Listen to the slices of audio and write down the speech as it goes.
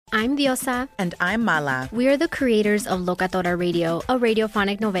I'm Diosa. And I'm Mala. We are the creators of Locatora Radio, a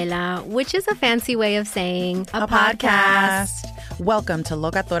radiophonic novela, which is a fancy way of saying a podcast. Welcome to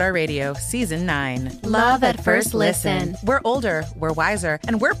Locatora Radio, Season 9. Love at first listen. We're older, we're wiser,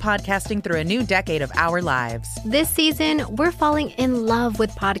 and we're podcasting through a new decade of our lives. This season, we're falling in love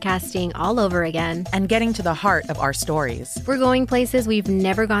with podcasting all over again. And getting to the heart of our stories. We're going places we've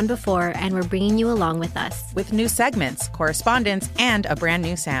never gone before, and we're bringing you along with us. With new segments, correspondence, and a brand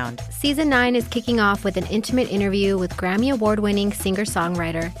new sound. Season 9 is kicking off with an intimate interview with Grammy Award-winning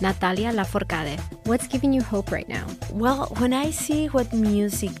singer-songwriter Natalia Lafourcade. What's giving you hope right now? Well, when I see what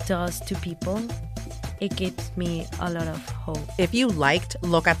music does to people, it gives me a lot of hope. If you liked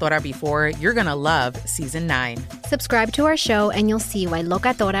Locatora before, you're going to love Season 9. Subscribe to our show and you'll see why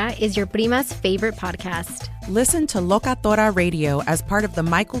Locatora is your prima's favorite podcast. Listen to Locatora Radio as part of the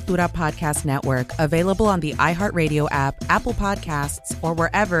My Cultura Podcast Network, available on the iHeartRadio app, Apple Podcasts, or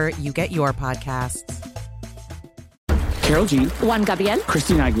wherever you get your podcasts. Karol G, Juan Gabriel,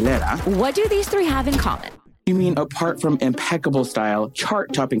 Christina Aguilera. What do these three have in common? You mean apart from impeccable style,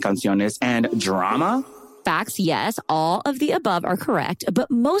 chart-topping canciones, and drama? Facts, yes, all of the above are correct.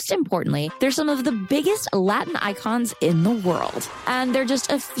 But most importantly, they're some of the biggest Latin icons in the world. And they're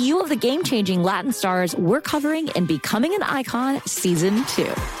just a few of the game-changing Latin stars we're covering in Becoming an Icon Season 2.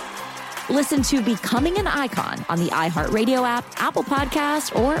 Listen to Becoming an Icon on the iHeartRadio app, Apple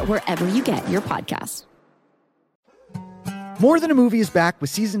Podcasts, or wherever you get your podcasts. More Than a Movie is back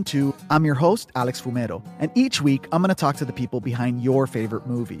with Season 2. I'm your host, Alex Fumero. And each week, I'm going to talk to the people behind your favorite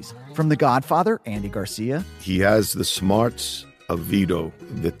movies. From The Godfather, Andy Garcia. He has the smarts of Vito,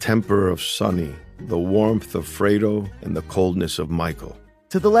 the temper of Sonny, the warmth of Fredo, and the coldness of Michael.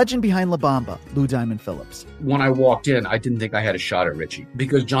 To the legend behind La Bamba, Lou Diamond Phillips. When I walked in, I didn't think I had a shot at Richie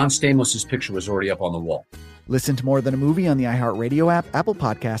because John Stamos' picture was already up on the wall. Listen to More Than a Movie on the iHeartRadio app, Apple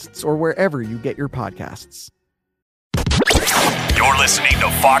Podcasts, or wherever you get your podcasts. You're listening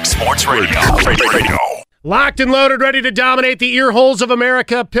to Fox Sports Radio. Locked and loaded, ready to dominate the ear holes of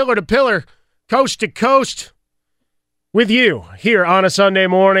America, pillar to pillar, coast to coast, with you here on a Sunday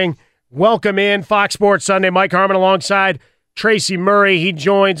morning. Welcome in Fox Sports Sunday. Mike Harmon alongside Tracy Murray. He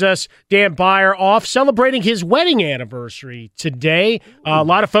joins us. Dan Beyer off celebrating his wedding anniversary today. A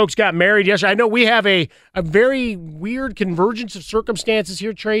lot of folks got married yesterday. I know we have a very weird convergence of circumstances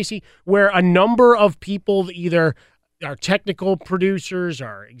here, Tracy, where a number of people either our technical producers,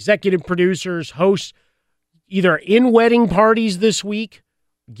 our executive producers, hosts, either in wedding parties this week,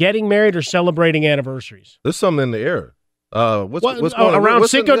 getting married, or celebrating anniversaries. There's something in the air. What's going on? Around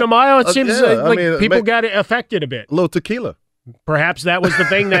Cinco de Mayo, it seems like people got it affected a bit. A little tequila. Perhaps that was the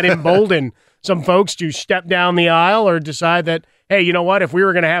thing that emboldened some folks to step down the aisle or decide that, hey, you know what, if we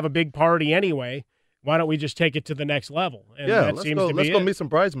were going to have a big party anyway, why don't we just take it to the next level? And let's go meet some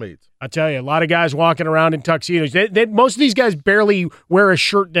bridesmaids. I tell you, a lot of guys walking around in tuxedos. Most of these guys barely wear a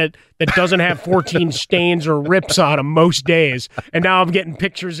shirt that doesn't have 14 stains or rips on them most days. And now I'm getting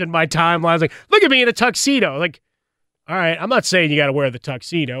pictures in my timeline like, look at me in a tuxedo. Like, all right, I'm not saying you got to wear the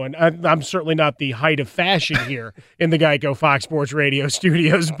tuxedo, and I'm certainly not the height of fashion here in the Geico Fox Sports Radio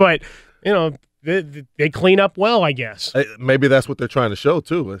studios, but, you know, they clean up well, I guess. Maybe that's what they're trying to show,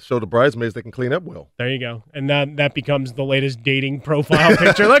 too. Show the bridesmaids they can clean up well. There you go. And that becomes the latest dating profile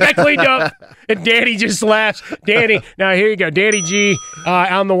picture. Look, I cleaned up. And Danny just laughs. Danny, now here you go. Danny G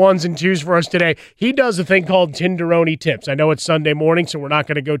on the ones and twos for us today. He does a thing called Tinderoni Tips. I know it's Sunday morning, so we're not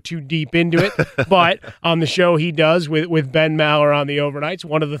going to go too deep into it. But on the show he does with Ben Maller on the overnights,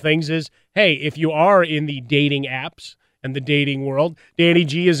 one of the things is, hey, if you are in the dating apps and the dating world, Danny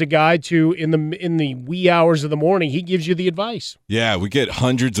G is a guy to in the wee hours of the morning. He gives you the advice. Yeah, we get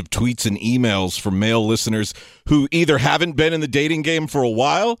hundreds of tweets and emails from male listeners who either haven't been in the dating game for a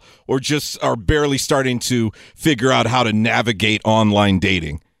while or just are barely starting to figure out how to navigate online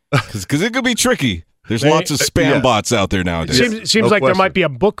dating. Because it could be tricky. There's lots of spam bots out there nowadays. Seems like there might be a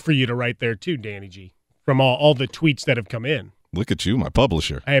book for you to write there too, Danny G, from all the tweets that have come in. Look at you, my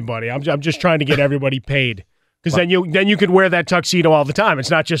publisher. Hey, buddy, I'm just trying to get everybody paid. Because then you could wear that tuxedo all the time.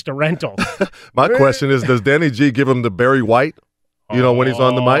 It's not just a rental. My question is, does Danny G give him the Barry White, when he's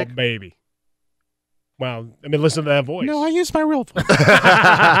on the mic? Baby. Well, I mean, listen to that voice. No, I use my real voice.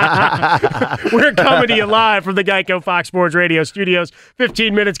 We're coming to you live from the Geico Fox Sports Radio studios.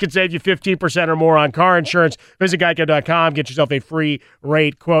 15 minutes can save you 15% or more on car insurance. Visit geico.com. Get yourself a free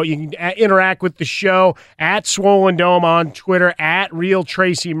rate quote. You can interact with the show at Swollen Dome on Twitter, at Real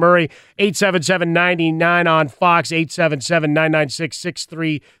Tracy Murray, 877-99 on Fox,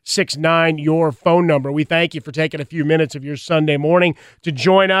 877-996-6369, your phone number. We thank you for taking a few minutes of your Sunday morning to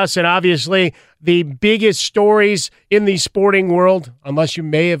join us. And obviously, the biggest stories in the sporting world, unless you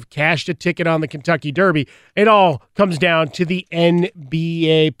may have cashed a ticket on the Kentucky Derby, it all comes down to the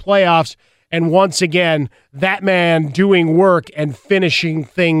NBA playoffs. And once again, that man doing work and finishing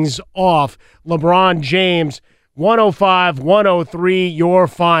things off. LeBron James, 105-103, your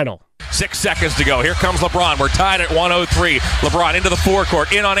final. 6 seconds to go. Here comes LeBron. We're tied at 103. LeBron into the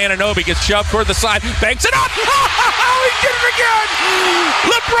forecourt. In on Anunoby. Gets shoved toward the side. Banks it up. Oh, he did it again.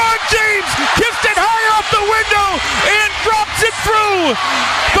 LeBron James kissed it high off the window and drops it through.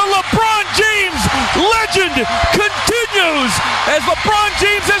 The LeBron James legend continues as LeBron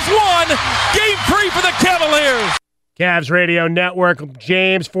James has won Game 3 for the Cavaliers. Cavs Radio Network.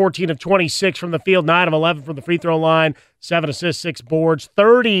 James, 14 of 26 from the field, 9 of 11 from the free throw line, 7 assists, 6 boards,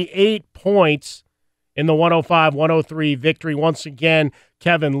 38 points in the 105-103 victory. Once again,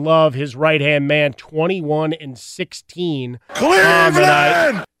 Kevin Love, his right-hand man, 21 and 16 on the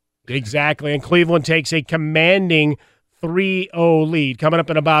night. Exactly, and Cleveland takes a commanding 3-0 lead. Coming up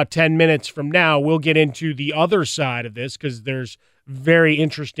in about 10 minutes from now, we'll get into the other side of this because there's very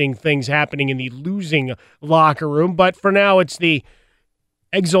interesting things happening in the losing locker room. But for now, it's the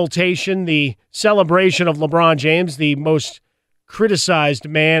exultation, the celebration of LeBron James, the most criticized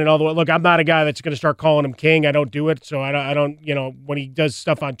man and all the way. Look, I'm not a guy that's going to start calling him king. I don't do it. So I don't, when he does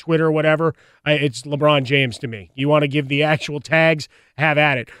stuff on Twitter or whatever, it's LeBron James to me. You want to give the actual tags, have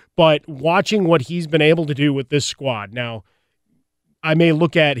at it. But watching what he's been able to do with this squad, now, I may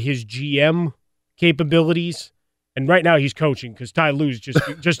look at his GM capabilities. And right now he's coaching because Ty Lue's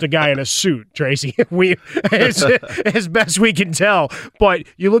just a guy in a suit, Tracy. As best we can tell. But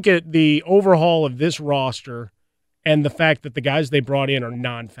you look at the overhaul of this roster and the fact that the guys they brought in are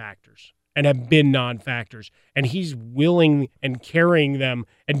non-factors and have been non-factors. And he's willing and carrying them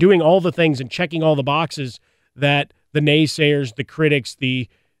and doing all the things and checking all the boxes that the naysayers, the critics, the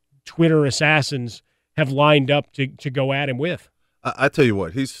Twitter assassins have lined up to go at him with. I tell you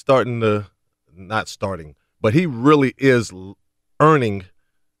what, he's but he really is earning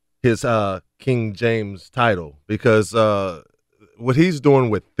his King James title because what he's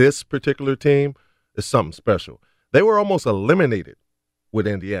doing with this particular team is something special. They were almost eliminated with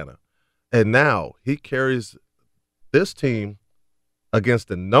Indiana, and now he carries this team against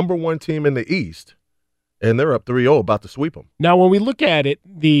the number one team in the East, and they're up 3-0, about to sweep them. Now, when we look at it,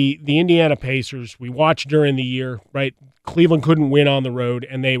 the Indiana Pacers, we watched during the year, right? Cleveland couldn't win on the road,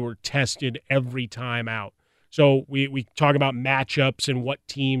 and they were tested every time out. So we talk about matchups and what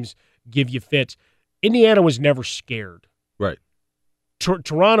teams give you fits. Indiana was never scared. Right.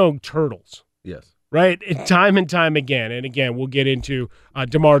 Toronto Turtles. Yes. Right? And time again. And again, we'll get into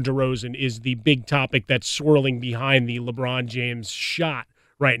DeMar DeRozan is the big topic that's swirling behind the LeBron James shot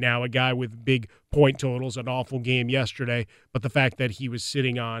right now, a guy with big point totals, an awful game yesterday. But the fact that he was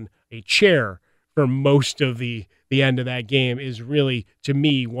sitting on a chair for most of the end of that game is really, to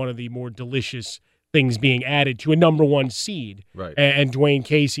me, one of the more delicious things being added to a number one seed. Right. And Dwayne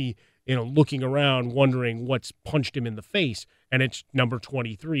Casey, looking around, wondering what's punched him in the face. And it's number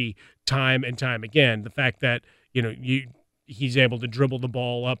 23 time and time again. The fact that, he's able to dribble the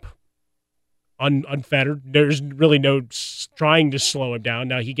ball up unfettered. There's really no trying to slow him down.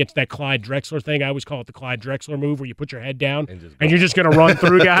 Now he gets that Clyde Drexler thing. I always call it the Clyde Drexler move where you put your head down and you're just going to run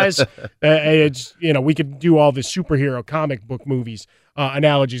through guys. It's, we could do all the superhero comic book movies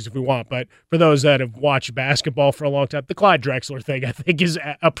analogies if we want. But for those that have watched basketball for a long time, the Clyde Drexler thing, I think, is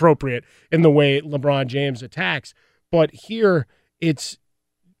appropriate in the way LeBron James attacks. But here it's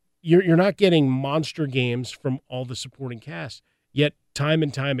you're not getting monster games from all the supporting cast. Yet time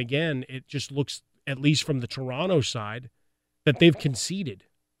and time again, it just looks, at least from the Toronto side, that they've conceded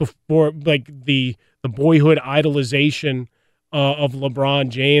before, like the boyhood idolization of LeBron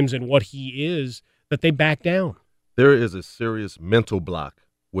James and what he is, that they back down. There is a serious mental block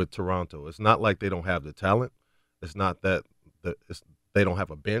with Toronto. It's not like they don't have the talent. It's not that they don't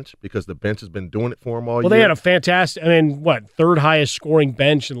have a bench, because the bench has been doing it for them all year. Well, they had a fantastic, third highest scoring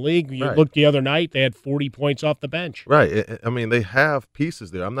bench in the league. You looked the other night, they had 40 points off the bench. Right. They have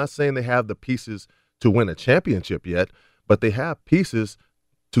pieces there. I'm not saying they have the pieces to win a championship yet, but they have pieces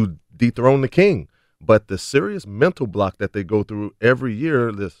to dethrone the king. But the serious mental block that they go through every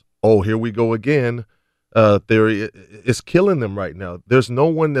year, here we go again, theory is killing them right now. There's no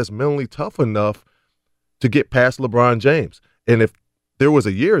one that's mentally tough enough to get past LeBron James. And if there was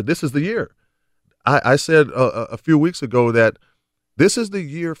a year, this is the year. I said a few weeks ago that this is the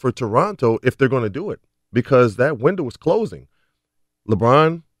year for Toronto if they're going to do it, because that window is closing.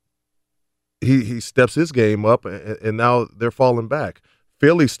 LeBron, he steps his game up, and now they're falling back.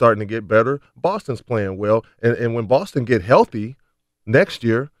 Philly's starting to get better. Boston's playing well. And when Boston get healthy next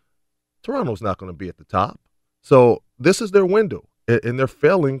year, Toronto's not going to be at the top. So this is their window, and they're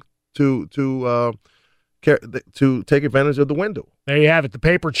failing to take advantage of the window. There you have it. The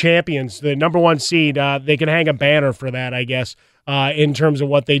paper champions, the number one seed. They can hang a banner for that, I guess, in terms of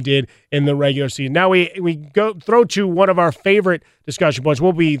what they did in the regular season. Now we go throw to one of our favorite discussion points.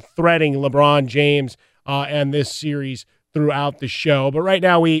 We'll be threading LeBron James and this series throughout the show. But right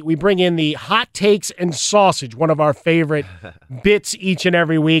now we bring in the hot takes and sausage, one of our favorite bits each and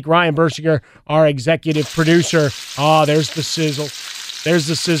every week. Ryan Bersinger, our executive producer. There's the sizzle. There's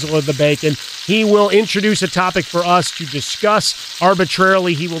the sizzle of the bacon. He will introduce a topic for us to discuss.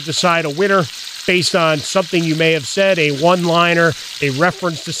 Arbitrarily, he will decide a winner based on something you may have said, a one-liner, a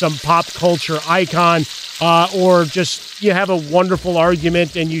reference to some pop culture icon, or just you have a wonderful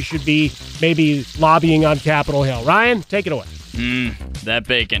argument and you should be maybe lobbying on Capitol Hill. Ryan, take it away. That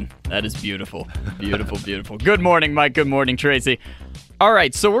bacon. That is beautiful. Beautiful, beautiful. Good morning, Mike. Good morning, Tracy. All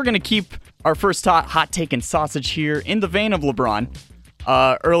right, so we're going to keep our first hot take and sausage here in the vein of LeBron.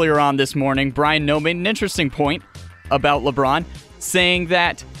 Earlier on this morning, Brian Noe made an interesting point about LeBron, saying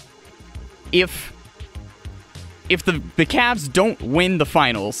that if the Cavs don't win the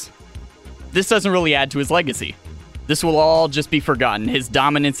finals, this doesn't really add to his legacy. This will all just be forgotten. His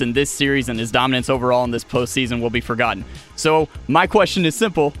dominance in this series and his dominance overall in this postseason will be forgotten. So my question is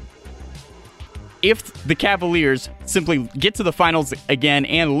simple. If the Cavaliers simply get to the finals again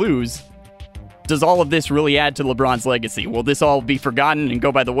and lose, does all of this really add to LeBron's legacy? Will this all be forgotten and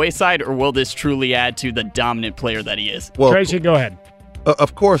go by the wayside, or will this truly add to the dominant player that he is? Well, Tracy, go ahead.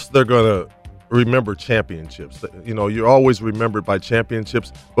 Of course, they're going to remember championships. You know, you're always remembered by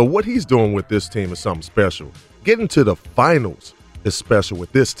championships, but what he's doing with this team is something special. Getting to the finals is special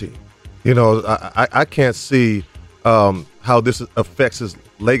with this team. You know, I can't see how this affects his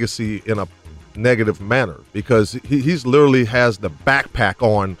legacy in a negative manner, because he's literally has the backpack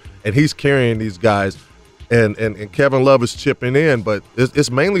on and he's carrying these guys, and Kevin Love is chipping in, but it's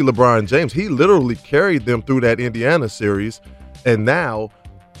mainly LeBron James. He literally carried them through that Indiana series, and now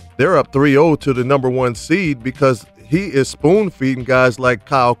they're up 3-0 to the number one seed because he is spoon-feeding guys like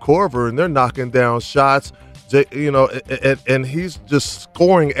Kyle Korver, and they're knocking down shots, you know, and he's just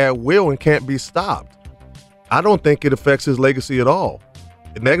scoring at will and can't be stopped. I don't think it affects his legacy at all,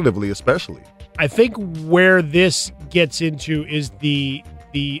 negatively especially. I think where this gets into is the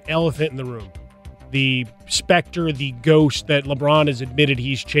elephant in the room, the specter, the ghost that LeBron has admitted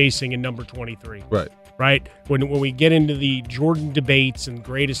he's chasing in number 23. Right? When we get into the Jordan debates and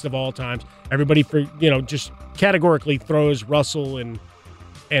greatest of all times, everybody just categorically throws Russell and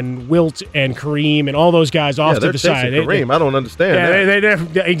Wilt and Kareem and all those guys off to the side. Kareem, I don't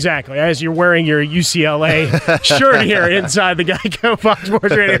understand. Exactly. As you're wearing your UCLA shirt here inside the Geico Fox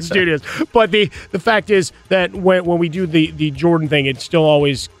Sports Radio studios. But the fact is that when we do the Jordan thing, it's still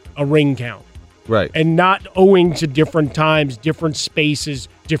always a ring count. Right. And not owing to different times, different spaces,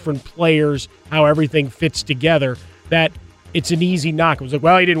 different players, how everything fits together, that it's an easy knock. It was like,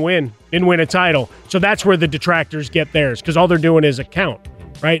 well, he didn't win a title. So that's where the detractors get theirs, because all they're doing is a count.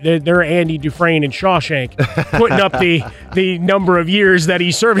 Right, they're Andy Dufresne and Shawshank putting up the number of years that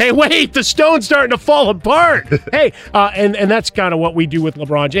he served. Hey, wait, the stone's starting to fall apart. Hey, and that's kind of what we do with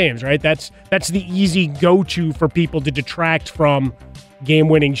LeBron James, right? That's the easy go-to for people to detract from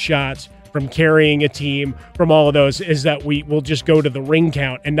game-winning shots, from carrying a team, from all of those, is that we will just go to the ring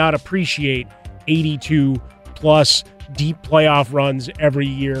count and not appreciate 82-plus deep playoff runs every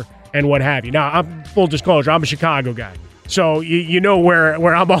year and what have you. Now, full disclosure, I'm a Chicago guy. So you know where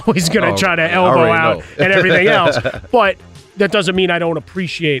I'm always going to try to elbow out and everything else. But that doesn't mean I don't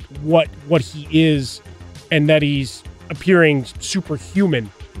appreciate what he is, and that he's appearing superhuman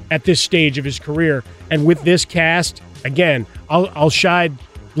at this stage of his career. And with this cast, again, I'll shide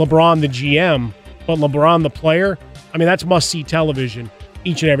LeBron the GM, but LeBron the player, I mean, that's must-see television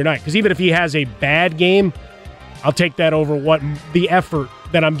each and every night. Because even if he has a bad game, I'll take that over what the effort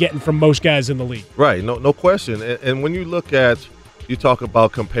that I'm getting from most guys in the league. Right, no question. And when you talk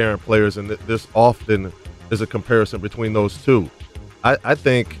about comparing players, and this often is a comparison between those two. I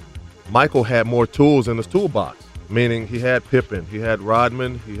think Michael had more tools in his toolbox, meaning he had Pippen, he had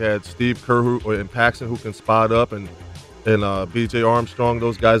Rodman, he had Steve Kerr and Paxson who can spot up, and B.J. Armstrong,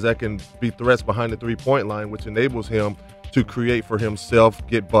 those guys that can be threats behind the three-point line, which enables him to create for himself,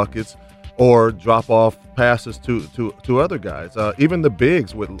 get buckets, or drop off passes to other guys. Even the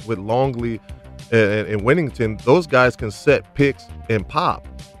bigs with Longley and Winnington, those guys can set picks and pop.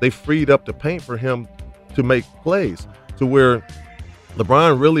 They freed up the paint for him to make plays, to where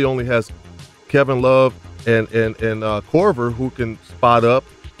LeBron really only has Kevin Love and Korver who can spot up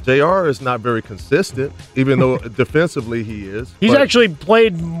JR is not very consistent, even though defensively he is. He's actually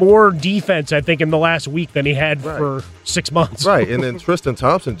played more defense, I think, in the last week than he had for 6 months. Right, and then Tristan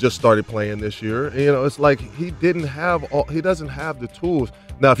Thompson just started playing this year. It's like he doesn't have the tools.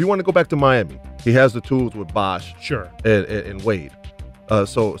 Now, if you want to go back to Miami, he has the tools with Bosh, and Wade.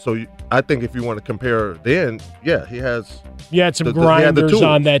 So I think if you want to compare, then he has. You had some grinders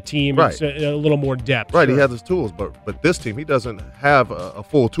on that team. Right. It's a little more depth. Right, he has his tools, but this team, he doesn't have a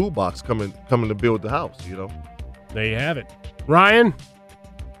full toolbox coming to build the house. There you have it, Ryan.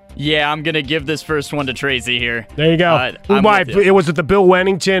 Yeah, I'm gonna give this first one to Tracy here. There you go. Why? Was it the Bill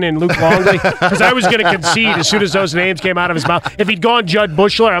Wennington and Luke Longley? Because I was gonna concede as soon as those names came out of his mouth. If he'd gone Judd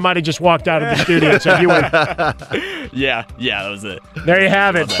Bushler, I might have just walked out of the studio and said, "You win." Yeah, that was it. There you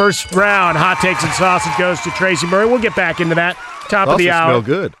have it. First round, hot takes and sausage goes to Tracy Murray. We'll get back into that. Top of the hour. Smell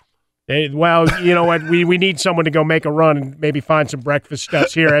good. Well, you know what? We need someone to go make a run and maybe find some breakfast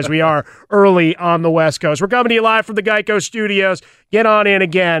stuffs here as we are early on the West Coast. We're coming to you live from the Geico Studios. Get on in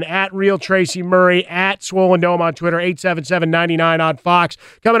again at Real Tracy Murray, at Swollen Dome on Twitter, 877-99 on Fox.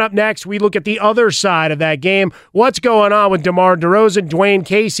 Coming up next, we look at the other side of that game. What's going on with DeMar DeRozan, Dwayne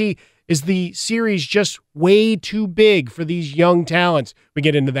Casey? Is the series just way too big for these young talents? We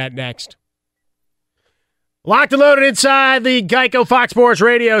get into that next. Locked and loaded inside the Geico Fox Sports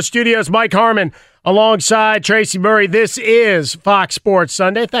Radio studios. Mike Harmon alongside Tracy Murray. This is Fox Sports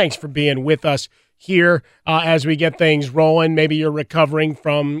Sunday. Thanks for being with us here as we get things rolling. Maybe you're recovering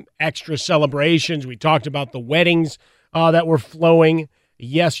from extra celebrations. We talked about the weddings that were flowing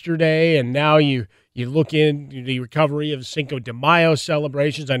yesterday, and now you look into the recovery of Cinco de Mayo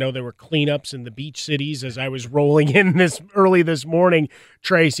celebrations. I know there were cleanups in the beach cities as I was rolling in early this morning,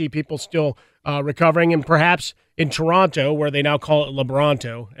 Tracy. People still recovering, and perhaps in Toronto, where they now call it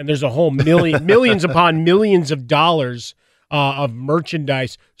LeBronto, and there's a whole millions upon millions of dollars of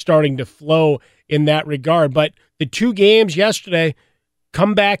merchandise starting to flow in that regard. But the two games yesterday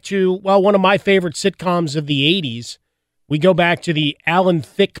come back to, one of my favorite sitcoms of the 80s. We go back to the Alan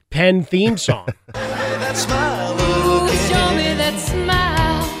Thicke Penn theme song. How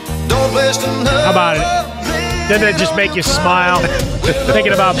about it? Doesn't it just make you smile?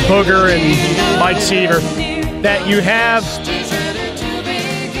 Thinking about Booger and Mike Seaver. That you have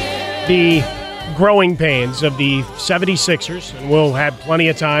the growing pains of the 76ers, and we'll have plenty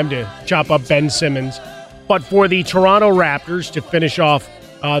of time to chop up Ben Simmons. But for the Toronto Raptors to finish off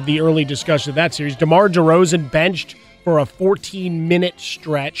the early discussion of that series, DeMar DeRozan benched for a 14-minute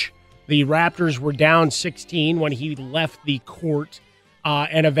stretch. The Raptors were down 16 when he left the court,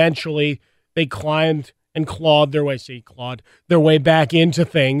 and eventually they climbed and clawed their way back into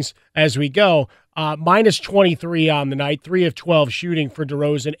things as we go. Minus 23 on the night, 3 of 12 shooting for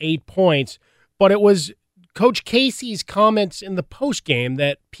DeRozan, 8 points. But it was Coach Casey's comments in the postgame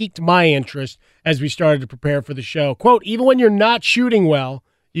that piqued my interest as we started to prepare for the show. Quote, "Even when you're not shooting well,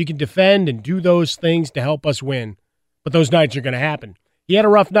 you can defend and do those things to help us win. But those nights are going to happen." He had a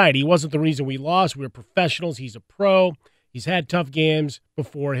rough night. He wasn't the reason we lost. We were professionals. He's a pro. He's had tough games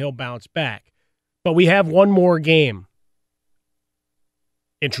before. He'll bounce back. But we have one more game.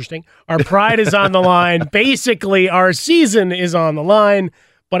 Interesting. Our pride is on the line. Basically, our season is on the line,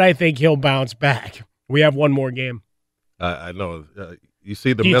 but I think he'll bounce back. We have one more game. I know. You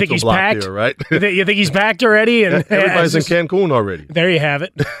see the mental block packed? here, right? You think he's packed already? And everybody's in Cancun already. There you have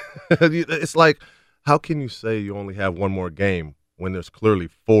it. It's like, how can you say you only have one more game when there's clearly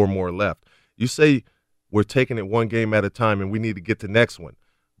 4 more left? You say we're taking it one game at a time and we need to get to the next one,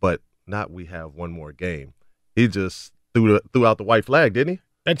 but not we have one more game. He just threw out the white flag, didn't he?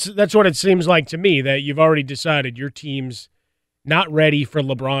 That's what it seems like to me, that you've already decided your team's not ready for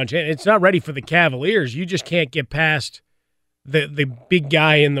LeBron. It's not ready for the Cavaliers. You just can't get past the big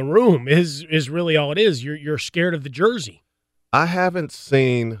guy in the room is really all it is. You're scared of the jersey. I haven't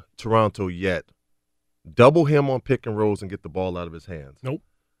seen Toronto yet double him on pick and rolls and get the ball out of his hands. Nope.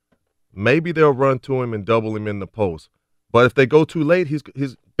 Maybe they'll run to him and double him in the post. But if they go too late, he's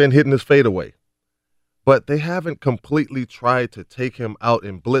been hitting his fadeaway. But they haven't completely tried to take him out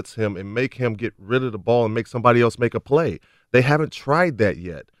and blitz him and make him get rid of the ball and make somebody else make a play. They haven't tried that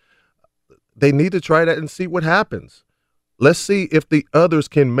yet. They need to try that and see what happens. Let's see if the others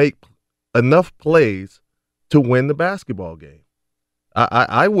can make enough plays to win the basketball game.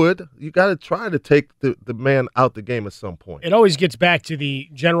 I would. You got to try to take the man out the game at some point. It always gets back to the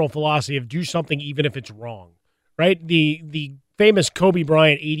general philosophy of do something even if it's wrong, right? The famous Kobe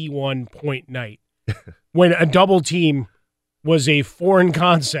Bryant 81-point night when a double team was a foreign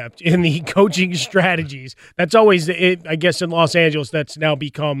concept in the coaching strategies. That's always, I guess in Los Angeles, that's now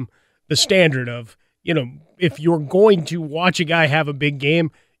become the standard of, if you're going to watch a guy have a big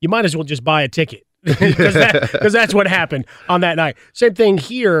game, you might as well just buy a ticket because that's what happened on that night. Same thing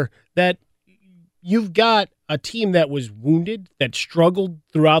here, that you've got a team that was wounded, that struggled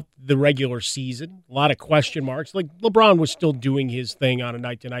throughout the regular season, a lot of question marks. Like LeBron was still doing his thing on a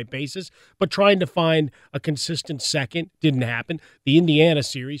night-to-night basis, but trying to find a consistent second didn't happen. The Indiana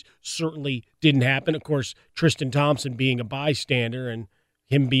series certainly didn't happen. Of course, Tristan Thompson being a bystander and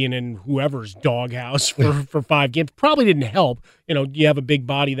him being in whoever's doghouse for 5 games probably didn't help. You have a big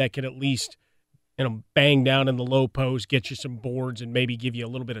body that could at least bang down in the low post, get you some boards, and maybe give you a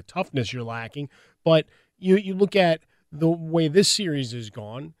little bit of toughness you're lacking. But you look at the way this series has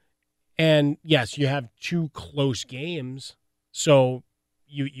gone, and yes, you have 2 close games, so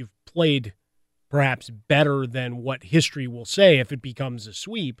you've played perhaps better than what history will say if it becomes a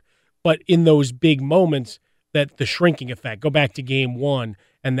sweep. But in those big moments, that the shrinking effect, go back to game 1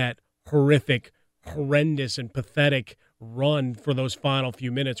 and that horrific, horrendous, and pathetic run for those final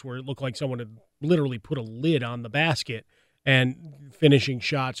few minutes where it looked like someone had literally put a lid on the basket and finishing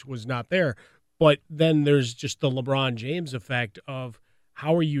shots was not there. But then there's just the LeBron James effect of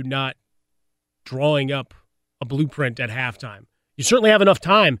how are you not drawing up a blueprint at halftime? You certainly have enough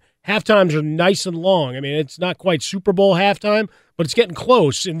time. Halftimes are nice and long. I mean, it's not quite Super Bowl halftime, but it's getting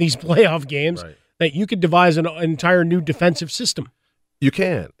close in these playoff games that you could devise an entire new defensive system. You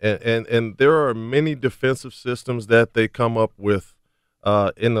can, and there are many defensive systems that they come up with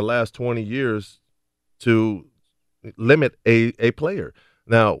in the last 20 years to limit a player.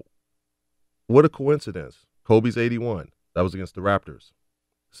 Now, what a coincidence. Kobe's 81. That was against the Raptors.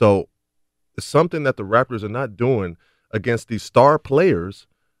 So it's something that the Raptors are not doing against these star players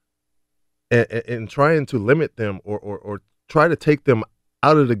and trying to limit them or try to take them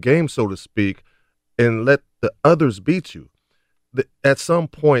out of the game, so to speak, and let the others beat you. At some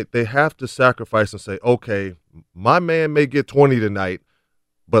point, they have to sacrifice and say, okay, my man may get 20 tonight,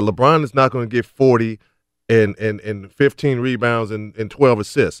 but LeBron is not going to get 40 and 15 rebounds and 12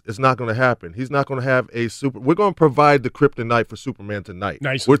 assists. It's not going to happen. He's not going to have a super. We're going to provide the kryptonite for Superman tonight.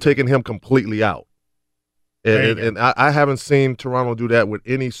 Nice. We're taking him completely out. And I haven't seen Toronto do that with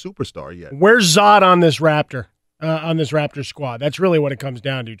any superstar yet. Where's Zod on this Raptor squad? That's really what it comes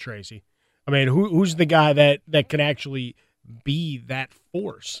down to, Tracy. I mean, who's the guy that can actually be that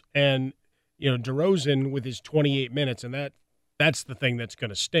force? And DeRozan with his 28 minutes, and that's the thing that's going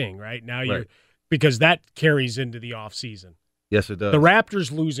to sting right now. Because that carries into the offseason. Yes, it does. The Raptors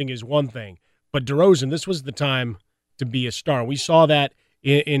losing is one thing, but DeRozan, this was the time to be a star. We saw that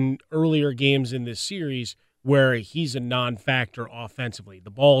in earlier games in this series where he's a non-factor offensively.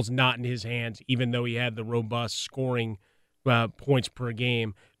 The ball's not in his hands, even though he had the robust scoring points per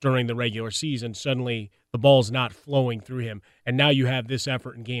game during the regular season. Suddenly, the ball's not flowing through him. And now you have this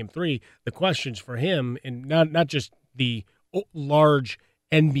effort in Game 3. The questions for him, and not just the large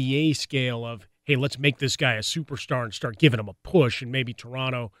NBA scale of, hey, let's make this guy a superstar and start giving him a push, and maybe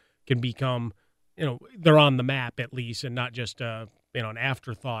Toronto can become, they're on the map at least, and not just an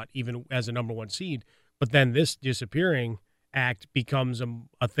afterthought, even as a number 1 seed. But then this disappearing act becomes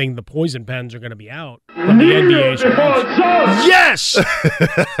a thing. The poison pens are going to be out from the NBA squads. Yes!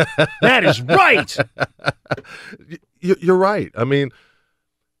 That is right! You're right. I mean,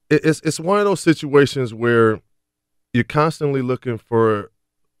 it's one of those situations where you're constantly looking for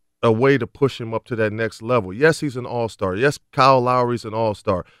a way to push him up to that next level. Yes, he's an all-star. Yes, Kyle Lowry's an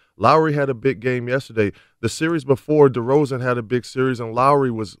all-star. Lowry had a big game yesterday. The series before, DeRozan had a big series, and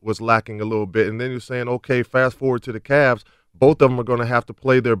Lowry was lacking a little bit. And then you're saying, okay, fast forward to the Cavs. Both of them are going to have to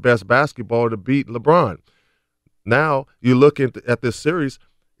play their best basketball to beat LeBron. Now you look at this series,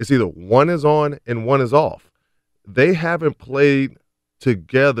 it's either one is on and one is off. They haven't played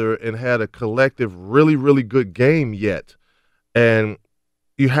together and had a collective really, really good game yet. And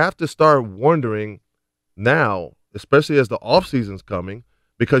you have to start wondering now, especially as the offseason's coming,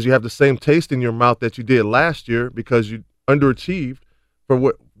 because you have the same taste in your mouth that you did last year because you underachieved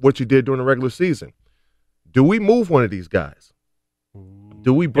for what you did during the regular season. Do we move one of these guys?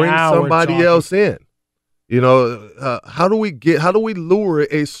 Do we bring somebody else in? How do we lure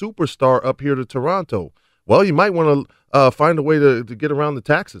a superstar up here to Toronto? Well, you might want to find a way to get around the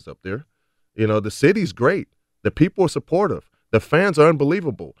taxes up there. The city's great. The people are supportive. The fans are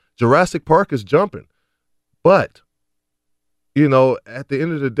unbelievable. Jurassic Park is jumping. But, at the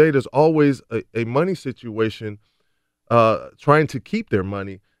end of the day, there's always a money situation trying to keep their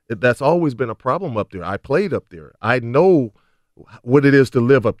money. That's always been a problem up there. I played up there. I know what it is to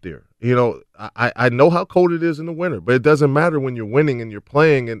live up there. I know how cold it is in the winter, but it doesn't matter when you're winning and you're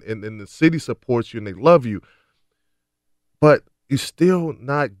playing and the city supports you and they love you. But you're still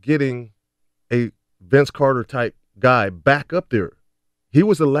not getting a Vince Carter type guy back up there He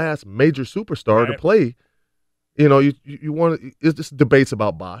was the last major superstar to play. You know, you want to, it's just debates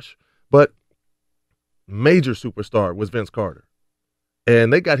about Bosh, but major superstar was Vince Carter.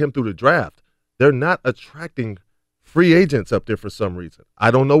 And they got him through the draft. They're not attracting free agents up there for some reason.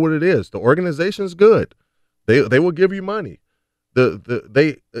 I don't know what it is. The organization's good. They will give you money.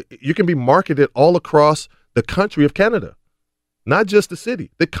 You can be marketed all across the country of Canada, not just the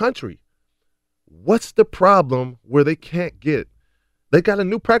city, the country. What's the problem where they can't get? They got a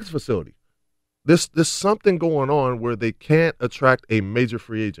new practice facility. There's something going on where they can't attract a major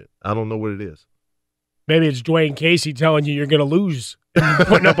free agent. I don't know what it is. Maybe it's Dwayne Casey telling you you're going to lose,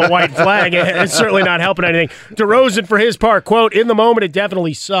 putting up a white flag. It's certainly not helping anything. DeRozan, for his part, quote, "In the moment, it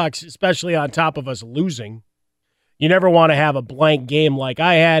definitely sucks, especially on top of us losing. You never want to have a blank game like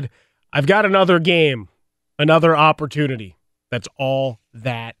I had. I've got another game, another opportunity. That's all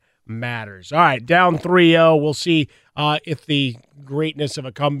that matters." All right, down 3-0. We'll see if the greatness of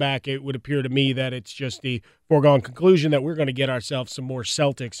a comeback, it would appear to me that it's just the foregone conclusion that we're going to get ourselves some more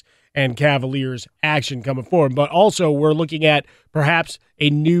Celtics and Cavaliers action coming forward. But also we're looking at perhaps a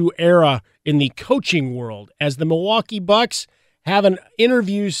new era in the coaching world as the Milwaukee Bucks have an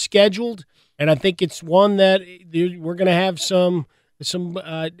interview scheduled, and I think it's one that we're going to have some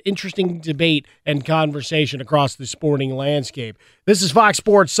interesting debate and conversation across the sporting landscape. This is Fox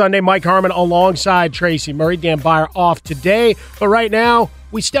Sports Sunday. Mike Harmon alongside Tracy Murray. Dan Byer off today. But right now,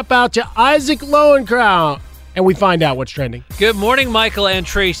 we step out to Isaac Lowenkraut, and we find out what's trending. Good morning, Michael and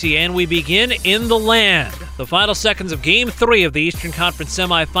Tracy, and we begin in the land. The final seconds of Game 3 of the Eastern Conference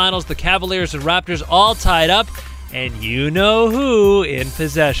semifinals, the Cavaliers and Raptors all tied up, and you know who in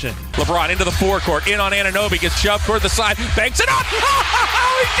possession. LeBron into the forecourt, in on Anunoby, gets shoved toward the side, banks it up.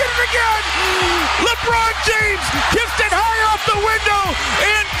 Oh, he did it again. LeBron James kissed it high off the window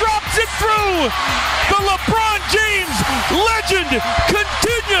and drops it through. The LeBron James legend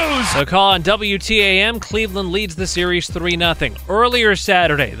continues. The call on WTAM, Cleveland leads the series 3-0. Earlier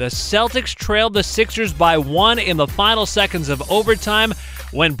Saturday, the Celtics trailed the Sixers by 1 in the final seconds of overtime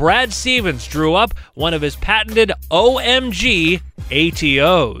when Brad Stevens drew up one of his patented OMG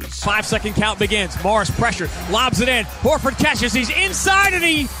ATOs. 5-second count begins. Morris pressure, lobs it in. Horford catches. He's inside, and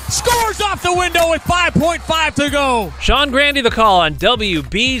he scores off the window with 5.5 to go. Sean Grandy, the call on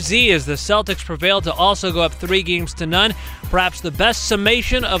WBZ as the Celtics prevailed to also go up 3-0. Perhaps the best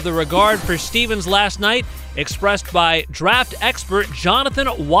summation of the regard for Stevens last night expressed by draft expert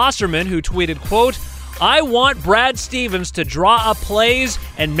Jonathan Wasserman, who tweeted, quote, "I want Brad Stevens to draw up plays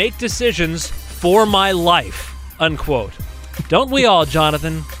and make decisions for my life," unquote. Don't we all,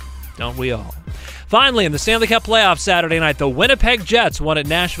 Jonathan? Don't we all? Finally, in the Stanley Cup playoffs Saturday night, the Winnipeg Jets won at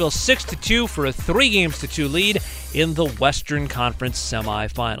Nashville 6-2 for a 3-2 lead in the Western Conference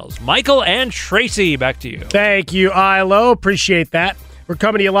semifinals. Michael and Tracy, back to you. Thank you, Ilo. Appreciate that. We're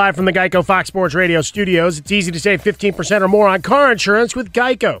coming to you live from the Geico Fox Sports Radio studios. It's easy to save 15% or more on car insurance with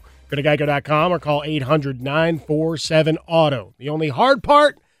Geico. Go to geico.com or call 800-947-AUTO. The only hard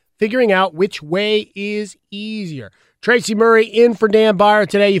part, figuring out which way is easier. Tracy Murray in for Dan Byer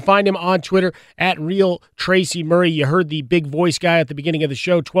today. You find him on Twitter at Real Tracy Murray. You heard the big voice guy at the beginning of the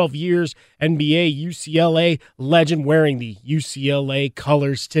show, 12 years, NBA, UCLA legend, wearing the UCLA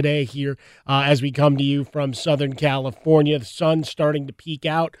colors today here as we come to you from Southern California. The sun's starting to peek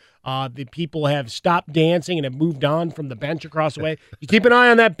out. The people have stopped dancing and have moved on from the bench across the way. You keep an eye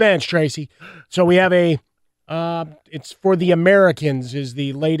on that bench, Tracy. So we have it's for the Americans is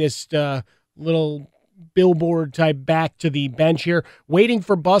the latest little billboard type back to the bench here. Waiting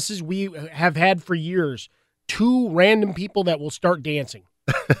for buses, we have had for years 2 random people that will start dancing.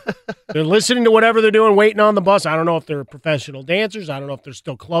 They're listening to whatever they're doing, waiting on the bus. I don't know if they're professional dancers. I don't know if they're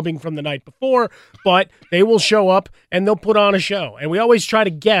still clubbing from the night before, but they will show up and they'll put on a show. And we always try to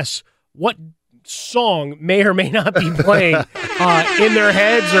guess what song may or may not be playing in their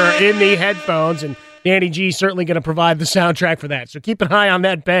heads or in the headphones. And Danny G is certainly going to provide the soundtrack for that. So keep an eye on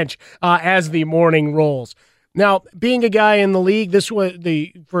that bench as the morning rolls. Now, being a guy in the league, this was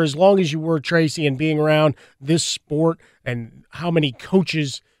for as long as you were, Tracy, and being around this sport and how many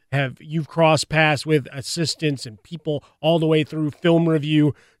coaches you've crossed paths with, assistants and people all the way through film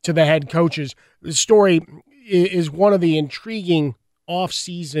review to the head coaches. The story is one of the intriguing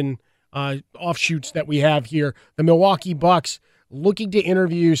off-season offshoots that we have here. The Milwaukee Bucks looking to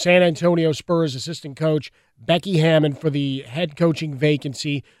interview San Antonio Spurs assistant coach Becky Hammon for the head coaching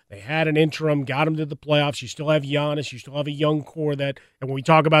vacancy. They had an interim, got him to the playoffs. You still have Giannis. You still have a young core and when we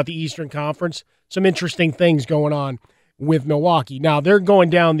talk about the Eastern Conference, some interesting things going on with Milwaukee. Now, they're going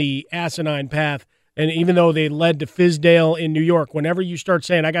down the asinine path, and even though they led to Fizdale in New York, whenever you start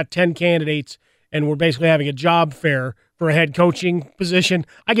saying, I got 10 candidates and we're basically having a job fair for a head coaching position,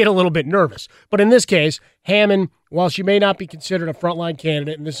 I get a little bit nervous. But in this case, Hammond, while she may not be considered a frontline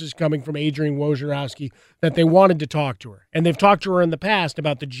candidate, and this is coming from Adrian Wojnarowski, that they wanted to talk to her. And they've talked to her in the past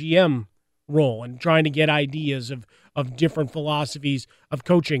about the GM role and trying to get ideas of different philosophies of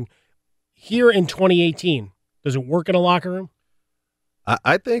coaching. Here in 2018, does it work in a locker room?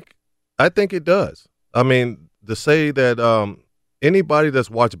 I think it does. I mean, to say that anybody that's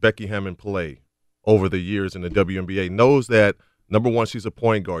watched Becky Hammon play over the years in the WNBA knows that, number one, she's a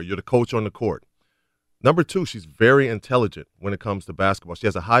point guard. You're the coach on the court. Number two, she's very intelligent when it comes to basketball. She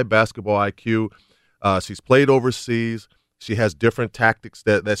has a high basketball IQ. She's played overseas. She has different tactics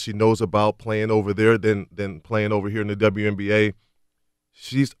that she knows about playing over there than playing over here in the WNBA.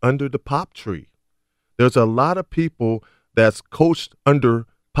 She's under the Pop tree. There's a lot of people that's coached under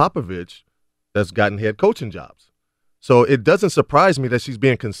Popovich that's gotten head coaching jobs. So it doesn't surprise me that she's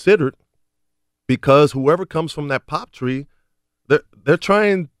being considered, because whoever comes from that Pop tree, they're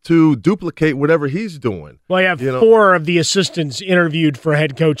trying to duplicate whatever he's doing. Well, you have four of the assistants interviewed for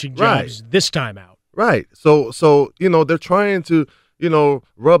head coaching jobs this time out. Right. So they're trying to,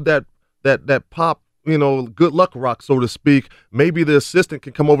 rub that Pop, good luck rock, so to speak. Maybe the assistant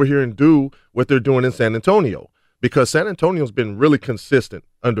can come over here and do what they're doing in San Antonio, because San Antonio's been really consistent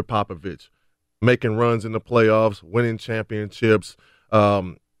under Popovich, making runs in the playoffs, winning championships,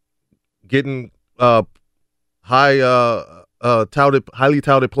 getting highly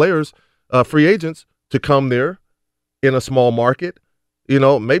touted players, free agents to come there in a small market.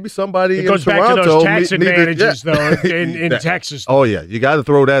 Maybe somebody in Toronto. It goes back to those tax advantages, though, in Texas. Oh, yeah. You got to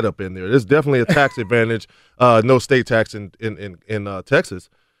throw that up in there. There's definitely a tax advantage, no state tax in Texas.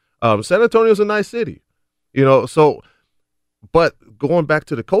 San Antonio's a nice city, but going back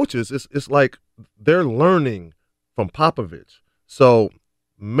to the coaches, it's like they're learning from Popovich. So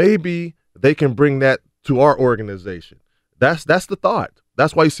maybe they can bring that to our organization. That's the thought.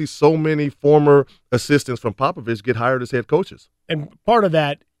 That's why you see so many former assistants from Popovich get hired as head coaches. And part of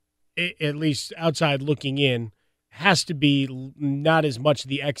that, at least outside looking in, has to be not as much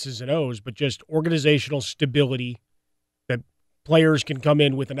the X's and O's, but just organizational stability, that players can come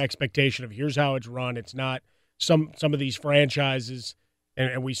in with an expectation of here's how it's run. It's not some of these franchises,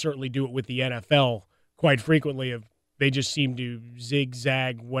 and we certainly do it with the NFL quite frequently, they just seem to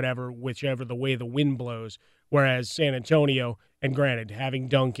zigzag whichever the way the wind blows. Whereas San Antonio, and granted, having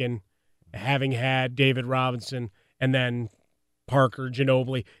Duncan, having had David Robinson, and then Parker,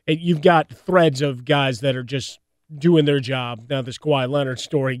 Ginobili, you've got threads of guys that are just doing their job. Now, this Kawhi Leonard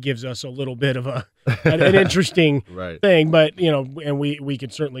story gives us a little bit of an interesting thing, but, and we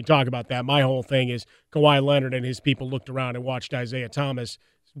could certainly talk about that. My whole thing is Kawhi Leonard and his people looked around and watched Isaiah Thomas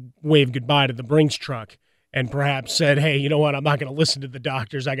wave goodbye to the Brinks truck and perhaps said, hey, you know what, I'm not going to listen to the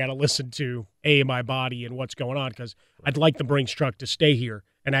doctors. I got to listen to my body and what's going on, because I'd like the Brinks truck to stay here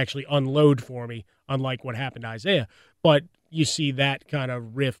and actually unload for me, unlike what happened to Isaiah. But you see that kind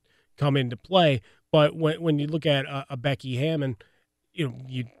of rift come into play. But when you look at a Becky Hammon,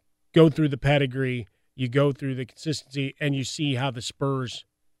 you go through the pedigree, you go through the consistency, and you see how the Spurs,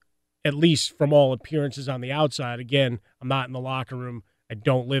 at least from all appearances on the outside, again, I'm not in the locker room, I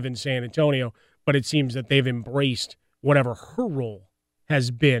don't live in San Antonio, but it seems that they've embraced whatever her role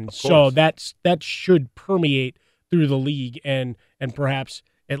has been. So that should permeate through the league and perhaps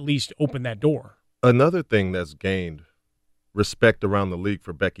at least open that door. Another thing that's gained respect around the league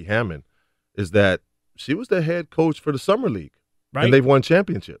for Becky Hammon is that she was the head coach for the Summer League, and they've won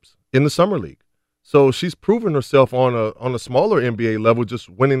championships in the Summer League. So she's proven herself on a smaller NBA level, just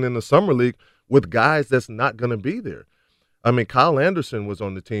winning in the Summer League with guys that's not going to be there. I mean, Kyle Anderson was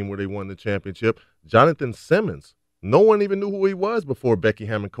on the team where they won the championship. Jonathan Simmons, no one even knew who he was before Becky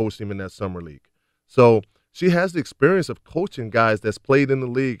Hammon coached him in that Summer League. So she has the experience of coaching guys that's played in the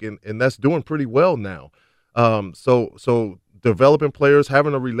league, and that's doing pretty well now. So developing players,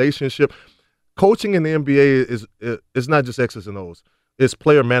 having a relationship. Coaching in the NBA is not just X's and O's. It's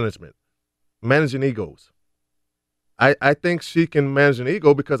player management, managing egos. I think she can manage an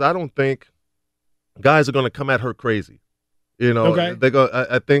ego, because I don't think guys are going to come at her crazy.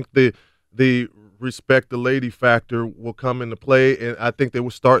 I think the respect the lady factor will come into play, and I think they will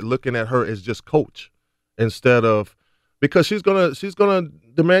start looking at her as just coach instead of, because she's gonna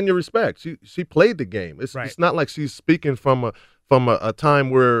demand your respect. She played the game. It's not like she's speaking from a time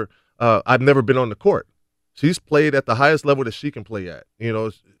where I've never been on the court. She's played at the highest level that she can play at.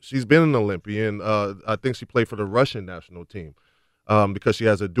 She's been an Olympian. I think she played for the Russian national team because she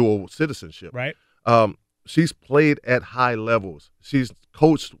has a dual citizenship. Right. She's played at high levels. She's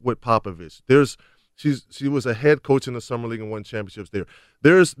coached with Popovich. She was a head coach in the summer league and won championships there.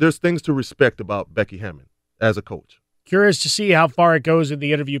 There's things to respect about Becky Hammon as a coach. Curious to see how far it goes in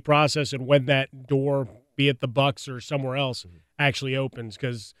the interview process and when that door, be it the Bucks or somewhere else, actually opens,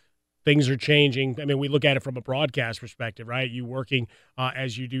 because things are changing. I mean, we look at it from a broadcast perspective, right? You working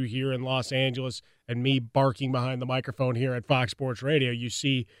as you do here in Los Angeles and me barking behind the microphone here at Fox Sports Radio. You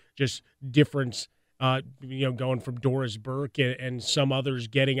see just difference, going from Doris Burke and some others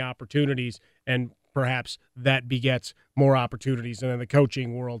getting opportunities, and perhaps that begets more opportunities. And in the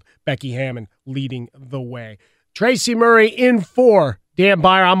coaching world, Becky Hammon leading the way. Tracy Murray in for Dan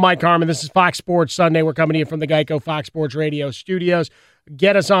Beyer. I'm Mike Harmon. This is Fox Sports Sunday. We're coming in from the Geico Fox Sports Radio studios.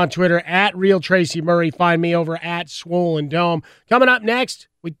 Get us on Twitter at Real Tracy Murray. Find me over at Swollen Dome. Coming up next,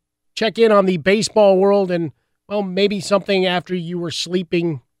 we check in on the baseball world and, well, maybe something after you were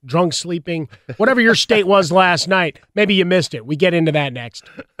sleeping, drunk sleeping, whatever your state was last night. Maybe you missed it. We get into that next.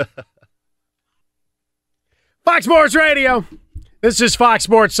 Fox Sports Radio. This is Fox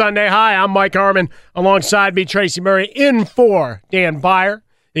Sports Sunday. Hi, I'm Mike Harmon. Alongside me, Tracy Murray, in for Dan Beyer.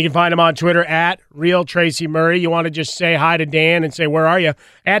 You can find him on Twitter at Real Tracy Murray. You want to just say hi to Dan and say, where are you?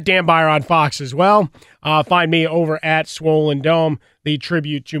 At Dan Beyer on Fox as well. Find me over at Swollen Dome, the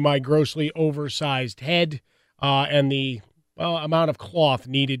tribute to my grossly oversized head and the amount of cloth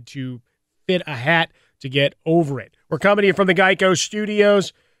needed to fit a hat to get over it. We're coming to you from the Geico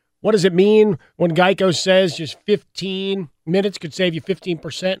studios. What does it mean when Geico says just 15 minutes could save you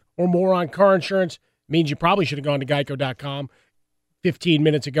 15% or more on car insurance? It means you probably should have gone to geico.com 15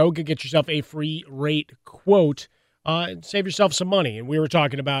 minutes ago. Go get yourself a free rate quote and save yourself some money. And we were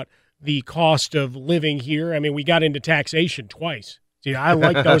talking about the cost of living here. I mean, we got into taxation twice. See, I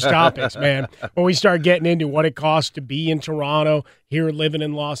like those topics, man. When we start getting into what it costs to be in Toronto, here living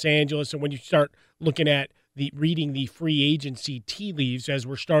in Los Angeles, and when you start looking at reading the free agency tea leaves, as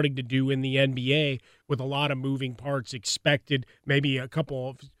we're starting to do in the NBA, with a lot of moving parts expected, maybe a couple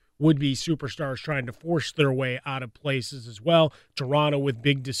of would-be superstars trying to force their way out of places as well. Toronto with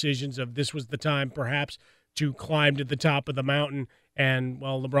big decisions of this was the time perhaps to climb to the top of the mountain, and,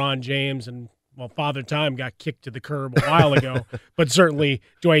 well, LeBron James and, well, Father Time got kicked to the curb a while ago, but certainly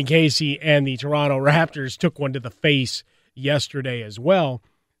Dwayne Casey and the Toronto Raptors took one to the face yesterday as well.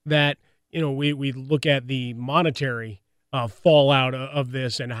 That, we look at the monetary fallout of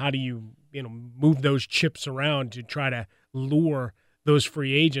this, and how do you move those chips around to try to lure those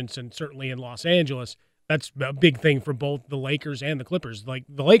free agents. And certainly in Los Angeles, that's a big thing for both the Lakers and the Clippers. Like,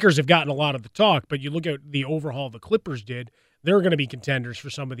 the Lakers have gotten a lot of the talk, but you look at the overhaul the Clippers did, they're going to be contenders for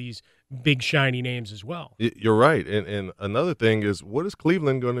some of these big shiny names as well. You're right. And another thing is, what is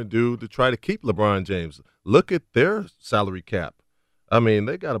Cleveland going to do to try to keep LeBron James? Look at their salary cap. I mean,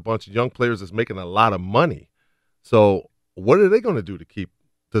 they got a bunch of young players that's making a lot of money. So what are they going to do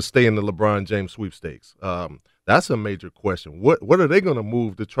to stay in the LeBron James sweepstakes? That's a major question. What are they going to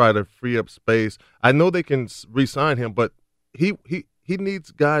move to try to free up space? I know they can re-sign him, but he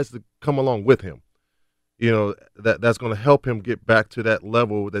needs guys to come along with him. That's going to help him get back to that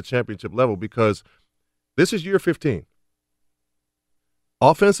level, that championship level, because this is year 15.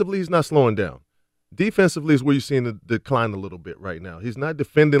 Offensively, he's not slowing down. Defensively is where you're seeing the decline a little bit right now. He's not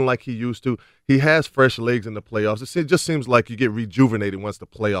defending like he used to. He has fresh legs in the playoffs. It just seems like you get rejuvenated once the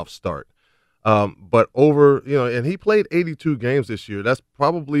playoffs start. But and he played 82 games this year. That's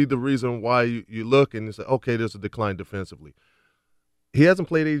probably the reason why you look and you say, okay, there's a decline defensively. He hasn't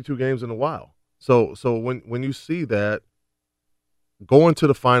played 82 games in a while. So when you see that, going to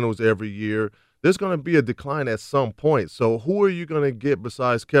the finals every year, there's going to be a decline at some point. So who are you going to get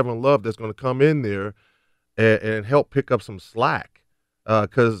besides Kevin Love that's going to come in there and help pick up some slack?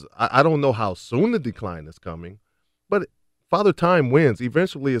 Because I don't know how soon the decline is coming, but Father Time wins.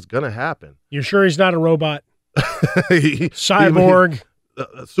 Eventually it's going to happen. You're sure he's not a robot? Cyborg?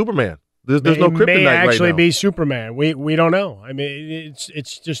 Superman. There's no kryptonite right now. May actually be Superman. We don't know. I mean,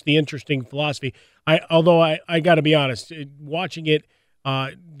 it's just the interesting philosophy. Although I got to be honest, watching it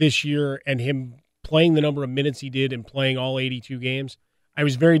this year and him playing the number of minutes he did and playing all 82 games, I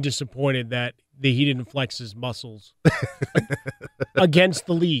was very disappointed that he didn't flex his muscles against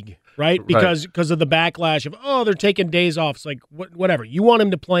the league, right? Because of the backlash of, they're taking days off. It's like, whatever. You want him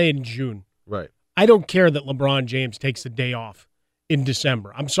to play in June. Right. I don't care that LeBron James takes a day off in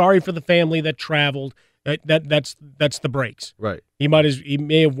December. I'm sorry for the family that traveled. That's the breaks. Right. He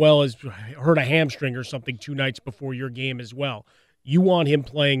may have well as hurt a hamstring or something 2 nights before your game as well. You want him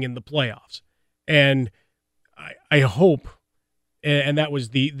playing in the playoffs. And I hope, and that was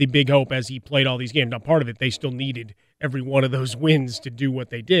the big hope as he played all these games. Now, part of it, they still needed every one of those wins to do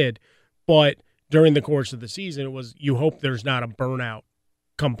what they did. But during the course of the season, it was, you hope there's not a burnout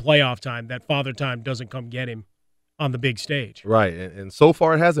come playoff time, that Father Time doesn't come get him on the big stage. Right, and so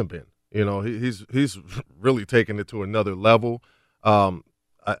far it hasn't been. You know, he's really taken it to another level. I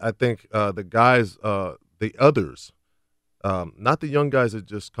think the guys, the others, not the young guys that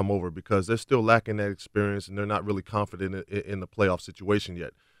just come over because they're still lacking that experience and they're not really confident in the playoff situation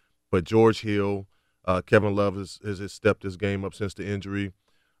yet. But George Hill, Kevin Love has stepped his game up since the injury.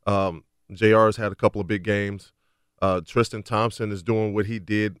 JR has had a couple of big games. Tristan Thompson is doing what he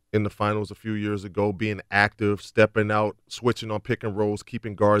did in the finals a few years ago, being active, stepping out, switching on pick and rolls,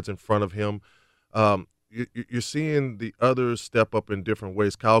 keeping guards in front of him. You're seeing the others step up in different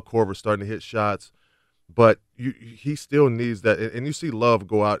ways. Kyle Korver's starting to hit shots, but he still needs that. And you see Love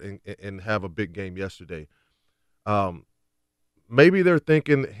go out and have a big game yesterday. Maybe they're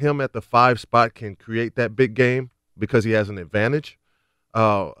thinking him at the 5 spot can create that big game because he has an advantage.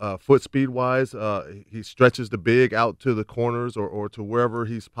 Foot speed wise, he stretches the big out to the corners or to wherever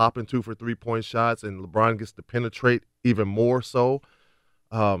he's popping to for 3-point shots, and LeBron gets to penetrate even more so.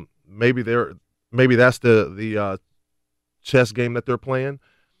 Maybe that's the chess game that they're playing,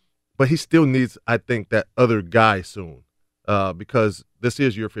 but he still needs, I think, that other guy soon because this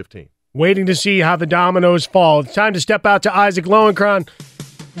is year 15. Waiting to see how the dominoes fall. It's time to step out to Isaac Lowenkron.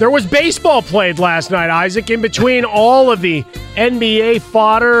 There was baseball played last night, Isaac, in between all of the NBA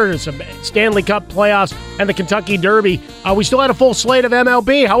fodder, some Stanley Cup playoffs, and the Kentucky Derby. We still had a full slate of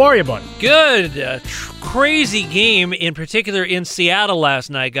MLB. How are you, buddy? Good. Crazy game, in particular in Seattle last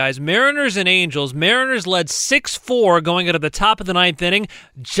night, guys. Mariners and Angels. Mariners led 6-4 going into the top of the 9th inning.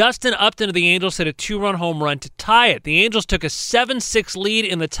 Justin Upton of the Angels hit a 2-run home run to tie it. The Angels took a 7-6 lead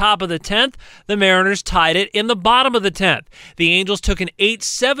in the top of the 10th. The Mariners tied it in the bottom of the 10th. The Angels took an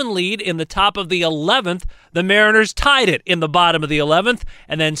 8-7 lead in the top of the 11th. The Mariners tied it in the bottom of the 11th,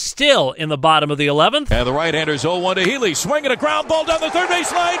 and then still in the bottom of the 11th. And the right-hander's 0-1 to Healy. Swinging a ground ball down the third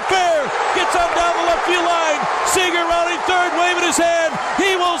base line. Fair. Gets up down the left field line. Seager rounding third, waving his hand.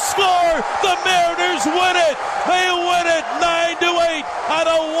 He will score. The Mariners win it. They win it 9-8 on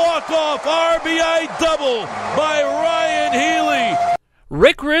a walk-off RBI double by Ryan Healy.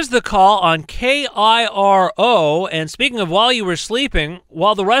 Rick Riz the call on KIRO, and speaking of while you were sleeping,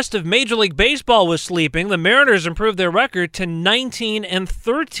 while the rest of Major League Baseball was sleeping, the Mariners improved their record to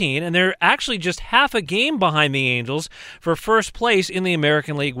 19-13, and they're actually just half a game behind the Angels for first place in the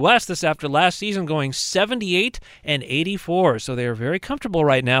American League West. This after last season going 78-84, so they are very comfortable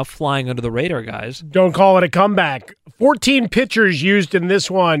right now flying under the radar, guys. Don't call it a comeback. 14 pitchers used in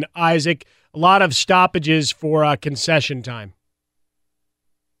this one, Isaac. A lot of stoppages for concession time.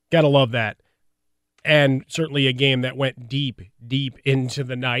 Got to love that. And certainly a game that went deep into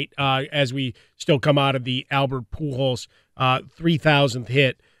the night as we still come out of the Albert Pujols 3,000th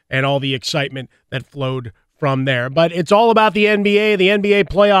hit and all the excitement that flowed from there. But it's all about the NBA. The NBA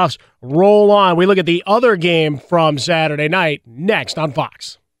playoffs roll on. We look at the other game from Saturday night next on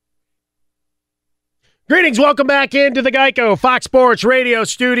Fox. Greetings. Welcome back into the Geico Fox Sports Radio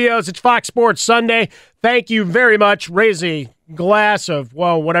studios. It's Fox Sports Sunday. Thank you very much. Raise a glass of,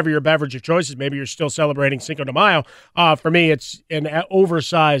 well, whatever your beverage of choice is. Maybe you're still celebrating Cinco de Mayo. For me, it's an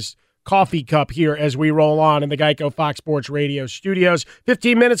oversized coffee cup here as we roll on in the Geico Fox Sports Radio studios.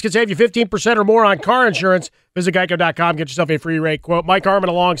 15 minutes can save you 15% or more on car insurance. Visit geico.com. Get yourself a free rate quote. Mike Harmon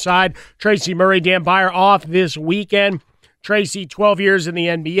alongside Tracy Murray. Dan Byer off this weekend. Tracy, 12 years in the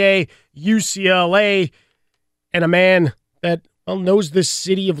NBA, UCLA, and a man that knows this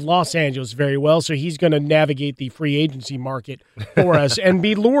city of Los Angeles very well, so he's going to navigate the free agency market for us and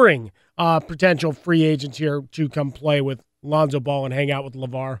be luring potential free agents here to come play with Lonzo Ball and hang out with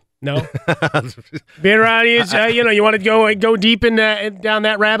LeVar. No? Being around you want to go deep in down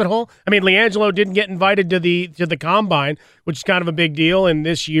that rabbit hole? I mean, LiAngelo didn't get invited to the Combine, which is kind of a big deal in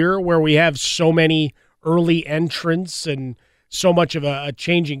this year where we have so many early entrants and so much of a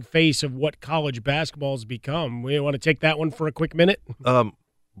changing face of what college basketball has become. We want to take that one for a quick minute.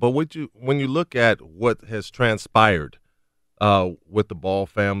 But when you look at what has transpired with the Ball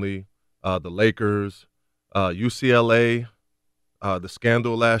family, the Lakers, UCLA, the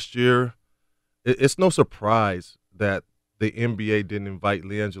scandal last year, it's no surprise that the NBA didn't invite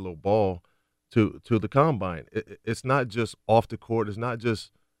LiAngelo Ball to the Combine. It's not just off the court. It's not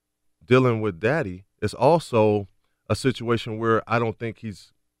just dealing with daddy. It's also a situation where I don't think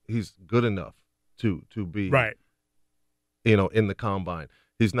he's good enough to be right. In the Combine.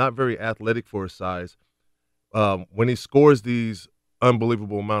 He's not very athletic for his size. When he scores these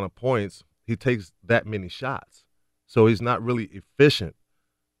unbelievable amount of points, he takes that many shots. So he's not really efficient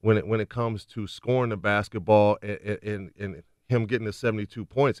when it comes to scoring the basketball and him getting to 72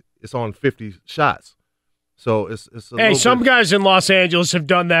 points. It's on 50 shots. So it's a hey, some guys in Los Angeles have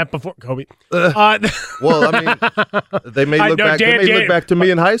done that before. Kobe. Well, I mean, they may look back to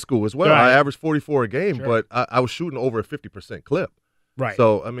me in high school as well. Right. I averaged 44 a game, but I was shooting over a 50% clip. Right.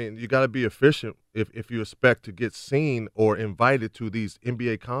 So I mean, you got to be efficient if you expect to get seen or invited to these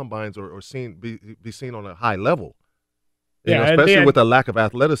NBA combines or be seen on a high level. Especially with the lack of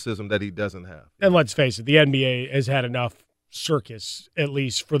athleticism that he doesn't have. And let's face it, the NBA has had enough circus, at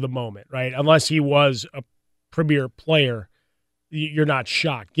least for the moment, right? Unless he was a premier player, you're not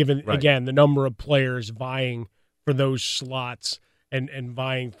shocked, given, again, the number of players vying for those slots and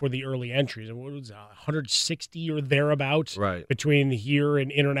vying for the early entries. And what was it, 160 or thereabouts between here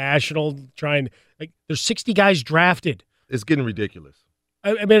and international, there's 60 guys drafted. It's getting ridiculous.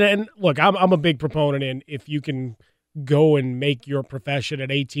 I mean, and look, I'm a big proponent in if you can go and make your profession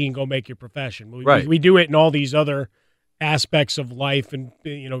at 18, go make your profession. We do it in all these other aspects of life, and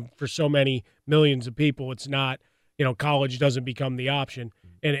for so many millions of people, it's not, college doesn't become the option,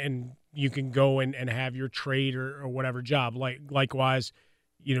 and you can go and have your trade or whatever job. Likewise,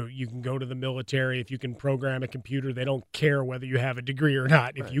 you can go to the military. If you can program a computer, they don't care whether you have a degree or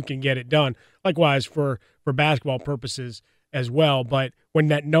not if you can get it done. Likewise for basketball purposes as well. But when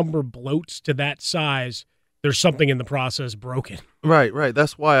that number bloats to that size, there's something in the process broken. Right.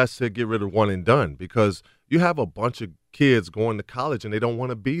 That's why I said get rid of one and done, because you have a bunch of kids going to college and they don't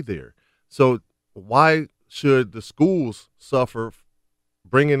want to be there. So why should the schools suffer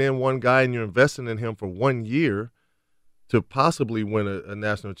bringing in one guy and you're investing in him for 1 year to possibly win a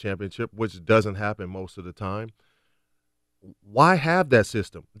national championship, which doesn't happen most of the time? Why have that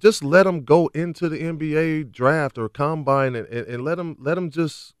system? Just let them go into the NBA draft or combine and let them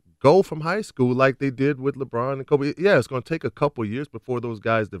just go from high school like they did with LeBron and Kobe. Yeah, it's going to take a couple years before those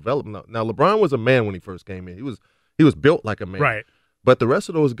guys develop. Now LeBron was a man when he first came in. He was built like a man. Right. But the rest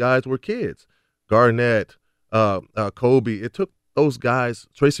of those guys were kids. Garnett, Kobe. It took those guys,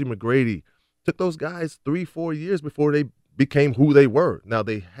 Tracy McGrady, took those guys 3-4 years before they became who they were. Now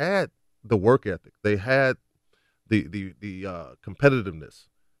they had the work ethic. They had the competitiveness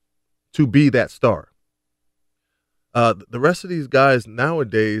to be that star. The rest of these guys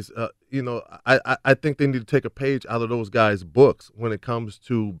nowadays, I think they need to take a page out of those guys' books when it comes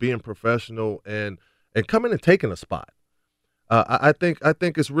to being professional and coming and taking a spot. I think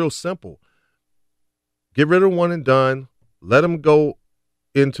it's real simple. Get rid of one and done. Let them go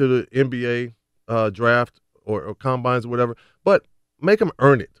into the NBA draft or combines or whatever, but make them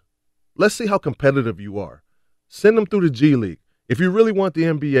earn it. Let's see how competitive you are. Send them through the G League. If you really want the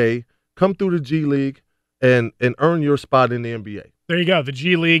NBA, come through the G League and earn your spot in the NBA. There you go. The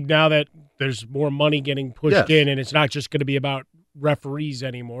G League, now that there's more money getting pushed in, and it's not just going to be about referees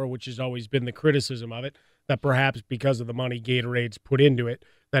anymore, which has always been the criticism of it, that perhaps because of the money Gatorade's put into it,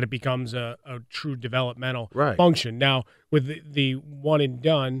 that it becomes a true developmental function. Now, with the one and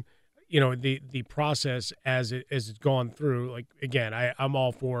done, the process as it's gone through, like, again, I'm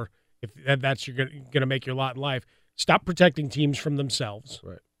all for, if that's you're going to make your lot in life, stop protecting teams from themselves.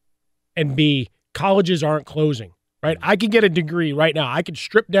 Right. And B, colleges aren't closing, right? I can get a degree right now. I can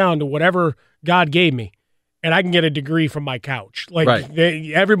strip down to whatever God gave me, and I can get a degree from my couch.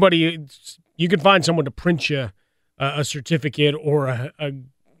 Everybody, you can find someone to print you a certificate or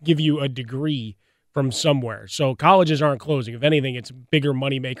give you a degree from somewhere. So colleges aren't closing. If anything, it's a bigger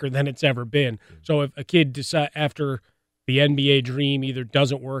moneymaker than it's ever been. So if a kid decides after the NBA dream either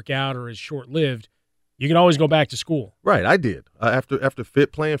doesn't work out or is short-lived, you can always go back to school. Right, I did. After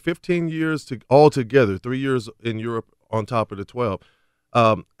playing 15 years altogether, 3 years in Europe on top of the 12,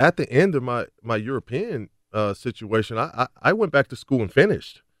 at the end of my European situation, I went back to school and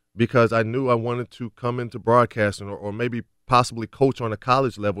finished because I knew I wanted to come into broadcasting or maybe possibly coach on a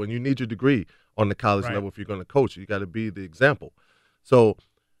college level, and you need your degree on the college level if you're going to coach. You got to be the example. So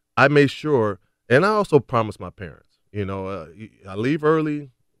I made sure, and I also promised my parents, I leave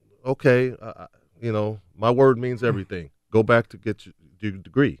early, okay, my word means everything. Go back to get your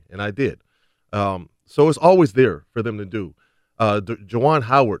degree, and I did. So it's always there for them to do. Juwan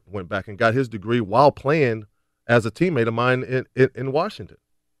Howard went back and got his degree while playing as a teammate of mine in Washington.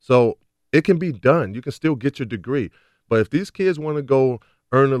 So it can be done. You can still get your degree. But if these kids want to go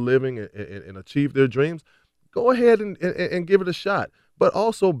earn a living and achieve their dreams, go ahead and give it a shot. But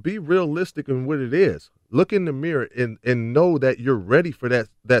also be realistic in what it is. Look in the mirror and know that you're ready for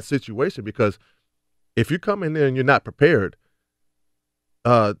that situation, because if you come in there and you're not prepared,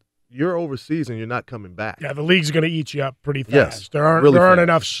 you're overseas and you're not coming back. Yeah, the league's going to eat you up pretty fast. Yes, there aren't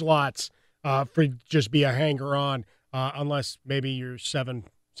enough slots for just be a hanger-on unless maybe you're 7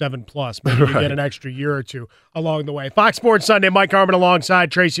 plus. Maybe you get an extra year or two along the way. Fox Sports Sunday, Mike Harmon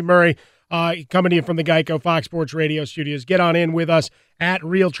alongside Tracy Murray. coming to you from the Geico Fox Sports Radio studios. Get on in with us at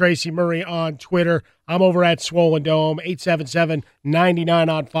Real Tracy Murray on Twitter. I'm over at Swollen Dome. 877-99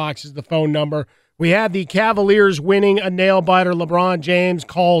 on Fox is the phone number. We had the Cavaliers winning a nail-biter. LeBron James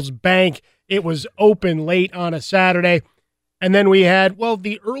calls bank. It was open late on a Saturday. And then we had,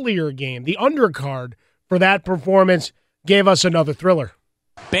 the earlier game, the undercard for that performance gave us another thriller.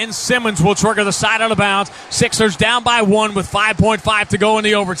 Ben Simmons will trigger the side out of bounds. Sixers down by 1 with 5.5 to go in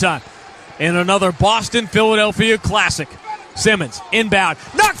the overtime. In another Boston-Philadelphia classic. Simmons inbound.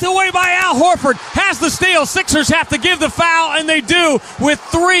 Knocked away by Al Horford. Has the steal. Sixers have to give the foul, and they do with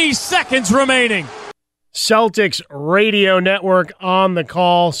 3 seconds remaining. Celtics radio network on the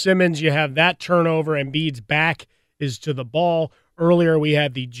call. Simmons, you have that turnover. Embiid's back is to the ball. Earlier we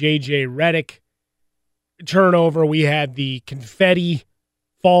had the J.J. Redick turnover. We had the confetti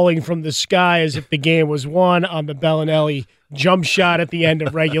falling from the sky as if the game was won on the Bellinelli jump shot at the end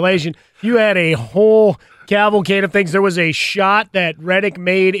of regulation. You had a whole cavalcade of things. There was a shot that Redick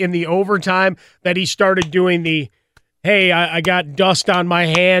made in the overtime that he started doing the, hey, I got dust on my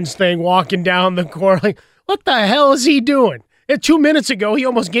hands thing walking down the court. Like, what the hell is he doing? 2 minutes ago, he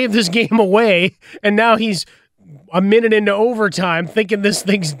almost gave this game away, and now he's a minute into overtime thinking this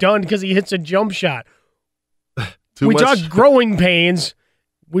thing's done because he hits a jump shot. We talked growing pains.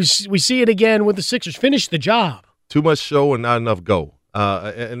 We see it again with the Sixers. Finish the job. Too much show and not enough go.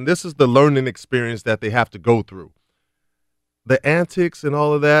 And this is the learning experience that they have to go through. The antics and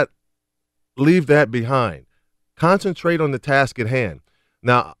all of that, leave that behind. Concentrate on the task at hand.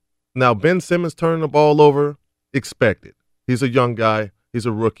 Now Ben Simmons turning the ball over, expected. He's a young guy. He's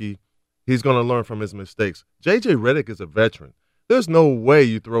a rookie. He's going to learn from his mistakes. J.J. Redick is a veteran. There's no way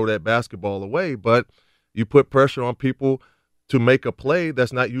you throw that basketball away, but you put pressure on people to make a play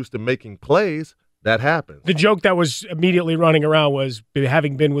that's not used to making plays. That happens. The joke that was immediately running around was,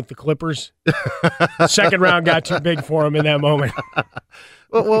 having been with the Clippers, second round got too big for him in that moment.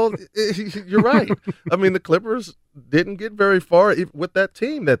 Well, you're right. I mean, the Clippers didn't get very far with that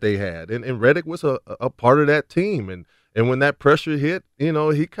team that they had, and Redick was a part of that team. And when that pressure hit,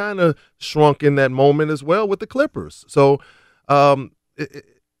 he kind of shrunk in that moment as well with the Clippers. So, and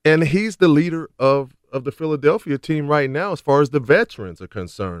he's the leader of the Philadelphia team right now as far as the veterans are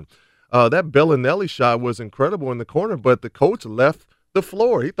concerned. That Bellinelli shot was incredible in the corner, but the coach left the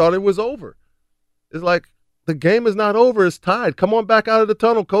floor. He thought it was over. It's like, the game is not over. It's tied. Come on back out of the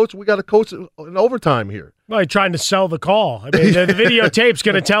tunnel, coach. We got to coach in overtime here. Well, he's trying to sell the call. I mean, the videotape's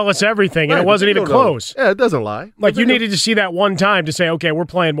going to tell us everything, and right, it wasn't even close. Yeah, it doesn't lie. Like, you needed to see that one time to say, okay, we're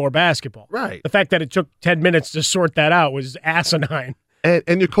playing more basketball. Right. The fact that it took 10 minutes to sort that out was asinine. And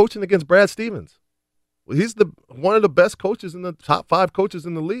you're coaching against Brad Stevens. Well, he's one of the best coaches in the top 5 coaches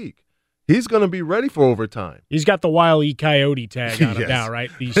in the league. He's going to be ready for overtime. He's got the Wile E. Coyote tag on him now,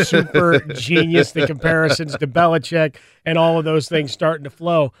 right? The super genius, the comparisons to Belichick, and all of those things starting to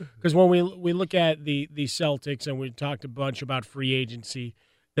flow. Because when we look at the Celtics, and we talked a bunch about free agency,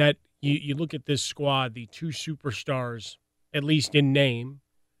 that you look at this squad, the 2 superstars, at least in name,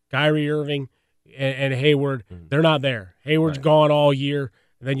 Kyrie Irving and Hayward, they're not there. Hayward's gone all year,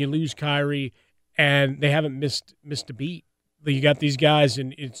 and then you lose Kyrie, and they haven't missed a beat. You got these guys,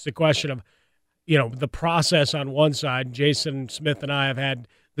 and it's the question of, the process on one side. Jason Smith and I have had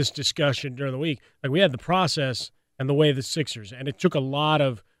this discussion during the week. Like, we had the process and the way the Sixers, and it took a lot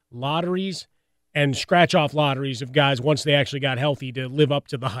of lotteries and scratch-off lotteries of guys once they actually got healthy to live up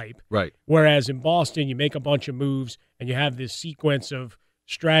to the hype. Right. Whereas in Boston, you make a bunch of moves, and you have this sequence of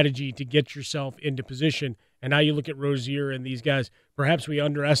strategy to get yourself into position. And now you look at Rozier and these guys, perhaps we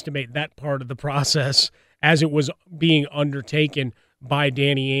underestimate that part of the process as it was being undertaken by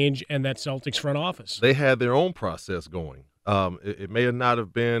Danny Ainge and that Celtics front office. They had their own process going. It may not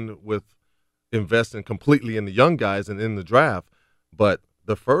have been with investing completely in the young guys and in the draft, but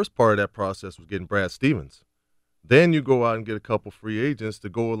the first part of that process was getting Brad Stevens. Then you go out and get a couple free agents to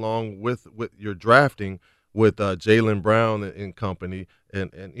go along with your drafting with Jaylen Brown and company.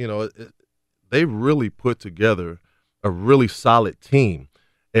 And they really put together a really solid team.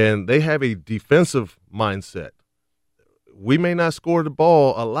 And they have a defensive mindset. We may not score the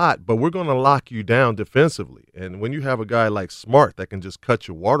ball a lot, but we're going to lock you down defensively. And when you have a guy like Smart that can just cut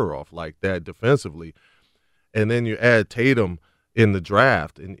your water off like that defensively, and then you add Tatum in the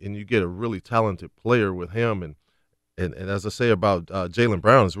draft, and you get a really talented player with him, and as I say about Jaylen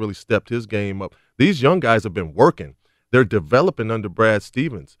Brown has really stepped his game up. These young guys have been working. They're developing under Brad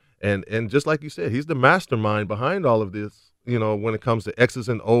Stevens. And just like you said, he's the mastermind behind all of this. When it comes to X's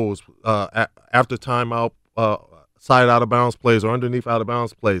and O's, after timeout, side out of bounds plays or underneath out of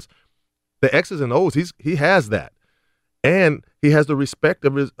bounds plays, the X's and O's, he has that. and he has the respect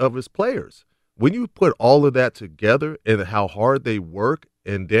of his players. When you put all of that together and how hard they work,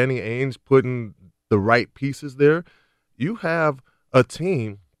 and Danny Ainge putting the right pieces there, you have a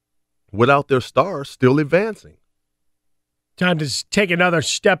team without their stars still advancing. Time to take another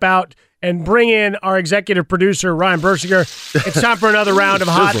step out and bring in our executive producer, Ryan Bersinger. It's time for another round of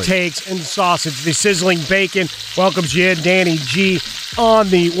hot takes and sausage. The sizzling bacon welcomes you in. Danny G on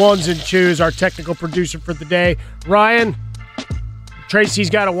the ones and twos, our technical producer for the day. Ryan, Tracy's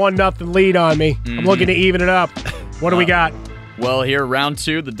got a 1-0 lead on me. I'm looking to even it up. What do we got? Well, here, round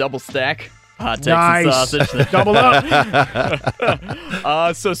 2, the double stack. Hot takes nice. and sausage. Double up.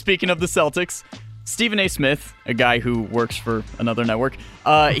 So speaking of the Celtics, Stephen A. Smith, a guy who works for another network,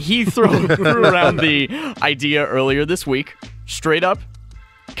 he threw around the idea earlier this week, straight up,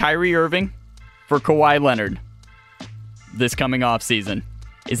 Kyrie Irving for Kawhi Leonard this coming off season.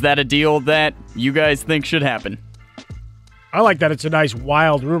 Is that a deal that you guys think should happen? I like that. It's a nice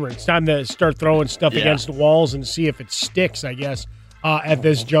wild rumor. It's time to start throwing stuff against the walls and see if it sticks, I guess, at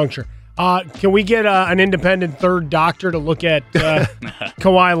this juncture. Can we get an independent third doctor to look at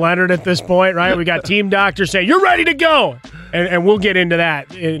Kawhi Leonard at this point, right? We got team doctors saying, you're ready to go. And we'll get into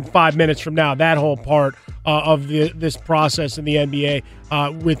that in 5 minutes from now, that whole part of this process in the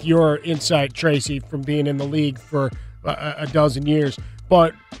NBA with your insight, Tracy, from being in the league for a dozen years.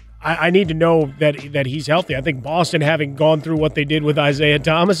 But I need to know that he's healthy. I think Boston, having gone through what they did with Isaiah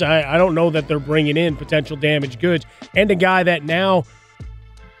Thomas, I don't know that they're bringing in potential damaged goods. And a guy that now,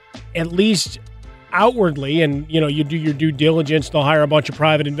 at least outwardly, and you do your due diligence, they'll hire a bunch of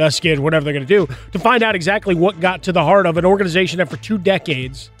private investigators, whatever they're going to do, to find out exactly what got to the heart of an organization that for 2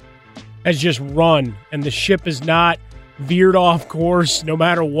 decades has just run, and the ship is not veered off course no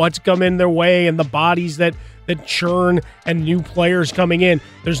matter what's come in their way and the bodies that churn and new players coming in.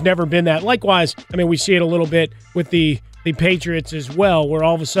 There's never been that. Likewise, I mean, we see it a little bit with the Patriots as well, where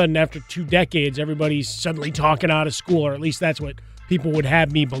all of a sudden after 2 decades, everybody's suddenly talking out of school, or at least that's what people would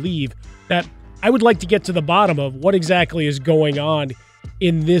have me believe. That I would like to get to the bottom of what exactly is going on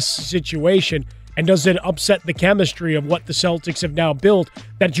in this situation, and does it upset the chemistry of what the Celtics have now built,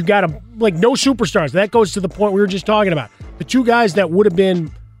 that you got to, like, no superstars. That goes to the point we were just talking about. The 2 guys that would have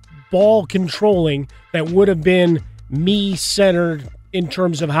been ball controlling, that would have been me-centered in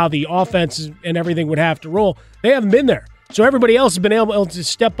terms of how the offense and everything would have to roll, they haven't been there. So everybody else has been able to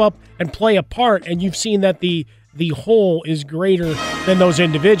step up and play a part, and you've seen that the whole is greater than those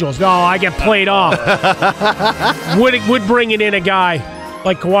individuals. No, I get played off. Would bringing in a guy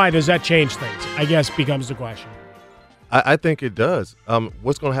like Kawhi, does that change things? I guess becomes the question. I think it does.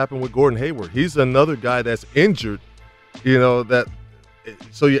 What's going to happen with Gordon Hayward? He's another guy that's injured,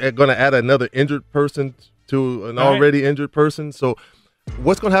 so you're going to add another injured person to an already injured person. So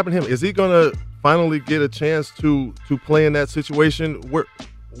what's going to happen to him? Is he going to finally get a chance to play in that situation?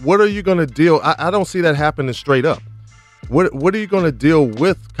 What are you going to deal? I don't see that happening straight up. What are you going to deal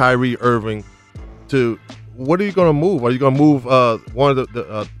with Kyrie Irving to? What are you going to move? Are you going to move one of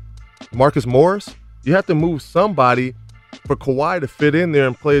the Marcus Morris? You have to move somebody for Kawhi to fit in there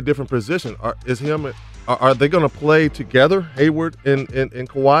and play a different position. Are they going to play together, Hayward and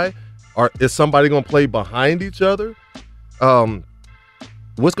Kawhi? Is somebody going to play behind each other?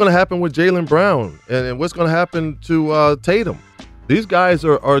 What's going to happen with Jaylen Brown? And what's going to happen to Tatum? These guys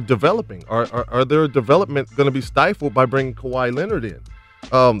are developing. Are their development going to be stifled by bringing Kawhi Leonard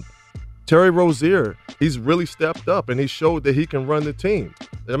in? Terry Rozier, he's really stepped up, and he showed that he can run the team.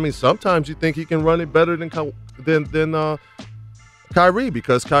 I mean, sometimes you think he can run it better than Kyrie,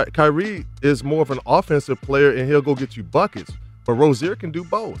 because Kyrie is more of an offensive player, and he'll go get you buckets. But Rozier can do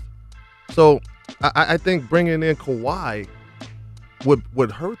both. So I think bringing in Kawhi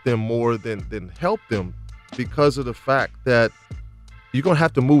would hurt them more than help them, because of the fact that you're going to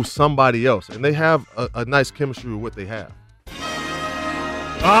have to move somebody else. And they have a nice chemistry with what they have.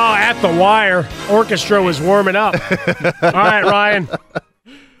 Oh, at the wire. Orchestra was warming up. All right, Ryan.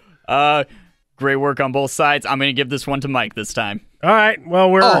 Great work on both sides. I'm going to give this one to Mike this time. All right.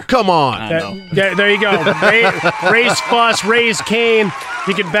 Well, Oh, come on. There you go. Raise fuss, raise Cain.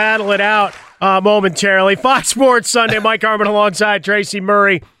 You can battle it out momentarily. Fox Sports Sunday. Mike Harmon alongside Tracy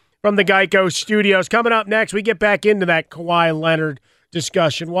Murray from the Geico Studios. Coming up next, we get back into that Kawhi Leonard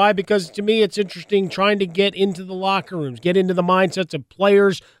discussion. Why? Because to me, it's interesting trying to get into the locker rooms, get into the mindsets of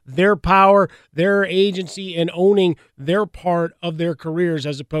players, their power, their agency, and owning their part of their careers,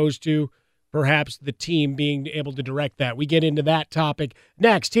 as opposed to perhaps the team being able to direct that. We get into that topic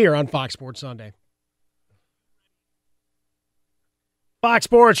next here on Fox Sports Sunday. Fox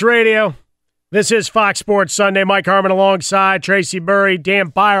Sports Radio. This is Fox Sports Sunday. Mike Harmon alongside Tracy Murray. Dan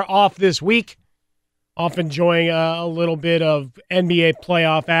Beyer off this week. Off enjoying a little bit of NBA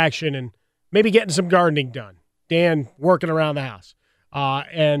playoff action and maybe getting some gardening done. Dan working around the house.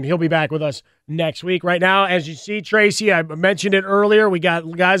 And he'll be back with us next week. Right now, as you see, Tracy, I mentioned it earlier, we got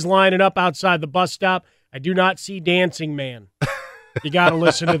guys lining up outside the bus stop. I do not see Dancing Man. You got to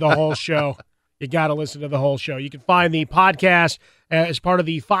listen to the whole show. You can find the podcast as part of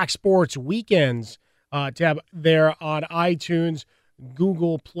the Fox Sports Weekends tab there on iTunes,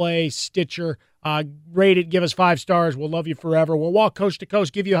 Google Play, Stitcher. Rate it, give us 5 stars. We'll love you forever. We'll walk coast to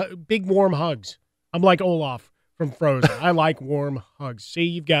coast, give you big warm hugs. I'm like Olaf from Frozen. I like warm hugs. See,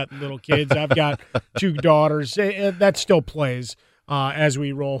 you've got little kids. I've got 2 daughters. That still plays as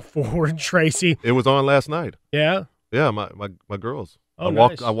we roll forward, Tracy. It was on last night. Yeah? Yeah, my girls. Oh,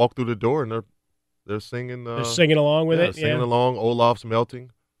 nice. I walked through the door, and they're singing. They're singing along with it? Singing along. Olaf's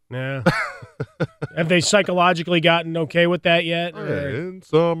melting. Yeah. Have they psychologically gotten okay with that yet? In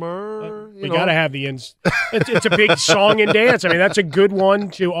summer. We got to have the it's a big song and dance. I mean, that's a good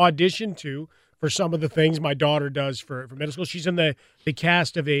one to audition to for some of the things my daughter does for middle school. She's in the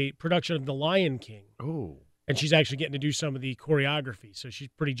cast of a production of The Lion King. Oh. And she's actually getting to do some of the choreography, so she's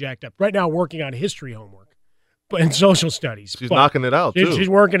pretty jacked up. Right now working on history homework and social studies. She's knocking it out, too. She's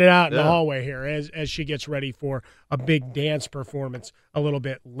working it out in the hallway here as she gets ready for a big dance performance a little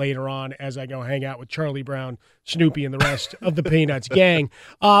bit later on as I go hang out with Charlie Brown, Snoopy, and the rest of the Peanuts gang.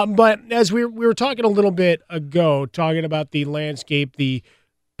 But as we were talking a little bit ago, talking about the landscape, the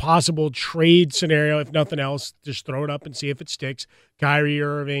possible trade scenario, if nothing else, just throw it up and see if it sticks. Kyrie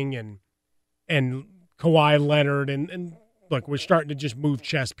Irving and Kawhi Leonard and look, we're starting to just move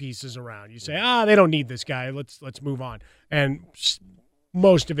chess pieces around. You say, they don't need this guy. Let's move on. And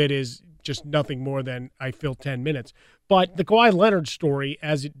most of it is just nothing more than I fill 10 minutes. But the Kawhi Leonard story,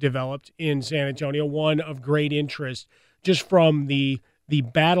 as it developed in San Antonio, one of great interest, just from the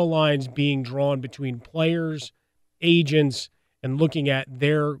battle lines being drawn between players, agents, and looking at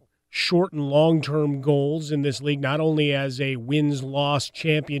their short and long-term goals in this league, not only as a wins-loss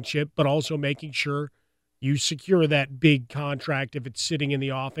championship, but also making sure you secure that big contract if it's sitting in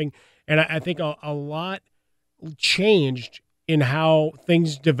the offing. And I think a lot changed in how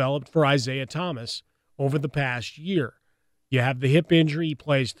things developed for Isaiah Thomas over the past year. You have the hip injury he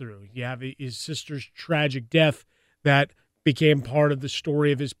plays through. You have his sister's tragic death that became part of the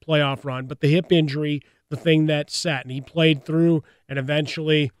story of his playoff run. But the hip injury, the thing that sat, and he played through, and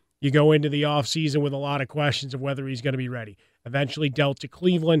eventually you go into the offseason with a lot of questions of whether he's going to be ready. Eventually dealt to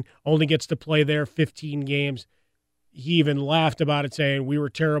Cleveland, only gets to play there 15 games. He even laughed about it, saying, we were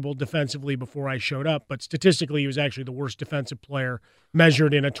terrible defensively before I showed up, but statistically he was actually the worst defensive player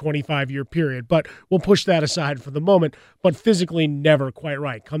measured in a 25-year period. But we'll push that aside for the moment, but physically never quite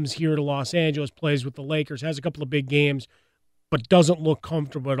right. Comes here to Los Angeles, plays with the Lakers, has a couple of big games, but doesn't look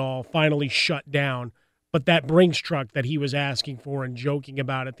comfortable at all, finally shut down. But that Brinks truck that he was asking for and joking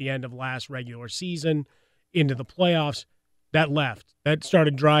about at the end of last regular season into the playoffs, that left. That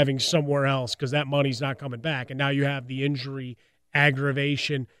started driving somewhere else because that money's not coming back. And now you have the injury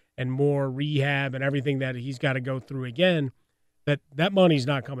aggravation and more rehab and everything that he's got to go through again. That money's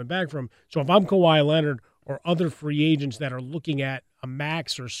not coming back from him. So if I'm Kawhi Leonard or other free agents that are looking at a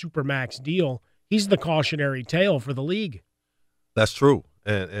max or super max deal, he's the cautionary tale for the league. That's true.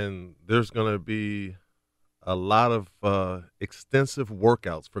 And there's going to be a lot of extensive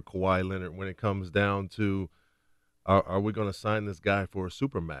workouts for Kawhi Leonard when it comes down to are we going to sign this guy for a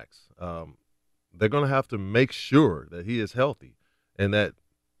supermax? They're going to have to make sure that he is healthy and that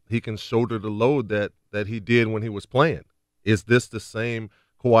he can shoulder the load that he did when he was playing. Is this the same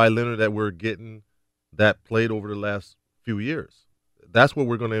Kawhi Leonard that we're getting that played over the last few years? That's what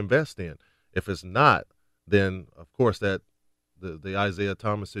we're going to invest in. If it's not, then, of course, that the Isaiah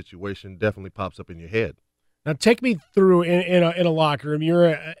Thomas situation definitely pops up in your head. Now, take me through in a locker room.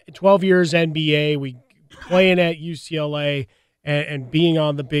 You're 12 years NBA. We playing at UCLA and being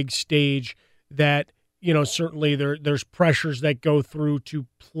on the big stage. That certainly there's pressures that go through to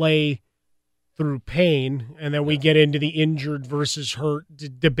play through pain, and then we get into the injured versus hurt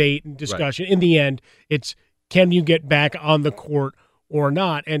debate and discussion. Right. In the end, it's can you get back on the court or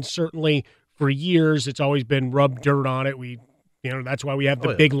not? And certainly for years, it's always been rub dirt on it. That's why we have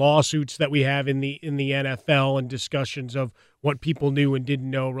the big lawsuits that we have in the NFL and discussions of what people knew and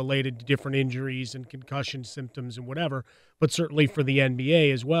didn't know related to different injuries and concussion symptoms and whatever. But certainly for the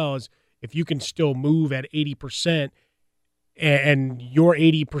NBA as well, as if you can still move at 80% and your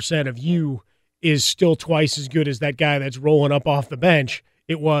 80% of you is still twice as good as that guy that's rolling up off the bench,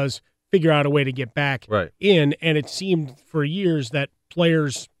 it was figure out a way to get back in. And it seemed for years that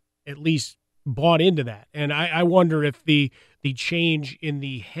players at least bought into that. And I wonder if the change in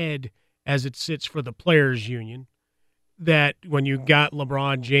the head as it sits for the players' union, that when you got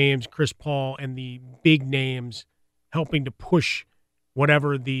LeBron James, Chris Paul, and the big names helping to push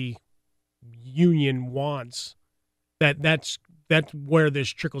whatever the union wants, that's where this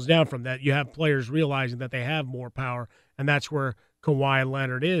trickles down from, that you have players realizing that they have more power, and that's where Kawhi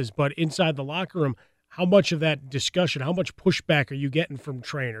Leonard is. But inside the locker room, how much of that discussion, how much pushback are you getting from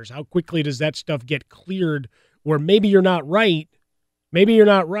trainers? How quickly does that stuff get cleared where maybe you're not right,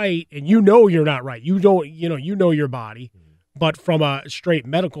 and you know you're not right. You don't, you know your body, but from a straight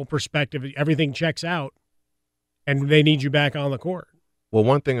medical perspective, everything checks out and they need you back on the court. Well,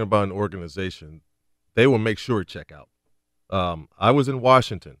 one thing about an organization, they will make sure it check out. I was in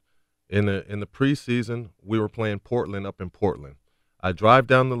Washington. In the preseason, we were playing Portland up in Portland. I drive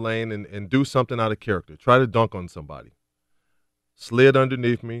down the lane and do something out of character, try to dunk on somebody. Slid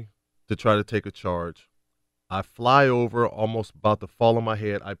underneath me to try to take a charge. I fly over, almost about to fall on my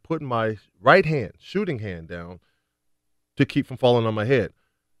head. I put my right hand, shooting hand, down to keep from falling on my head.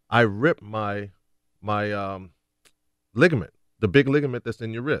 I ripped my ligament, the big ligament that's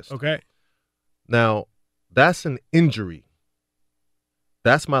in your wrist. Okay. Now, that's an injury.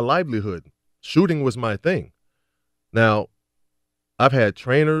 That's my livelihood. Shooting was my thing. Now, I've had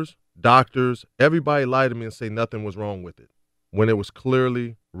trainers, doctors, everybody lie to me and say nothing was wrong with it when it was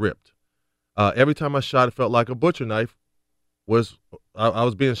clearly ripped. Every time I shot, it felt like a butcher knife. I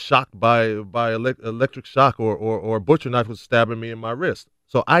was being shocked by electric shock, or a butcher knife was stabbing me in my wrist.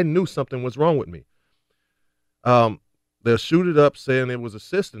 So I knew something was wrong with me. They'll shoot it up saying it was a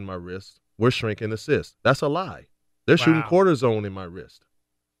cyst in my wrist. We're shrinking the cyst. That's a lie. They're shooting cortisone in my wrist.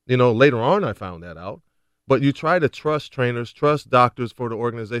 Later on I found that out. But you try to trust trainers, trust doctors for the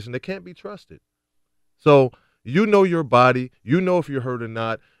organization. They can't be trusted. So you know your body. You know if you're hurt or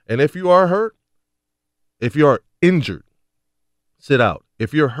not. And if you are hurt, if you are injured, sit out.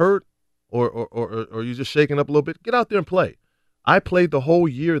 If you're hurt or you're just shaking up a little bit, get out there and play. I played the whole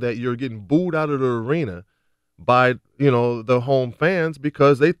year that year getting booed out of the arena by, the home fans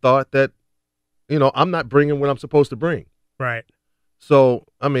because they thought that, I'm not bringing what I'm supposed to bring. Right. So,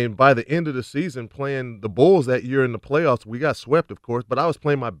 by the end of the season, playing the Bulls that year in the playoffs, we got swept, of course, but I was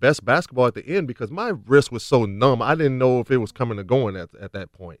playing my best basketball at the end because my wrist was so numb. I didn't know if it was coming or going at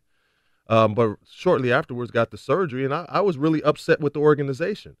that point. But shortly afterwards, got the surgery, and I was really upset with the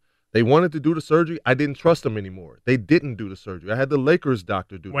organization. They wanted to do the surgery. I didn't trust them anymore. They didn't do the surgery. I had the Lakers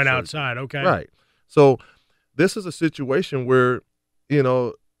doctor do the surgery. Went outside, okay. Right. So this is a situation where,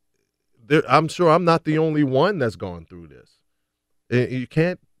 I'm sure I'm not the only one that's gone through this. You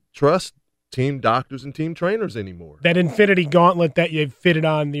can't trust team doctors and team trainers anymore. That infinity gauntlet that you fitted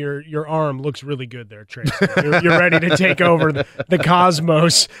on your arm looks really good there, Tracy. You're ready to take over the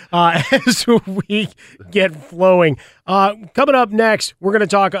cosmos as we get flowing. Coming up next, we're going to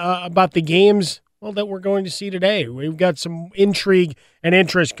talk about the games that we're going to see today. We've got some intrigue and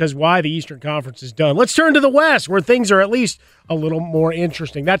interest because why the Eastern Conference is done. Let's turn to the West, where things are at least a little more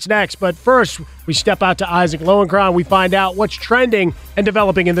interesting. That's next. But first, we step out to Isaac Lowenkron. We find out what's trending and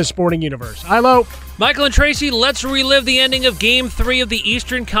developing in the sporting universe. Ilo. Michael and Tracy, let's relive the ending of Game 3 of the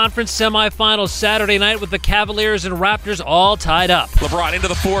Eastern Conference semifinals Saturday night with the Cavaliers and Raptors all tied up. LeBron into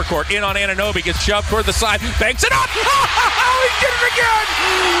the forecourt, in on Anunoby, gets shoved toward the side, banks it up! Oh, he did it again!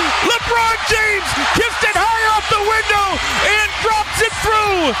 LeBron James kissed it high off the window and drops it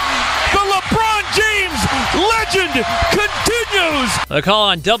through! The LeBron James legend continues! The call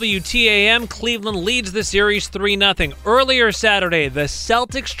on WTAM, Cleveland leads the series 3-0. Earlier Saturday, the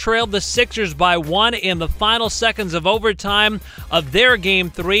Celtics trailed the Sixers by 1 in the final seconds of overtime of their Game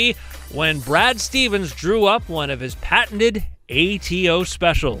 3 when Brad Stevens drew up one of his patented ATO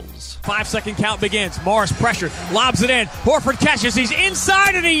specials. 5-second count begins. Morris pressure, lobs it in. Horford catches. He's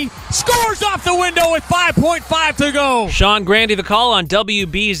inside, and he scores off the window with 5.5 to go. Sean Grandy, the call on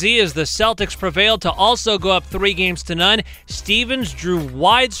WBZ as the Celtics prevailed to also go up 3-0. Stevens drew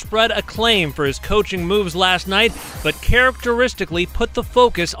widespread acclaim for his coaching moves last night, but characteristically put the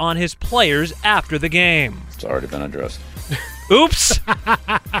focus on his players after the game. It's already been addressed. Oops.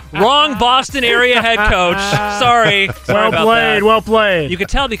 Wrong Boston area head coach. Sorry Well played. You could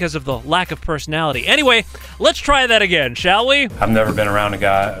tell because of the lack of personality. Anyway, let's try that again, shall we? I've never been around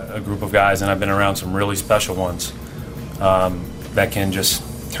a group of guys, and I've been around some really special ones that can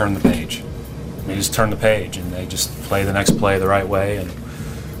just turn the page. They just turn the page, and they just play the next play the right way. And,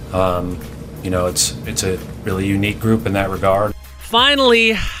 it's a really unique group in that regard.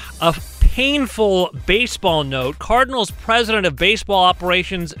 Finally, a painful baseball note. Cardinals president of baseball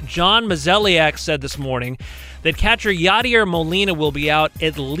operations John Mozeliak said this morning that catcher Yadier Molina will be out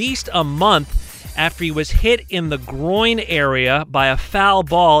at least a month after he was hit in the groin area by a foul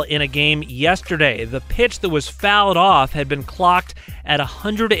ball in a game yesterday. The pitch that was fouled off had been clocked at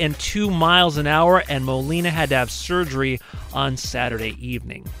 102 miles an hour, and Molina had to have surgery on Saturday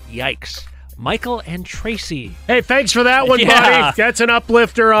evening. Yikes. Michael and Tracy. Hey, thanks for that one, buddy. That's an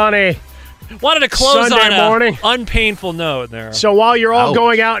uplifter on a wanted to close Sunday on morning. An unpainful note there. So while you're all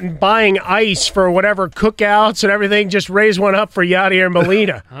going out and buying ice for whatever cookouts and everything, just raise one up for Yadier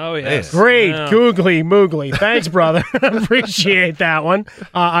Molina. Oh, yes. Great. Yeah. Googly moogly. Thanks, brother. Appreciate that one.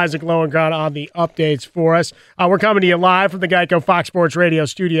 Isaac Lowenkron on the updates for us. We're coming to you live from the Geico Fox Sports Radio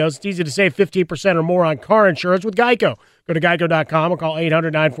studios. It's easy to save 15% or more on car insurance with Geico. Go to geico.com or call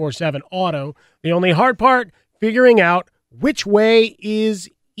 800-947-AUTO. The only hard part, figuring out which way is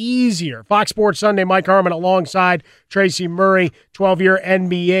easier. Fox Sports Sunday, Mike Harmon alongside Tracy Murray, 12-year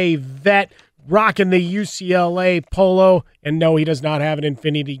NBA vet, rocking the UCLA polo. And no, he does not have an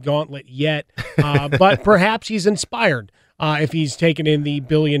Infinity Gauntlet yet, but perhaps he's inspired if he's taken in the $1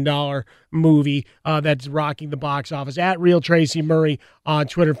 billion movie that's rocking the box office. At Real Tracy Murray on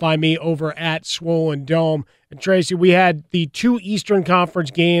Twitter. Find me over at Swollen Dome. And Tracy, we had the 2 Eastern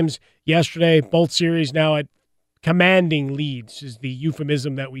Conference games yesterday, both series now at commanding leads is the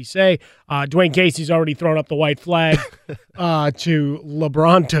euphemism that we say. Dwayne Casey's already thrown up the white flag to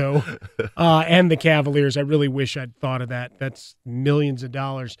LeBronto and the Cavaliers. I really wish I'd thought of that. That's millions of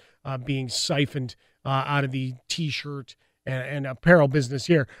dollars being siphoned out of the T-shirt and apparel business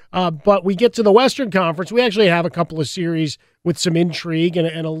here. But we get to the Western Conference. We actually have a couple of series with some intrigue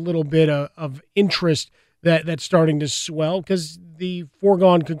and a little bit of interest that's starting to swell because the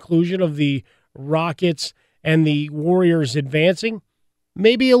foregone conclusion of the Rockets and the Warriors advancing,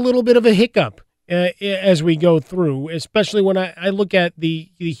 maybe a little bit of a hiccup as we go through, especially when I look at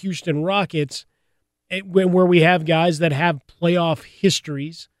the Houston Rockets, where we have guys that have playoff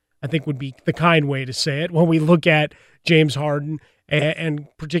histories, I think would be the kind way to say it. When we look at James Harden and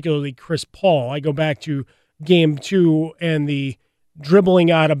particularly Chris Paul, I go back to Game 2 and the dribbling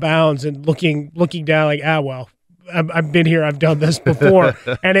out of bounds and looking down like, well, I've been here, I've done this before.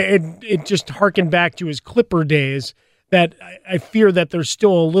 And it just harkened back to his Clipper days that I fear that there's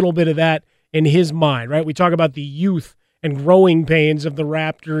still a little bit of that in his mind, right? We talk about the youth and growing pains of the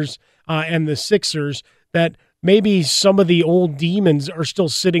Raptors and the Sixers, that maybe some of the old demons are still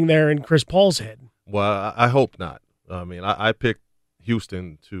sitting there in Chris Paul's head. Well, I hope not. I mean, I picked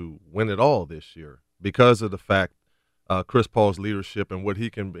Houston to win it all this year because of the fact Chris Paul's leadership and what he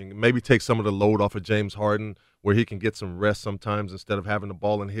can bring, maybe take some of the load off of James Harden, where he can get some rest sometimes instead of having the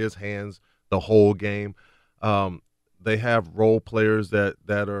ball in his hands the whole game. They have role players that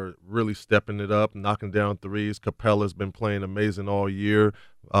are really stepping it up, knocking down threes. Capella's been playing amazing all year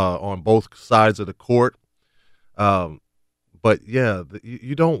on both sides of the court. But, yeah,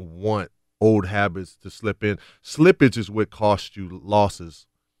 you don't want old habits to slip in. Slippage is what costs you losses,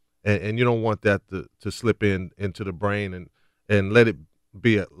 and you don't want that to slip into the brain and let it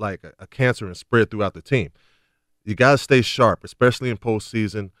be like a cancer and spread throughout the team. You got to stay sharp, especially in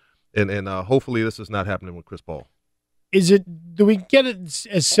postseason, and hopefully this is not happening with Chris Paul. Do we get it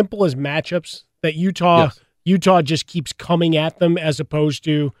as simple as matchups that Utah just keeps coming at them as opposed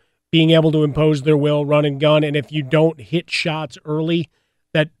to being able to impose their will, run and gun, and if you don't hit shots early,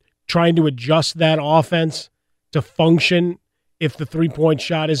 that trying to adjust that offense to function if the three-point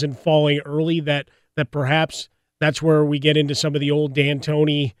shot isn't falling early, that perhaps that's where we get into some of the old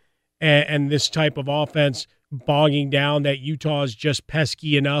D'Antoni and this type of offense bogging down, that Utah is just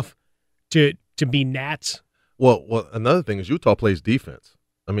pesky enough to be gnats? Well, another thing is Utah plays defense.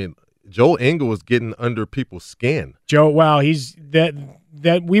 I mean, Joe Ingles was getting under people's skin. Joe, wow, he's that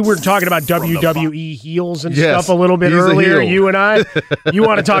we were talking about WWE heels and stuff a little bit earlier, you and I. You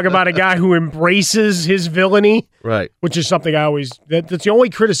want to talk about a guy who embraces his villainy, right? Which is something that's the only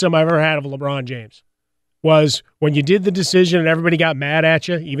criticism I've ever had of LeBron James, was when you did the decision and everybody got mad at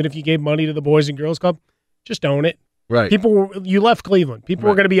you, even if you gave money to the Boys and Girls Club, just own it. Right. You left Cleveland. People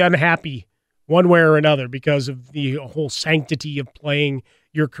were going to be unhappy one way or another because of the whole sanctity of playing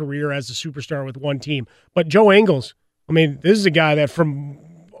your career as a superstar with one team. But Joe Ingles, I mean, this is a guy that from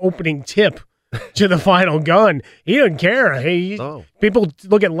opening tip to the final gun, he doesn't care. People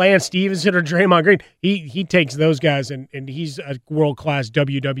look at Lance Stevenson or Draymond Green. He takes those guys, and he's a world-class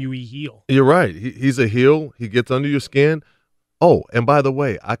WWE heel. You're right. He's a heel. He gets under your skin. Oh, and by the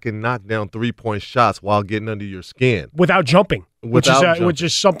way, I can knock down three-point shots while getting under your skin. Without jumping, which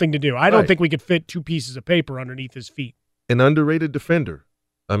is something to do. I don't think we could fit 2 pieces of paper underneath his feet. An underrated defender.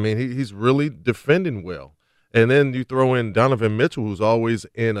 I mean, he's really defending well. And then you throw in Donovan Mitchell, who's always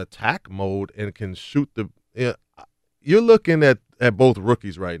in attack mode and can shoot the you're looking at both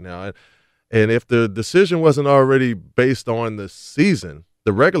rookies right now. And if the decision wasn't already based on the season,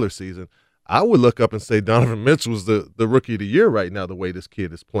 the regular season, I would look up and say Donovan Mitchell's the rookie of the year right now, the way this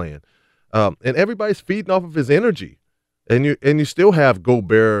kid is playing. And everybody's feeding off of his energy. And you still have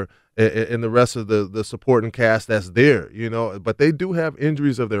Gobert and the rest of the supporting cast that's there, but they do have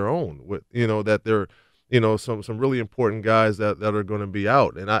injuries of their own, that they're, some really important guys that are going to be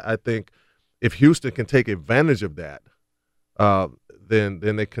out. And I think if Houston can take advantage of that, then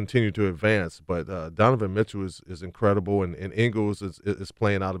they continue to advance. But Donovan Mitchell is incredible, and Ingles is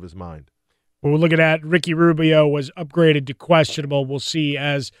playing out of his mind. Well, we're looking at Ricky Rubio was upgraded to questionable. We'll see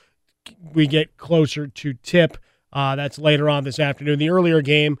as we get closer to tip. That's later on this afternoon. The earlier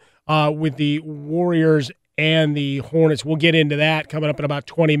game with the Warriors and the Hornets, we'll get into that coming up in about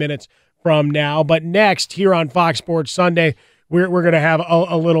 20 minutes from now. But next, here on Fox Sports Sunday, we're going to have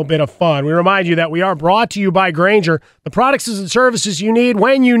a little bit of fun. We remind you that we are brought to you by Grainger, the products and services you need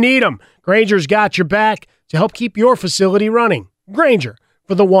when you need them. Grainger's got your back to help keep your facility running. Grainger,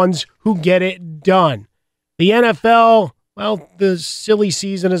 for the ones who get it done. The NFL, well, the silly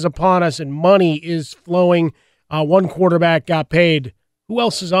season is upon us and money is flowing. One quarterback got paid. Who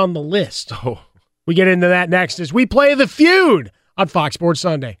else is on the list? Oh. We get into that next as we play The Feud on Fox Sports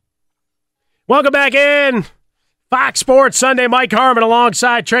Sunday. Welcome back in. Fox Sports Sunday, Mike Harmon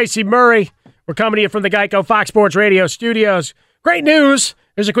alongside Tracy Murray. We're coming to you from the Geico Fox Sports Radio studios. Great news.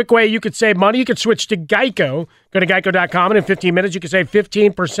 There's a quick way you could save money. You could switch to Geico. Go to geico.com, and in 15 minutes, you can save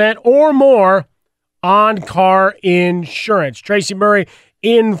 15% or more on car insurance. Tracy Murray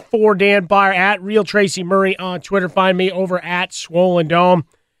in for Dan Byer at Real Tracy Murray on Twitter. Find me over at Swollen Dome.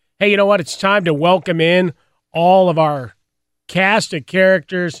 Hey, you know what? It's time to welcome in all of our cast of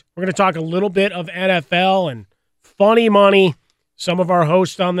characters. We're going to talk a little bit of NFL and funny money. Some of our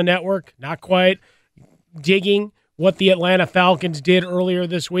hosts on the network, not quite digging what the Atlanta Falcons did earlier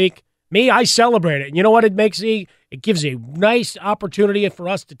this week. Me, I celebrate it. And you know what it makes me? It gives a nice opportunity for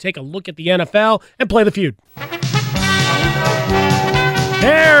us to take a look at the NFL and play The Feud.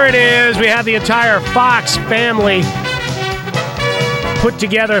 There it is. We have the entire Fox family put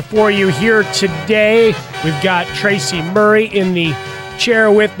together for you here today. We've got Tracy Murray in the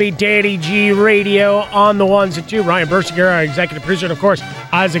chair with me, Danny G Radio on the ones and two, Ryan Bersinger, our executive producer, and of course,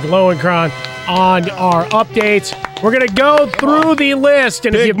 Isaac Lowenkron on our updates. We're going to go through the list,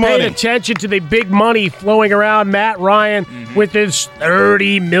 and if you paid attention to the big money flowing around, Matt Ryan with his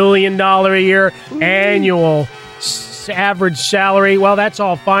 $30 million a year annual average salary, well, that's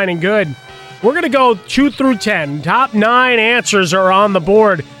all fine and good. We're going to go 2 through 10. Top 9 answers are on the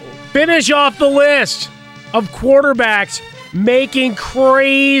board. Finish off the list of quarterbacks making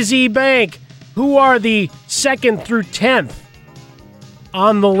crazy bank. Who are the 2nd through 10th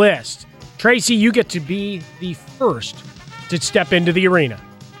on the list? Tracy, you get to be the first to step into the arena.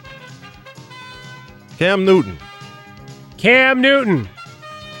 Cam Newton. Cam Newton.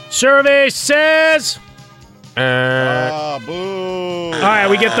 Survey says... boo. All right,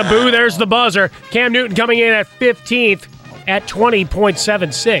 we get the boo. There's the buzzer. Cam Newton coming in at 15th at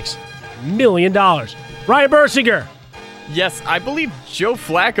 $20.76 million. Ryan Bersinger. Yes, I believe Joe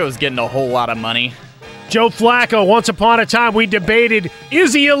Flacco's getting a whole lot of money. Joe Flacco, once upon a time we debated,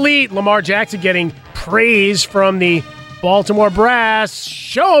 is he elite? Lamar Jackson getting praise from the Baltimore Brass.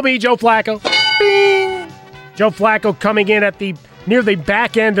 Show me Joe Flacco. Bing! Joe Flacco coming in at near the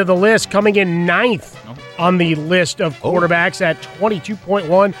back end of the list, coming in 9th on the list of quarterbacks at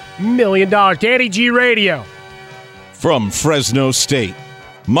 $22.1 million. Danny G Radio. From Fresno State,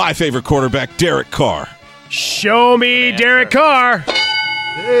 my favorite quarterback, Derek Carr. Show me Derek Carr.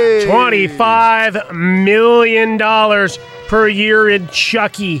 Hey. $25 million per year in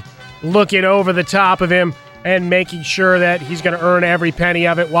Chucky, looking over the top of him and making sure that he's going to earn every penny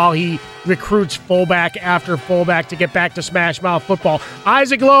of it while he recruits fullback after fullback to get back to Smash Mouth football.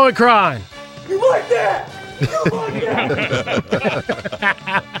 Isaac Lowenkron. You like that?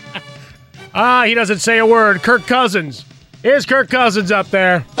 He doesn't say a word. Kirk Cousins. Is Kirk Cousins up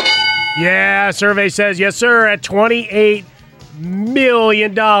there? Yeah, survey says yes, sir, at $28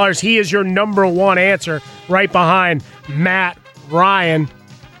 million. He is your number one answer right behind Matt Ryan.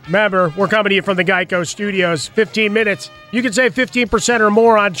 Remember, we're coming to you from the Geico Studios. 15 minutes. You can save 15% or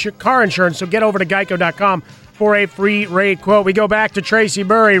more on car insurance, so get over to geico.com for a free rate quote. We go back to Tracy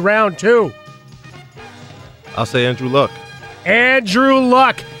Murray, round 2. I'll say Andrew Luck. Andrew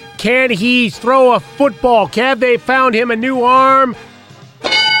Luck. Can he throw a football? Have they found him a new arm?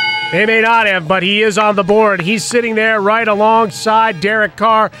 They may not have, but he is on the board. He's sitting there right alongside Derek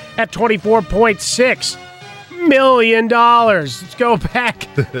Carr at $24.6 million. Let's go back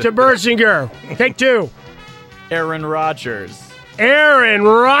to Bersinger. Take 2. Aaron Rodgers. Aaron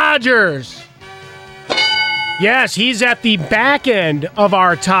Rodgers. Yes, he's at the back end of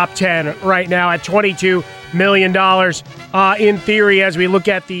our top 10 right now at $22 million. In theory, as we look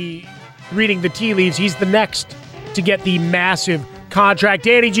at reading the tea leaves, he's the next to get the massive contract.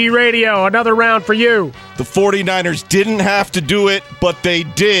 Danny G Radio, another round for you. The 49ers didn't have to do it, but they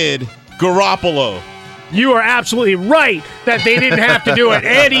did. Garoppolo. You are absolutely right that they didn't have to do it.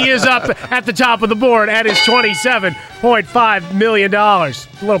 And he is up at the top of the board at his $27.5 million. A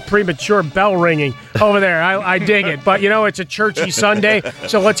little premature bell ringing over there. I dig it. But, it's a churchy Sunday,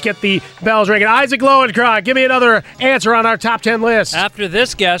 so let's get the bells ringing. Isaac Lowenkron, give me another answer on our top 10 list. After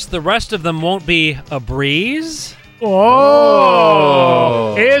this guess, the rest of them won't be a breeze.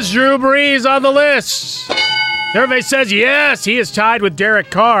 Oh! Is Drew Brees on the list? Survey says yes. He is tied with Derek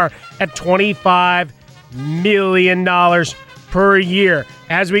Carr at $25 million per year.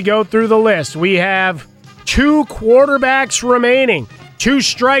 As we go through the list, we have 2 quarterbacks remaining, 2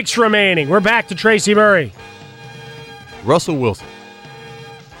 strikes remaining. We're back to Tracy Murray. Russell Wilson.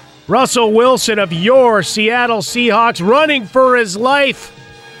 Russell Wilson of your Seattle Seahawks running for his life.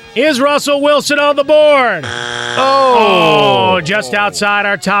 Is Russell Wilson on the board? Just outside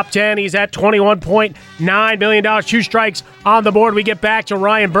our top 10. He's at $21.9 million. 2 strikes on the board. We get back to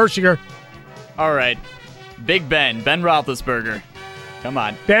Ryan Bersinger. All right. Big Ben Roethlisberger. Come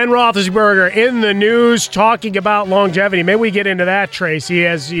on. Ben Roethlisberger in the news talking about longevity. Maybe we get into that, Tracy,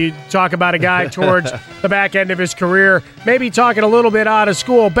 as you talk about a guy towards the back end of his career. Maybe talking a little bit out of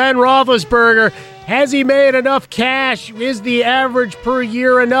school. Ben Roethlisberger, has he made enough cash? Is the average per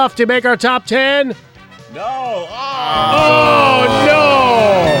year enough to make our top 10? No. No.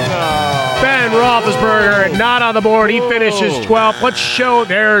 Ben Roethlisberger not on the board. He finishes 12th. Let's show.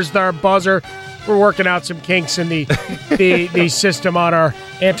 There's our buzzer. We're working out some kinks in the system on our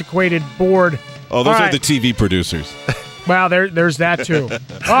antiquated board. Oh, those are the TV producers. Well, there's that too.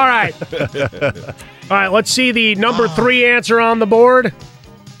 All right. All right, let's see the number 3 answer on the board.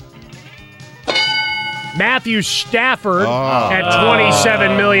 Matthew Stafford at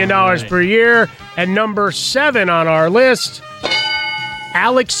 $27 million per year. And number 7 on our list,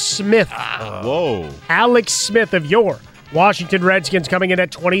 Alex Smith. Alex Smith of your Washington Redskins coming in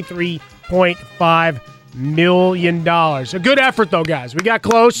at $23.5 million. A good effort, though, guys. We got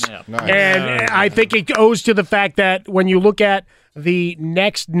close. Yeah. Nice. And I think it goes to the fact that when you look at the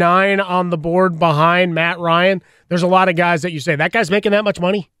next 9 on the board behind Matt Ryan, there's a lot of guys that you say, that guy's making that much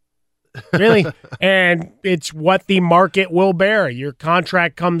money? Really? And it's what the market will bear. Your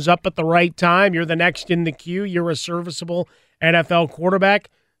contract comes up at the right time. You're the next in the queue. You're a serviceable NFL quarterback.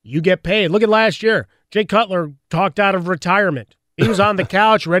 You get paid. Look at last year. Jay Cutler talked out of retirement. He was on the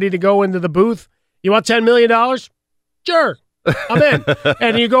couch ready to go into the booth. You want $10 million? Sure. I'm in.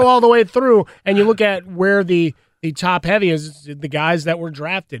 And you go all the way through, and you look at where the top heavy is, the guys that were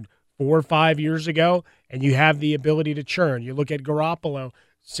drafted 4 or 5 years ago, and you have the ability to churn. You look at Garoppolo,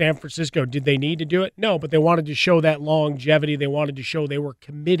 San Francisco. Did they need to do it? No, but they wanted to show that longevity. They wanted to show they were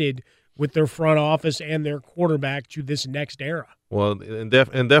committed with their front office and their quarterback to this next era. Well, and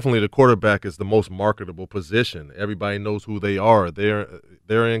definitely the quarterback is the most marketable position. Everybody knows who they are. They're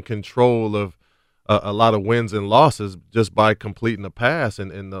in control of a lot of wins and losses just by completing a pass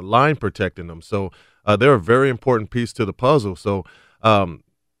and the line protecting them. So they're a very important piece to the puzzle. So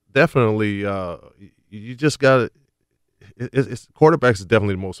definitely you just got to quarterbacks is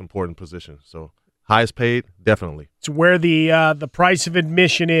definitely the most important position. So highest paid, definitely. It's where the price of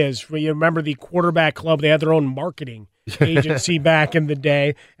admission is. You remember the quarterback club, they had their own marketing agency back in the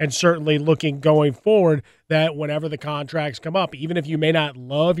day, and certainly looking going forward that whenever the contracts come up, even if you may not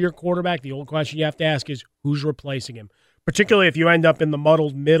love your quarterback, the old question you have to ask is who's replacing him, particularly if you end up in the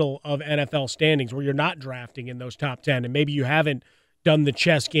muddled middle of NFL standings where you're not drafting in those top 10 and maybe you haven't done the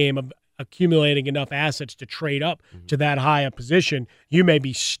chess game of accumulating enough assets to trade up to that high a position. You may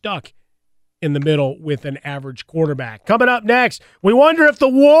be stuck in the middle with an average quarterback. Coming up next, we wonder if the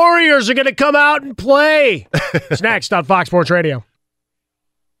Warriors are going to come out and play. It's next on Fox Sports Radio.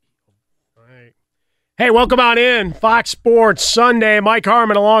 All right. Hey, welcome on in. Fox Sports Sunday. Mike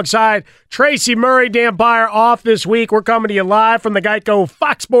Harmon alongside Tracy Murray. Dan Beyer off this week. We're coming to you live from the Geico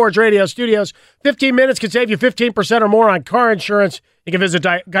Fox Sports Radio studios. 15 minutes can save you 15% or more on car insurance. You can visit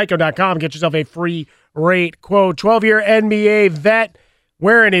geico.com and get yourself a free rate quote. 12-year NBA vet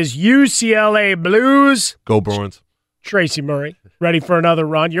wearing his UCLA Blues. Go Bruins. Tracy Murray, ready for another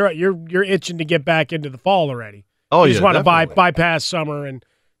run. You're itching to get back into the fall already. Oh, you just want to bypass summer, and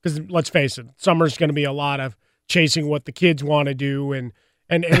because let's face it, summer's going to be a lot of chasing what the kids want to do, and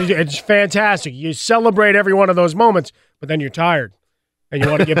it's fantastic. You celebrate every one of those moments, but then you're tired, and you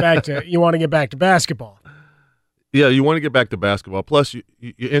want to get back to basketball. Yeah, you want to get back to basketball. Plus,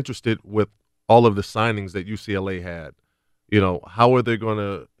 you're interested with all of the signings that UCLA had. How are they going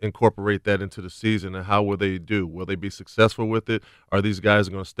to incorporate that into the season, and how will they do? Will they be successful with it? Are these guys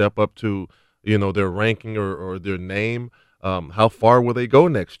going to step up to, their ranking or their name? How far will they go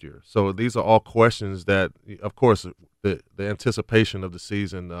next year? So these are all questions that, of course, the anticipation of the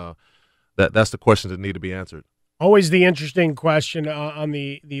season, that's the questions that need to be answered. Always the interesting question on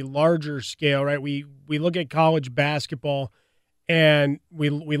the larger scale, right? We look at college basketball, and we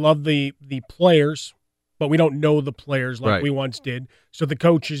love the players, but we don't know the players like we once did. So the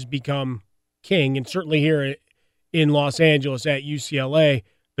coaches become king, and certainly here in Los Angeles at UCLA,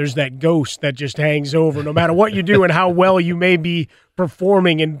 there's that ghost that just hangs over. No matter what you do and how well you may be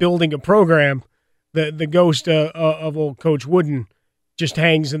performing and building a program, the ghost of old Coach Wooden just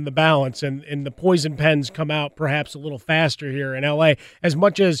hangs in the balance, and the poison pens come out perhaps a little faster here in L.A. As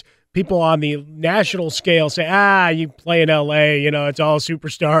much as people on the national scale say, you play in L.A., it's all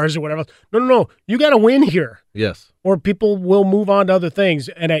superstars or whatever. No. You got to win here. Yes. Or people will move on to other things.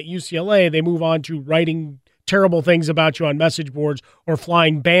 And at UCLA, they move on to writing terrible things about you on message boards or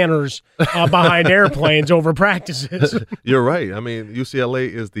flying banners behind airplanes over practices. You're right. I mean, UCLA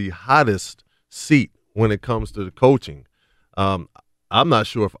is the hottest seat when it comes to the coaching. I'm not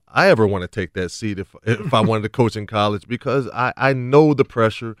sure if I ever want to take that seat if I wanted to coach in college, because I know the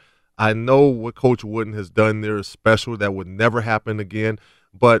pressure. I know what Coach Wooden has done there is special. That would never happen again.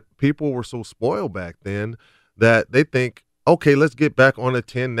 But people were so spoiled back then that they think, okay, let's get back on a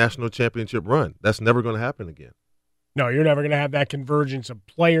 10 national championship run. That's never going to happen again. No, you're never going to have that convergence of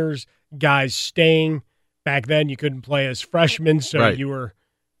players, guys staying. Back then, you couldn't play as freshmen, so you were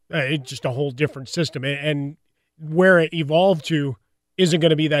just a whole different system. And where it evolved to isn't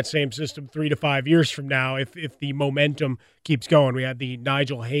going to be that same system 3 to 5 years from now if the momentum keeps going. We had the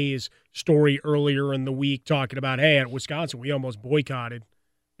Nigel Hayes story earlier in the week talking about, hey, at Wisconsin, we almost boycotted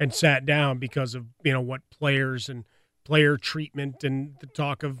and sat down because of, what players and player treatment and the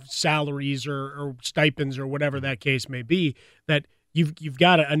talk of salaries or stipends or whatever that case may be, that you've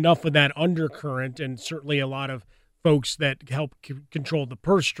got enough of that undercurrent, and certainly a lot of folks that help control the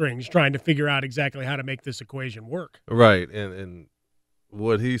purse strings trying to figure out exactly how to make this equation work. Right, and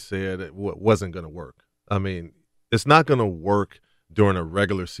what he said wasn't going to work. I mean, it's not going to work during a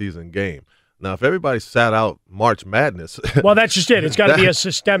regular season game. Now, if everybody sat out March Madness. Well, that's just it. It's got to be a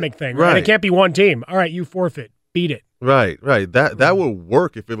systemic thing, right? It can't be one team. All right, you forfeit. Beat it. Right. That would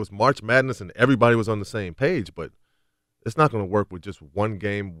work if it was March Madness and everybody was on the same page, but it's not going to work with just one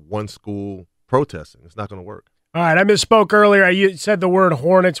game, one school protesting. It's not going to work. All right, I misspoke earlier. You said the word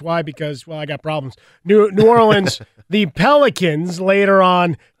Hornets. Why? Because, I got problems. New Orleans, the Pelicans later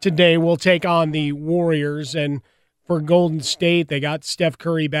on today will take on the Warriors. And for Golden State, they got Steph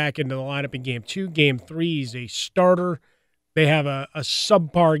Curry back into the lineup in Game 2. Game 3, he's a starter. They have a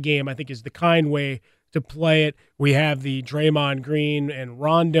subpar game, I think is the kind way to play it. We have the Draymond Green and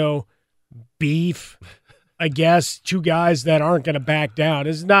Rondo beef. I guess 2 guys that aren't going to back down.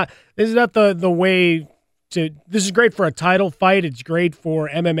 This is not the way to. This is great for a title fight. It's great for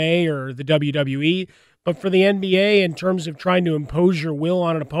MMA or the WWE, but for the NBA, in terms of trying to impose your will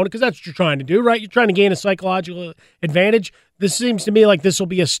on an opponent, because that's what you're trying to do, right? You're trying to gain a psychological advantage. This seems to me like this will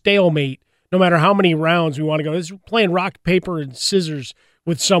be a stalemate, no matter how many rounds we want to go. This is playing rock, paper, and scissors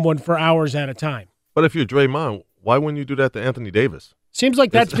with someone for hours at a time. But if you're Draymond, why wouldn't you do that to Anthony Davis? Seems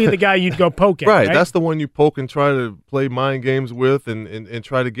like that'd be the guy you'd go poke at, right? That's the one you poke and try to play mind games with and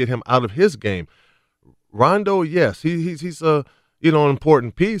try to get him out of his game. Rondo, yes, he's a an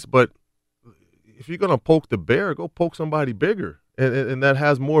important piece, but if you're gonna poke the bear, go poke somebody bigger, and that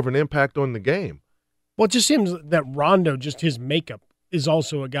has more of an impact on the game. Well, it just seems that Rondo, just his makeup, is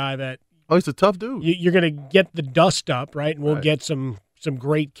also a guy that he's a tough dude. You're gonna get the dust up, right? And we'll get some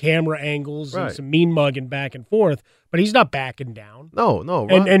great camera angles and some mean mugging back and forth, but he's not backing down. No,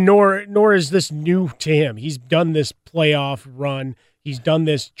 and nor is this new to him. He's done this playoff run. He's done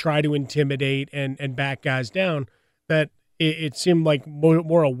this try to intimidate and back guys down. That it seemed like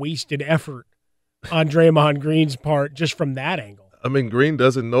more a wasted effort on Draymond Green's part just from that angle. I mean, Green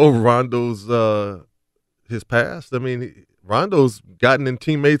doesn't know Rondo's his past. I mean, Rondo's gotten in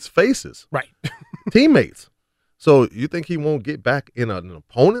teammates' faces. Right. Teammates. So you think he won't get back in an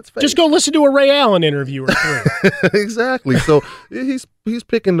opponent's face? Just go listen to a Ray Allen interview or 3. Exactly. So he's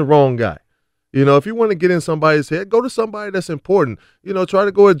picking the wrong guy. If you want to get in somebody's head, go to somebody that's important. Try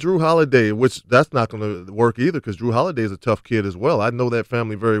to go at Drew Holiday, which that's not going to work either because Drew Holiday is a tough kid as well. I know that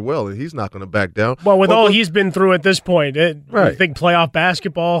family very well, and he's not going to back down. Well, with all he's been through at this point, I think playoff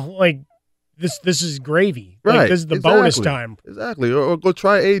basketball, like this is gravy. Right. Like, this is the bonus time. Exactly. Or go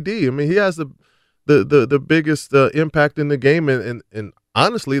try AD. I mean, he has the the biggest impact in the game, and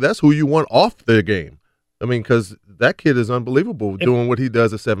honestly, that's who you want off their game. I mean, because that kid is unbelievable doing what he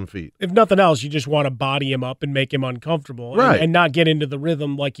does at 7 feet. If nothing else, you just want to body him up and make him uncomfortable, right, and not get into the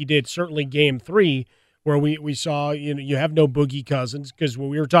rhythm like he did certainly Game 3, where we saw you have no Boogie Cousins, because when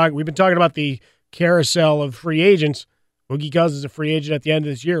we've been talking about the carousel of free agents. Boogie Cousins is a free agent at the end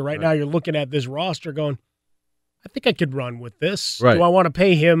of this year. Right now, you're looking at this roster going, I think I could run with this. Right. Do I want to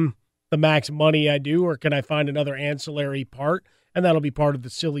pay him the max money I do, or can I find another ancillary part? And that'll be part of the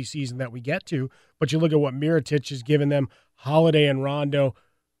silly season that we get to. But you look at what Mirotic has given them, Holiday and Rondo,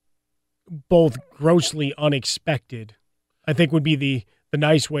 both grossly unexpected, I think would be the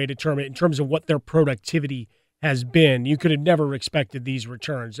nice way to term it in terms of what their productivity has been. You could have never expected these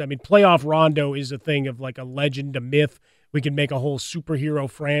returns. I mean, playoff Rondo is a thing of like a legend, a myth. We could make a whole superhero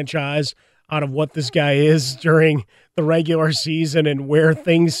franchise out of what this guy is during the regular season and where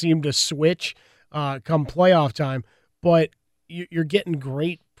things seem to switch come playoff time. But you're getting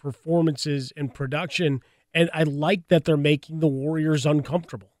great performances and production, and I like that they're making the Warriors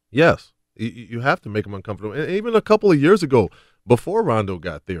uncomfortable. Yes, you have to make them uncomfortable. And even a couple of years ago, before Rondo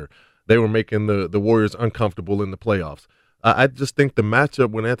got there, they were making the Warriors uncomfortable in the playoffs. I just think the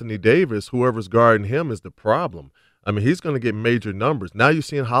matchup with Anthony Davis, whoever's guarding him, is the problem. I mean, he's going to get major numbers. Now you're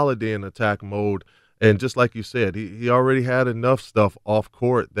seeing Holiday in attack mode, and just like you said, he already had enough stuff off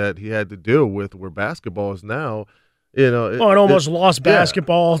court that he had to deal with, where basketball is now, it almost lost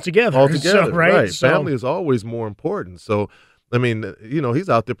basketball altogether. So, right? So, family is always more important. So, I mean, he's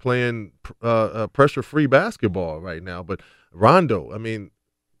out there playing pressure-free basketball right now. But Rondo, I mean,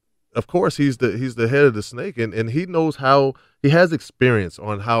 of course, he's the head of the snake, and he knows how. He has experience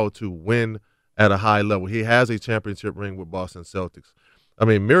on how to win at a high level. He has a championship ring with Boston Celtics. I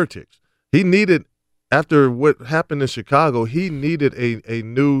mean, Mirotic, he needed, after what happened in Chicago, he needed a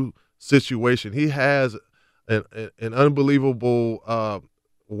new situation. He has an unbelievable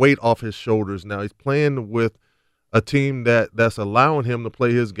weight off his shoulders now. He's playing with a team that's allowing him to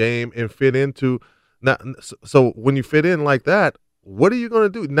play his game and fit into. So when you fit in like that, what are you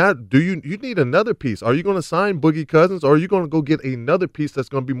going to do? Now, you need another piece? Are you going to sign Boogie Cousins, or are you going to go get another piece that's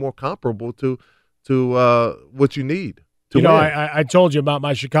going to be more comparable to what you need to win? I told you about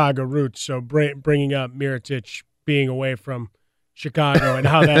my Chicago roots, so bringing up Mirotic being away from Chicago and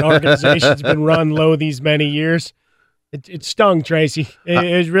how that organization's been run low these many years, it stung, Tracy.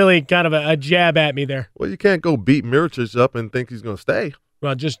 It was really kind of a jab at me there. Well, you can't go beat Mirotic up and think he's going to stay.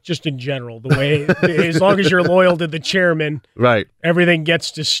 Well, just in general, the way as long as you're loyal to the chairman, right, everything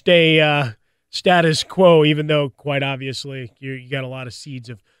gets to stay status quo. Even though, quite obviously, you got a lot of seeds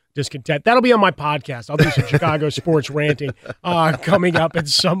of discontent. That'll be on my podcast. I'll do some Chicago sports ranting coming up at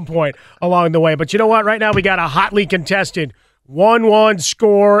some point along the way. But you know what? Right now we got a hotly contested 1-1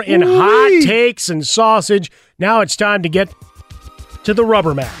 score in hot takes and sausage. Now it's time to get to the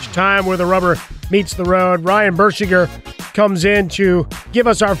rubber match. Time where the rubber meets the road. Ryan Bershiger comes in to give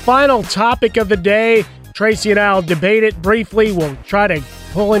us our final topic of the day. Tracy and I will debate it briefly. We'll try to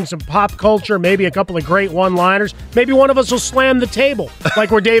pull in some pop culture, maybe a couple of great one-liners. Maybe one of us will slam the table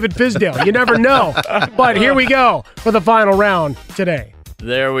like we're David Fizdale. You never know. But here we go for the final round today.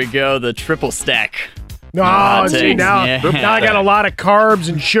 There we go, the triple stack. Oh, see, now I got a lot of carbs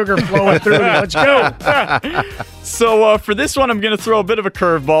and sugar flowing through me. Let's go. So for this one, I'm going to throw a bit of a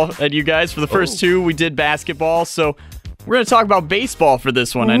curveball at you guys. For the first two, we did basketball. So we're going to talk about baseball for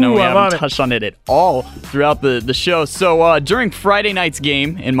this one. I know we haven't touched on it at all throughout the show. So during Friday night's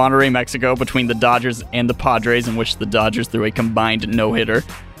game in Monterrey, Mexico, between the Dodgers and the Padres, in which the Dodgers threw a combined no-hitter,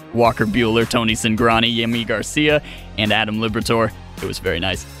 Walker Buehler, Tony Cingrani, Yemi Garcia, and Adam Liberatore. It was very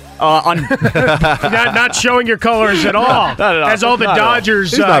nice. Not showing your colors at all. As all the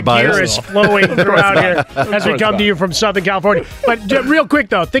Dodgers gear is flowing throughout here as we come to you from Southern California. But real quick,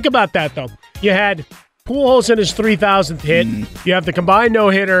 though, think about that, though. You had Pujols in his 3,000th hit. You have the combined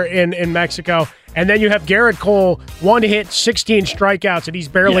no-hitter in Mexico. And then you have Garrett Cole, 1 hit, 16 strikeouts, and he's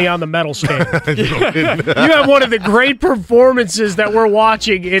barely on the medal stand. You have one of the great performances that we're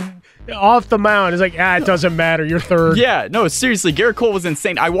watching off the mound. It's like, it doesn't matter. You're third. Yeah, no, seriously, Garrett Cole was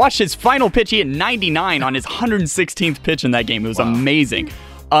insane. I watched his final pitch. He hit 99 on his 116th pitch in that game. It was amazing.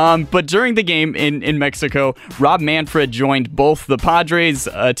 But during the game in Mexico, Rob Manfred joined both the Padres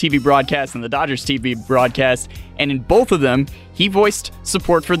TV broadcast and the Dodgers TV broadcast, and in both of them, he voiced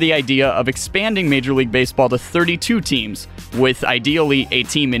support for the idea of expanding Major League Baseball to 32 teams, with ideally a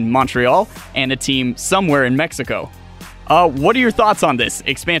team in Montreal and a team somewhere in Mexico. What are your thoughts on this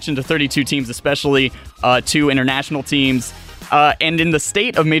expansion to 32 teams, especially 2 international teams? And in the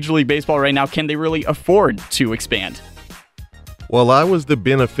state of Major League Baseball right now, can they really afford to expand? Well, I was the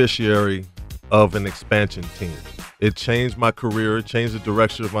beneficiary of an expansion team. It changed my career. It changed the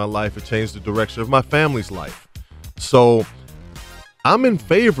direction of my life. It changed the direction of my family's life. So I'm in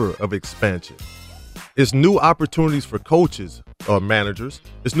favor of expansion. It's new opportunities for coaches or managers.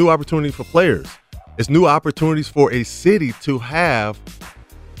 It's new opportunities for players. It's new opportunities for a city to have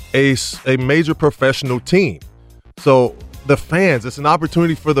a major professional team. So the fans, it's an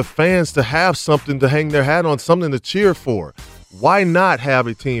opportunity for the fans to have something to hang their hat on, something to cheer for. Why not have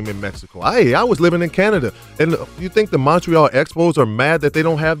a team in Mexico? I was living in Canada, and you think the Montreal Expos are mad that they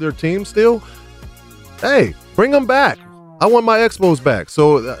don't have their team still? Hey, bring them back. I want my Expos back.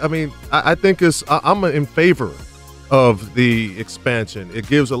 So, I mean, I think I'm in favor of the expansion. It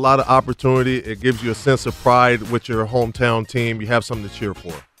gives a lot of opportunity. It gives you a sense of pride with your hometown team. You have something to cheer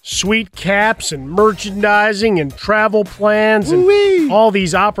for. Sweet caps and merchandising and travel plans and all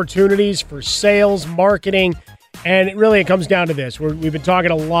these opportunities for sales, marketing. And it comes down to this. We've been talking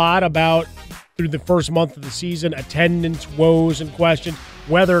a lot about, through the first month of the season, attendance woes and questions.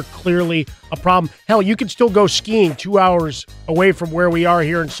 Weather, clearly a problem. Hell, you can still go skiing 2 hours away from where we are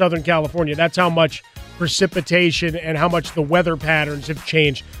here in Southern California. That's how much precipitation and how much the weather patterns have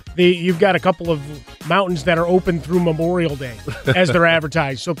changed. You've got a couple of mountains that are open through Memorial Day as they're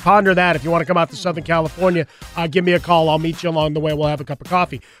advertised. So ponder that. If you want to come out to Southern California, give me a call. I'll meet you along the way. We'll have a cup of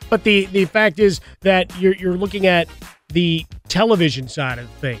coffee. But the fact is that you're looking at the television side of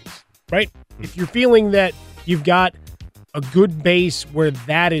things, right? If you're feeling that you've got a good base where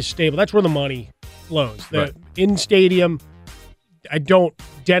that is stable, that's where the money flows. The in-stadium, I don't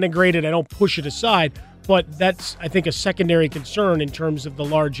denigrate it. I don't push it aside. But that's, I think, a secondary concern in terms of the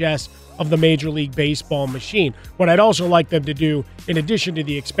largesse of the Major League Baseball machine. What I'd also like them to do, in addition to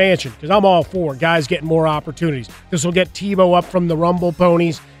the expansion, because I'm all for guys getting more opportunities. This will get Tebow up from the Rumble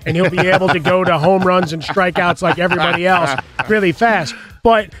Ponies, and he'll be able to go to home runs and strikeouts like everybody else really fast.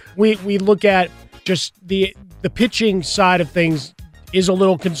 But we look at just the pitching side of things is a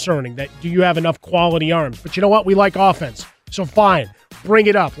little concerning. That do you have enough quality arms? But you know what? We like offense. So fine. Bring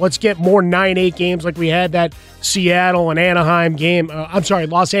it up. Let's get more 9-8 games like we had that Seattle and Anaheim game.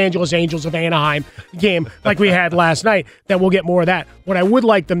 Los Angeles Angels of Anaheim game like we had last night. That we'll get more of that. What I would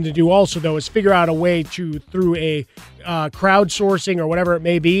like them to do also, though, is figure out a way to, through a crowdsourcing or whatever it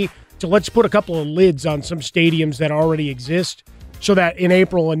may be, to let's put a couple of lids on some stadiums that already exist so that in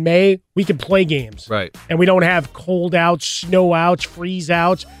April and May, we can play games. Right. And we don't have cold outs, snow outs, freeze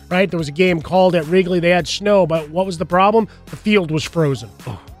outs, right? There was a game called at Wrigley. They had snow, but what was the problem? The field was frozen.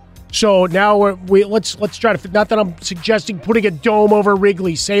 So now let's try to, not that I'm suggesting putting a dome over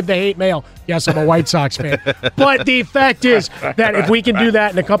Wrigley, save the hate mail. Yes, I'm a White Sox fan. But the fact is that if we can do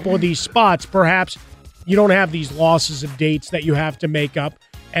that in a couple of these spots, perhaps you don't have these losses of dates that you have to make up,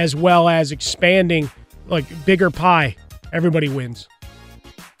 as well as expanding, like bigger pie. Everybody wins.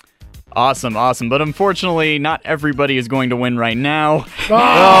 Awesome. But unfortunately, not everybody is going to win right now.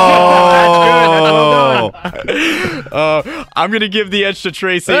 Oh, that's good. I'm going to give the edge to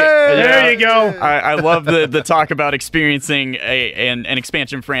Tracy. Hey, there you go. I love the talk about experiencing an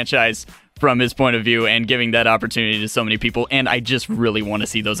expansion franchise from his point of view and giving that opportunity to so many people. And I just really want to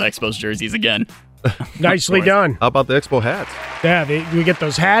see those Expos jerseys again. Nicely done. How about the Expo hats? Yeah, we get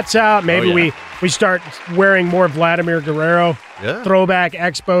those hats out. Maybe we start wearing more Vladimir Guerrero throwback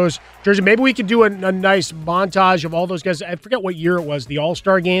Expos jersey. Maybe we could do a nice montage of all those guys. I forget what year it was, the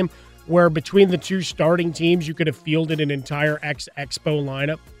All-Star game, where between the two starting teams, you could have fielded an entire Expo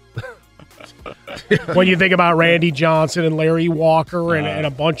lineup. When you think about Randy Johnson and Larry Walker and a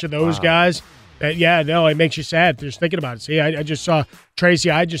bunch of those guys, it makes you sad just thinking about it. See, I just saw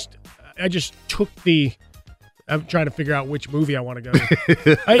Tracy. I just took I'm trying to figure out which movie I want to go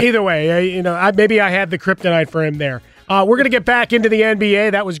to. Either way, maybe I had the kryptonite for him there. We're going to get back into the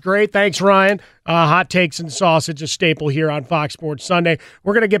NBA. That was great. Thanks, Ryan. Hot takes and sausage, a staple here on Fox Sports Sunday.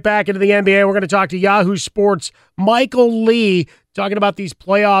 We're going to get back into the NBA. We're going to talk to Yahoo Sports' Michael Lee, talking about these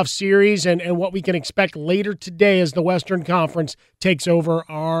playoff series and what we can expect later today as the Western Conference takes over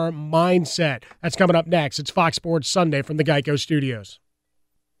our mindset. That's coming up next. It's Fox Sports Sunday from the Geico Studios.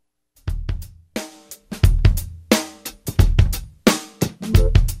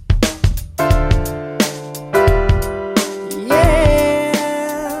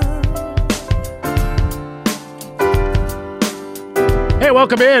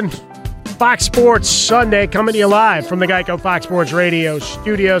 Welcome in. Fox Sports Sunday coming to you live from the Geico Fox Sports Radio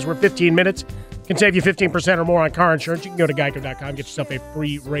studios. We're 15 minutes. Can save you 15% or more on car insurance. You can go to geico.com, get yourself a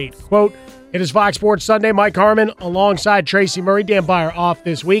free rate quote. It is Fox Sports Sunday. Mike Harmon alongside Tracy Murray. Dan Byer off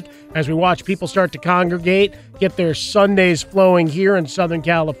this week as we watch people start to congregate, get their Sundays flowing here in Southern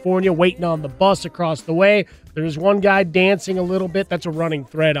California, waiting on the bus across the way There's one guy dancing a little bit. That's a running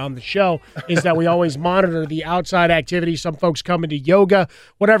thread on the show, is that we always monitor the outside activity. Some folks come into yoga,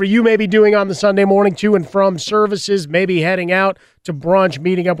 whatever you may be doing on the Sunday morning, to and from services, maybe heading out to brunch,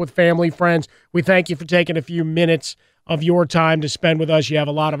 meeting up with family, friends. We thank you for taking a few minutes of your time to spend with us. You have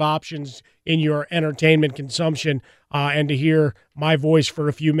a lot of options in your entertainment consumption, and to hear my voice for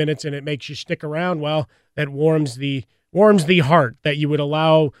a few minutes and it makes you stick around, well, that warms the heart that you would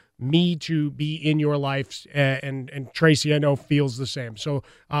allow me to be in your life, and Tracy, I know, feels the same. So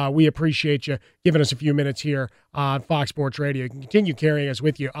we appreciate you giving us a few minutes here on Fox Sports Radio. You can continue carrying us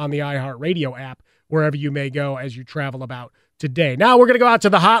with you on the iHeartRadio app, wherever you may go as you travel about today. Now we're going to go out to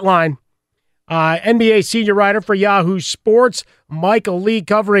the hotline. NBA senior writer for Yahoo Sports, Michael Lee,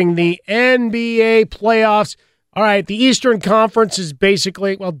 covering the NBA playoffs. All right, the Eastern Conference is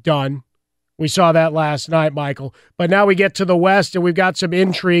basically, done. We saw that last night, Michael. But now we get to the West, and we've got some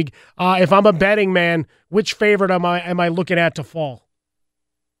intrigue. If I'm a betting man, which favorite am I looking at to fall?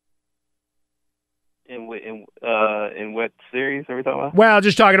 In what series are we talking about? Well,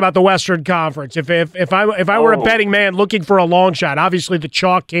 just talking about the Western Conference. If I were a betting man looking for a long shot, obviously the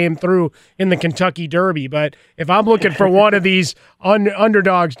chalk came through in the Kentucky Derby. But if I'm looking for one of these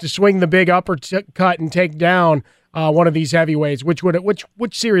underdogs to swing the big uppercut and take down one of these heavyweights, which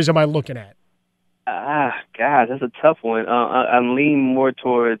series am I looking at? God, that's a tough one. I'm leaning more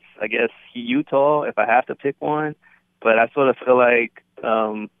towards, I guess, Utah if I have to pick one. But I sort of feel like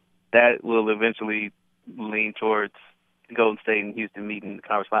that will eventually lean towards Golden State and Houston meeting in the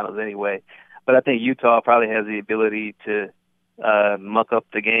conference finals anyway. But I think Utah probably has the ability to muck up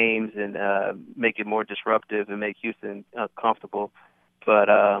the games and make it more disruptive and make Houston comfortable. But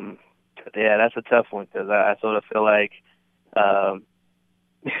yeah, that's a tough one because I sort of feel like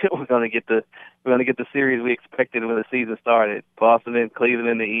we're gonna get the series we expected when the season started. Boston and Cleveland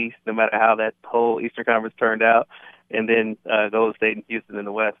in the East, no matter how that whole Eastern Conference turned out, and then Golden State and Houston in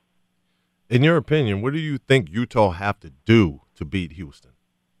the West. In your opinion, what do you think Utah have to do to beat Houston?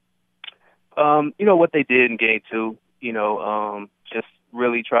 What they did in Game 2. Just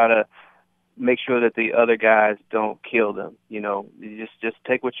really try to make sure that the other guys don't kill them. You just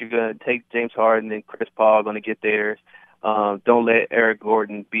take what you're gonna take. James Harden and Chris Paul are gonna get theirs. Don't let Eric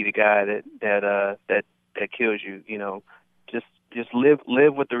Gordon be the guy that kills you. Just live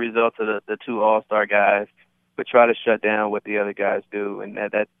with the results of the two All-Star guys, but try to shut down what the other guys do, and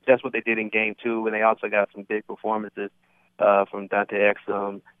that's what they did in Game 2. And they also got some big performances from Dante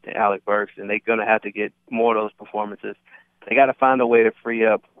Exum and Alec Burks, and they're gonna have to get more of those performances. They got to find a way to free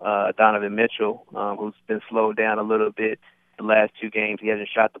up Donovan Mitchell, who's been slowed down a little bit the last 2 games. He hasn't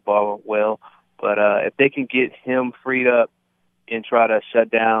shot the ball well. But if they can get him freed up and try to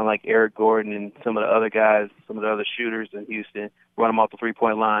shut down like Eric Gordon and some of the other guys, some of the other shooters in Houston, run them off the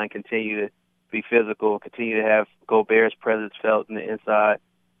three-point line, continue to be physical, continue to have Gobert's presence felt in the inside,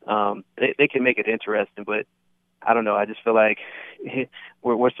 they can make it interesting. But I don't know. I just feel like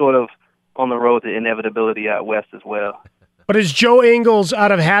we're sort of on the road to inevitability out west as well. But is Joe Ingles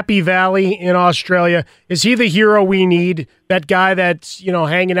out of Happy Valley in Australia, is he the hero we need? That guy that's,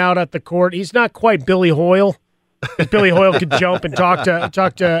 hanging out at the court? He's not quite Billy Hoyle. Billy Hoyle could jump and talk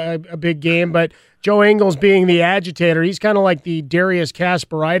to a big game, but Joe Ingles being the agitator, he's kind of like the Darius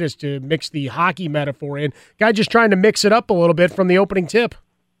Kasparaitis, to mix the hockey metaphor in. Guy just trying to mix it up a little bit from the opening tip.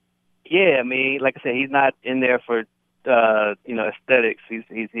 Yeah, I mean, like I said, he's not in there for aesthetics.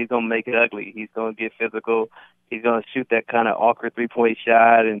 He's gonna make it ugly. He's gonna get physical. He's gonna shoot that kind of awkward 3-point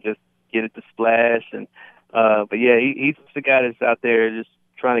shot and just get it to splash. And but yeah, he's the guy that's out there just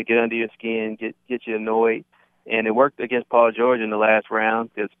trying to get under your skin, get you annoyed. And it worked against Paul George in the last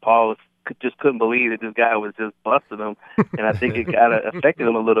round because Paul just couldn't believe that this guy was just busting him. And I think it kind of affected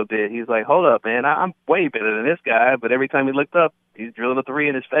him a little bit. He's like, hold up, man, I'm way better than this guy. But every time he looked up, he's drilling a 3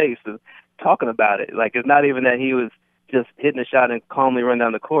 in his face and talking about it. Like, it's not even that he was just hitting a shot and calmly run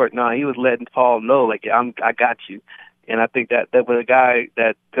down the court. No, he was letting Paul know, like, I got you. And I think that with a guy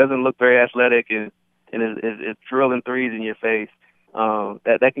that doesn't look very athletic and is drilling 3s in your face,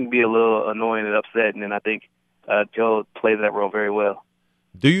 that can be a little annoying and upsetting. And I think Joe plays that role very well.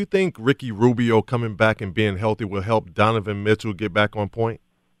 Do you think Ricky Rubio coming back and being healthy will help Donovan Mitchell get back on point?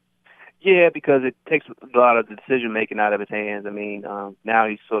 Yeah, because it takes a lot of the decision-making out of his hands. I mean, now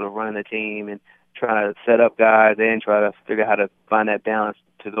he's sort of running the team and trying to set up guys and try to figure out how to find that balance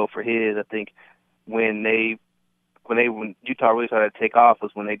to go for his. I think when Utah really started to take off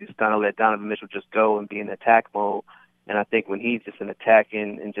was when they just kind of let Donovan Mitchell just go and be in attack mode. And I think when he's just in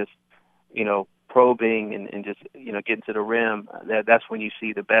attacking and just, probing and just, getting to the rim, that's when you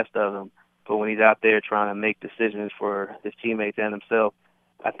see the best of him. But when he's out there trying to make decisions for his teammates and himself,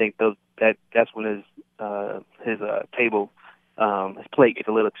 I think that's when his table, his plate gets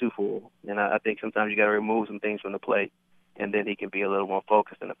a little too full. And I think sometimes you got to remove some things from the plate, and then he can be a little more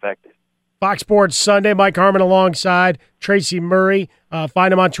focused and effective. Fox Sports Sunday, Mike Harmon alongside Tracy Murray.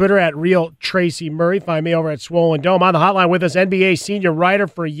 Find him on Twitter at Real Tracy Murray. Find me over at Swollen Dome. On the hotline with us, NBA senior writer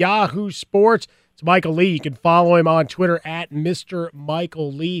for Yahoo Sports. It's Michael Lee. You can follow him on Twitter at Mr.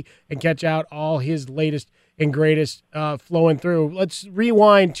 Michael Lee and catch out all his latest and greatest flowing through. Let's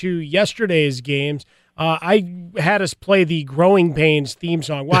rewind to yesterday's games. I had us play the Growing Pains theme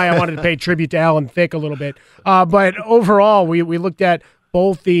song. Why? I wanted to pay tribute to Alan Thicke a little bit. But overall, we looked at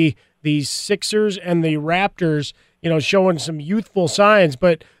both the Sixers and the Raptors, showing some youthful signs.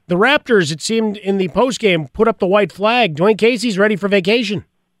 But the Raptors, it seemed in the postgame, put up the white flag. Dwayne Casey's ready for vacation.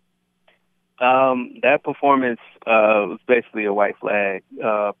 That performance was basically a white flag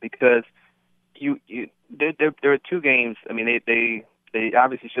because there were two games. I mean, they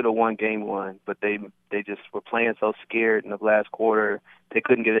obviously should have won game one, but they just were playing so scared in the last quarter they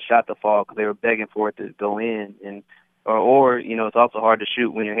couldn't get a shot to fall because they were begging for it to go in. And or it's also hard to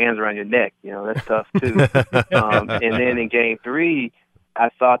shoot when your hands are on your neck. That's tough too. And then in game three, I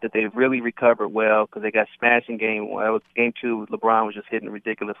thought that they really recovered well because they got smashed in game one. It was game two. LeBron was just hitting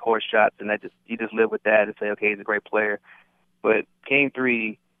ridiculous horse shots, and you just live with that and say, okay, he's a great player. But game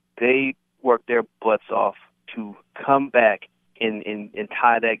three, they worked their butts off to come back and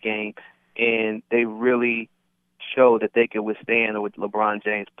tie that game, and they really showed that they could withstand with LeBron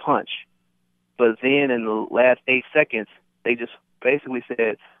James' punch. But then in the last 8 seconds, they just basically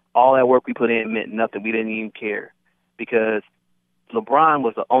said, all that work we put in meant nothing. We didn't even care because LeBron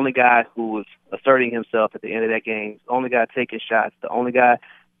was the only guy who was asserting himself at the end of that game, the only guy taking shots, the only guy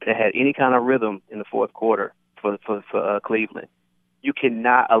that had any kind of rhythm in the fourth quarter for Cleveland. You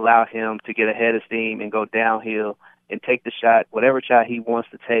cannot allow him to get ahead of steam and go downhill and take the shot, whatever shot he wants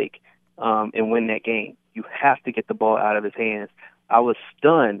to take, and win that game. You have to get the ball out of his hands. I was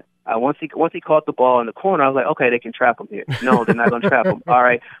stunned. Once he caught the ball in the corner, I was like, okay, they can trap him here. No, they're not going to trap him. All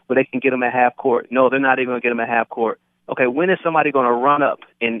right, but they can get him at half court. No, they're not even going to get him at half court. Okay, when is somebody going to run up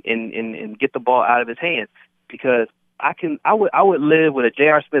and get the ball out of his hands? Because I would live with a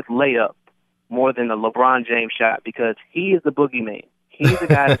J.R. Smith layup more than a LeBron James shot because he is the boogeyman. He's the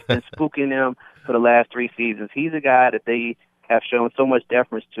guy that's been spooking them for the last 3 seasons. He's a guy that they have shown so much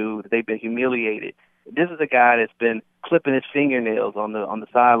deference to that they've been humiliated. This is a guy that's been clipping his fingernails on the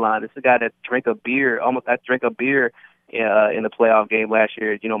sideline. This is a guy that drank a beer in the playoff game last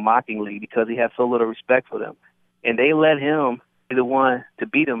year, mockingly because he has so little respect for them. And they let him be the one to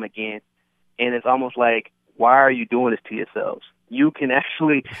beat them again. And it's almost like, why are you doing this to yourselves? You can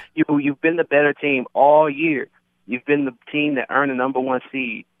actually, you've been the better team all year. You've been the team that earned the number 1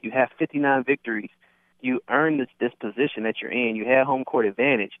 seed. You have 59 victories. You earned this position that you're in. You had home court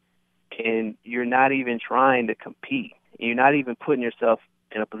advantage. And you're not even trying to compete. You're not even putting yourself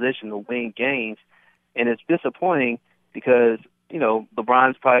in a position to win games. And it's disappointing because,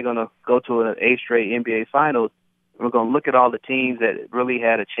 LeBron's probably going to go to an 8th straight NBA Finals. We're going to look at all the teams that really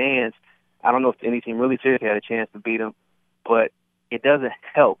had a chance. I don't know if any team really seriously had a chance to beat them, but it doesn't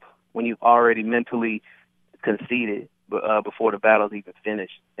help when you've already mentally conceded before the battle's even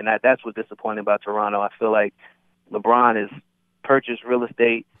finished. And that's what's disappointing about Toronto. I feel like LeBron has purchased real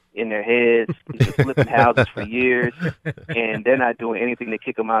estate in their heads. He's been flipping houses for years, and they're not doing anything to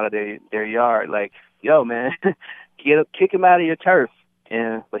kick him out of their yard. Like, yo, man, kick him out of your turf.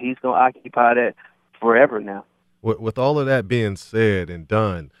 But he's going to occupy that forever now. With all of that being said and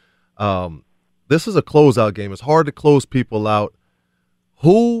done, this is a closeout game. It's hard to close people out.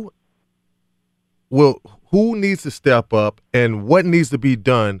 Who needs to step up, and what needs to be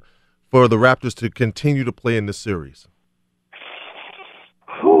done for the Raptors to continue to play in this series?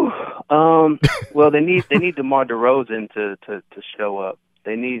 Well, they need DeMar DeRozan to show up.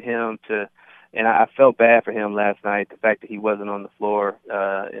 They need him to, and I felt bad for him last night. The fact that he wasn't on the floor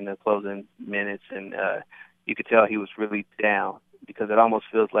in the closing minutes, and you could tell he was really down because it almost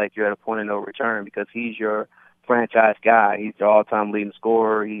feels like you're at a point of no return because he's your franchise guy. He's your all-time leading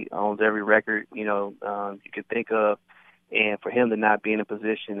scorer. He owns every record you could think of, and for him to not be in a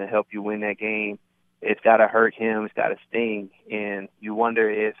position to help you win that game, it's got to hurt him. It's got to sting, and you wonder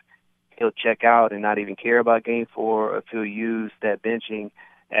if he'll check out and not even care about Game 4, or if he'll use that benching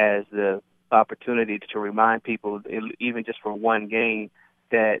as the opportunity to remind people, even just for one game,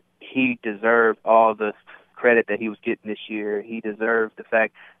 that he deserved all the credit that he was getting this year. He deserved the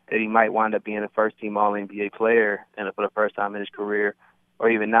fact that he might wind up being a first-team All-NBA player and for the first time in his career,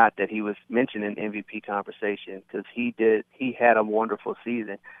 or even not, that he was mentioned in MVP conversation because he had a wonderful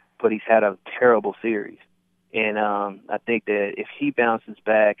season, but he's had a terrible series. And I think that if he bounces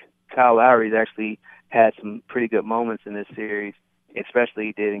back, Kyle Lowry's actually had some pretty good moments in this series, especially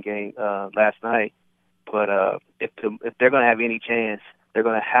he did in game last night. But if they're going to have any chance, they're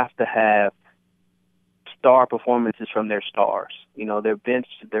going to have star performances from their stars. You know, their bench,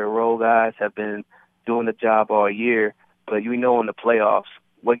 their role guys have been doing the job all year, but you know in the playoffs,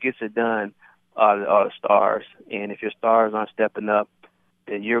 what gets it done are the stars. And if your stars aren't stepping up,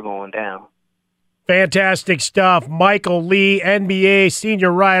 then you're going down. Fantastic stuff. Michael Lee, NBA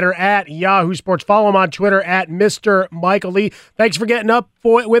senior writer at Yahoo Sports. Follow him on Twitter at Mr. Michael Lee. Thanks for getting up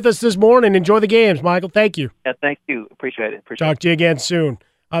with us this morning. Enjoy the games, Michael. Thank you. Yeah, thank you. Appreciate it. Talk to you again soon.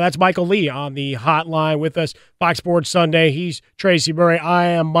 That's Michael Lee on the hotline with us. Fox Sports Sunday. He's Tracy Murray. I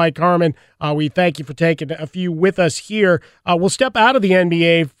am Mike Harmon. We thank you for taking a few with us here. We'll step out of the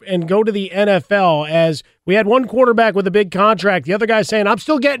NBA and go to the NFL, as we had one quarterback with a big contract. The other guy saying, I'm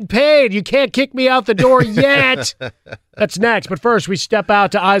still getting paid. You can't kick me out the door yet. That's next. But first, we step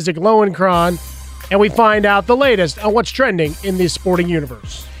out to Isaac Lowenkron, and we find out the latest on what's trending in the sporting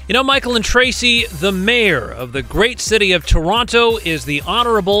universe. You know, Michael and Tracy, the mayor of the great city of Toronto is the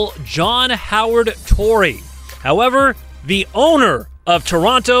Honorable John Howard Tory. However, the owner of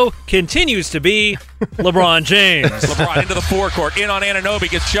Toronto continues to be LeBron James. LeBron into the forecourt, in on Anunoby,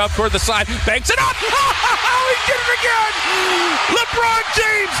 gets shoved toward the side, banks it up. He did it again. LeBron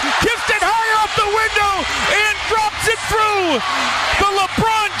James kissed it high off the window and drops it through. The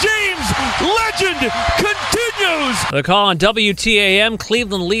LeBron James legend continues. The call on WTAM,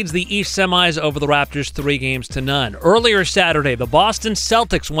 Cleveland leads the East semis over the Raptors 3-0. Earlier Saturday, the Boston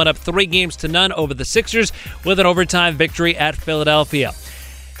Celtics went up 3-0 over the Sixers with an overtime victory at Philadelphia.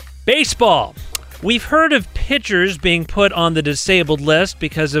 Baseball. We've heard of pitchers being put on the disabled list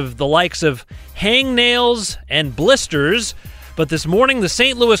because of the likes of hangnails and blisters, but this morning the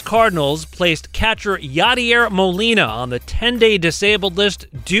St. Louis Cardinals placed catcher Yadier Molina on the 10-day disabled list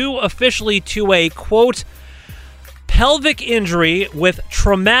due officially to a, quote, pelvic injury with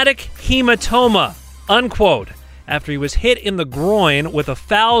traumatic hematoma, unquote, after he was hit in the groin with a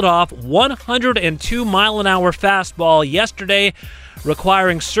fouled-off 102-mile-an-hour fastball yesterday,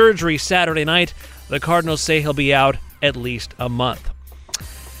 requiring surgery Saturday night. The Cardinals say he'll be out at least a month.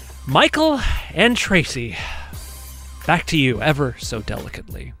 Michael and Tracy, back to you ever so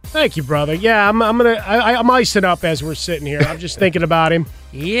delicately. Thank you, brother. Yeah, I'm icing up as we're sitting here. I'm just thinking about him.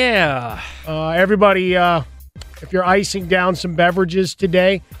 Yeah. Everybody, if you're icing down some beverages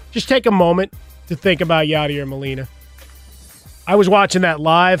today, just take a moment to think about Yadier Molina. I was watching that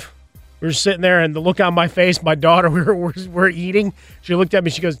live. We were sitting there, and the look on my face, my daughter, we're eating. She looked at me.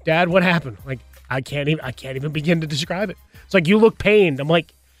 She goes, "Dad, what happened?" Like, I can't even begin to describe it. It's like, you look pained. I'm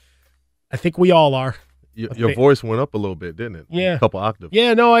like, I think we all are. Your voice went up a little bit, didn't it? Yeah, a couple octaves.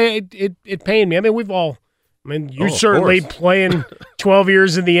 Yeah, no, it pained me. I mean, we've all. I mean, you're certainly playing 12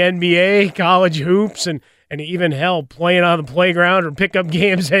 years in the NBA, college hoops, and even hell, playing on the playground or pickup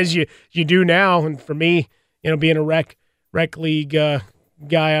games as you do now. And for me, being a rec league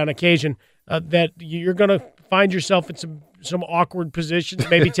guy on occasion, that you're going to find yourself in some awkward positions,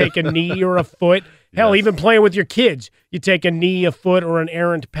 maybe take a knee or a foot. Hell, even playing with your kids, you take a knee, a foot, or an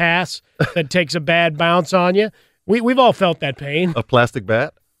errant pass that takes a bad bounce on you. We've all felt that pain. A plastic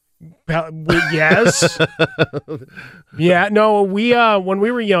bat? Yes. Yeah, no, when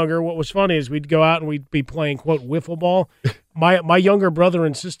we were younger, what was funny is we'd go out and we'd be playing, quote, wiffle ball. My younger brother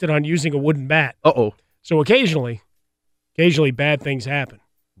insisted on using a wooden bat. Uh-oh. So occasionally bad things happen.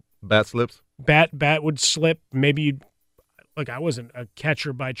 Bat slips? Bat would slip. Maybe look, I wasn't a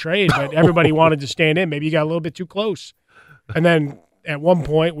catcher by trade, but everybody wanted to stand in. Maybe you got a little bit too close. And then at one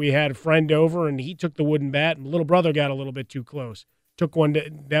point we had a friend over, and he took the wooden bat, and little brother got a little bit too close. Took one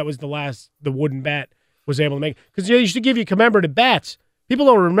that was the last the wooden bat was able to make. Because they used to give you commemorative bats. People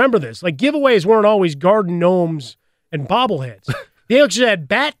don't remember this. Like, giveaways weren't always garden gnomes and bobbleheads. They actually had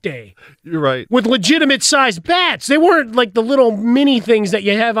Bat Day. You're right. With legitimate-sized bats. They weren't like the little mini things that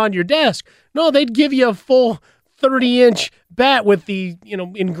you have on your desk. No, they'd give you a full 30-inch bat with the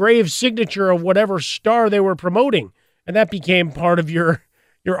engraved signature of whatever star they were promoting. And that became part of your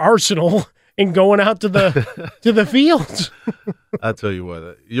arsenal in going out to the fields. I tell you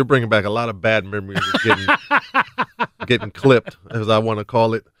what, you're bringing back a lot of bad memories of getting clipped, as I want to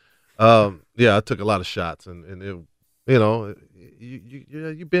call it. Yeah, I took a lot of shots, and it,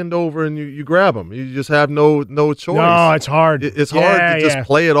 you bend over and you grab them. You just have no choice. No, it's hard. It's hard to just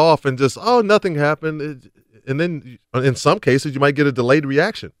play it off and just, nothing happened. And then in some cases, you might get a delayed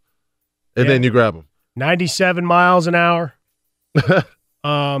reaction, and then you grab them. 97 miles an hour.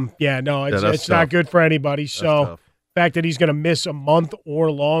 It's not good for anybody. So the fact that he's going to miss a month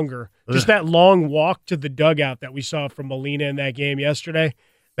or longer, just that long walk to the dugout that we saw from Molina in that game yesterday,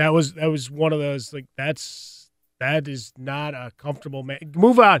 That was one of those, like, that is not a comfortable man.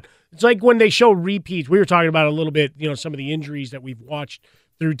 Move on. It's like when they show repeats. We were talking about a little bit, some of the injuries that we've watched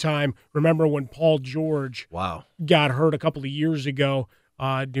through time. Remember when Paul George got hurt a couple of years ago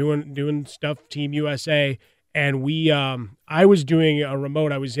doing stuff Team USA, and I was doing a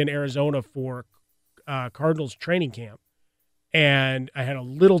remote. I was in Arizona for Cardinals training camp, and I had a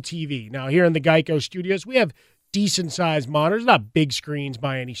little TV. Now, here in the Geico studios, we have decent-sized monitors, not big screens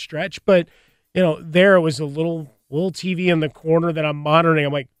by any stretch, but there was a little TV in the corner that I'm monitoring.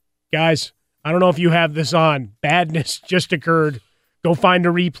 I'm like, guys, I don't know if you have this on. Badness just occurred. Go find a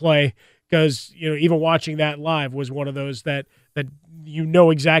replay, because even watching that live was one of those that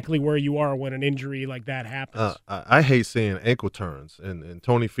exactly where you are when an injury like that happens. I hate seeing ankle turns, and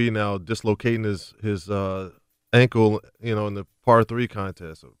Tony Finau dislocating his ankle, in the par 3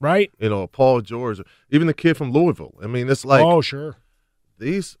 contest. Right. Paul George, even the kid from Louisville. I mean, it's like, oh, sure.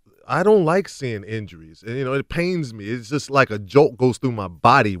 I don't like seeing injuries, and it pains me. It's just like a jolt goes through my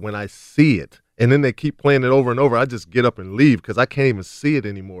body when I see it, and then they keep playing it over and over. I just get up and leave because I can't even see it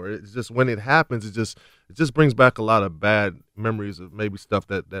anymore. It's just when it happens, it just brings back a lot of bad memories of maybe stuff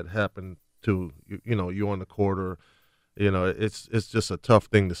that happened to you on the court, or it's just a tough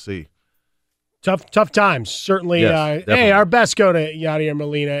thing to see. Tough times, certainly. Yes, hey, our best go to Yadier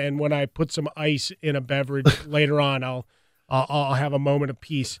Molina, and when I put some ice in a beverage later on, I'll have a moment of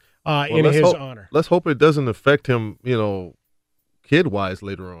peace in his honor. Let's hope it doesn't affect him, kid-wise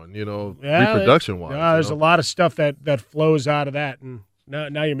later on, reproduction-wise. There's a lot of stuff that flows out of that, and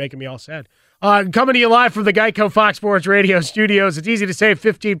now you're making me all sad. Coming to you live from the Geico Fox Sports Radio studios. It's easy to save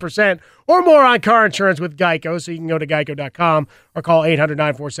 15% or more on car insurance with Geico, so you can go to geico.com or call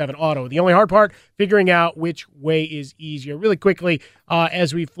 800-947-AUTO. The only hard part, figuring out which way is easier. Really quickly,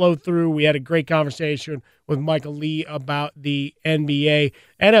 as we flow through, we had a great conversation with Michael Lee about the NBA.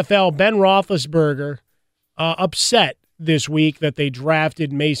 NFL, Ben Roethlisberger upset this week that they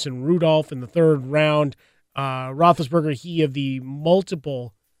drafted Mason Rudolph in the 3rd round. Roethlisberger, he of the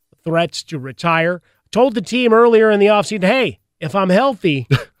multiple threats to retire, told the team earlier in the offseason, hey, if I'm healthy,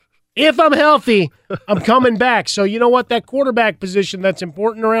 I'm coming back. So you know what? That quarterback position that's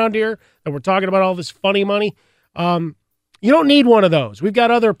important around here, that we're talking about all this funny money, you don't need one of those. We've got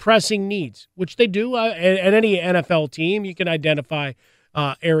other pressing needs, which they do. At any NFL team, you can identify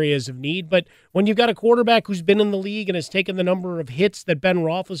areas of need. But when you've got a quarterback who's been in the league and has taken the number of hits that Ben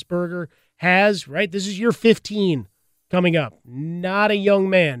Roethlisberger has, right? This is year 15 coming up. Not a young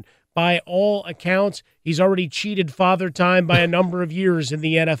man. By all accounts, he's already cheated Father Time by a number of years in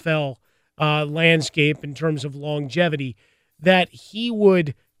the NFL landscape in terms of longevity, that he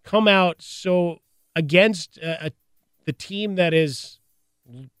would come out so against the team that has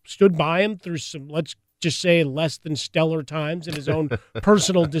stood by him through some, let's just say, less than stellar times in his own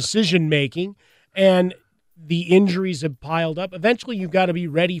personal decision-making, and the injuries have piled up. Eventually, you've got to be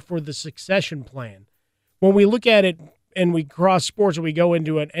ready for the succession plan. When we look at it and we cross sports and we go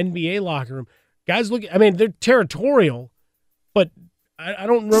into an NBA locker room, guys they're territorial, but I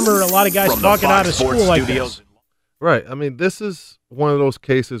don't remember a lot of guys talking out of school like this. Right. I mean, this is one of those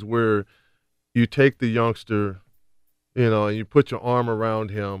cases where you take the youngster, and you put your arm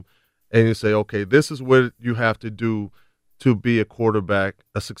around him and you say, okay, this is what you have to do to be a quarterback,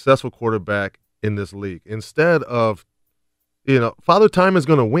 a successful quarterback in this league. Instead of, Father Time is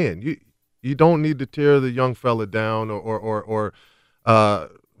going to win. You don't need to tear the young fella down or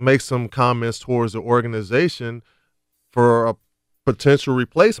make some comments towards the organization for a potential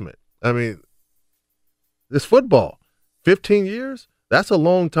replacement. I mean, it's football. 15 years, that's a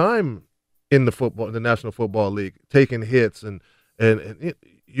long time in the National Football League, taking hits and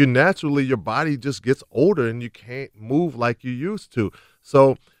you naturally, your body just gets older and you can't move like you used to.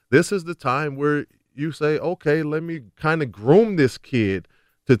 So this is the time where you say, okay, let me kind of groom this kid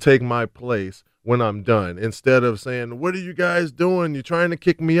to take my place when I'm done, instead of saying, what are you guys doing? You're trying to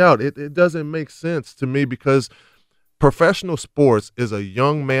kick me out. It doesn't make sense to me, because professional sports is a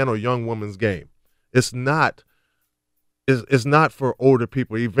young man or young woman's game. It's not for older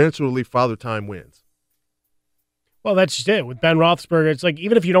people. Eventually, Father Time wins. Well, that's just it. With Ben Roethlisberger, it's like,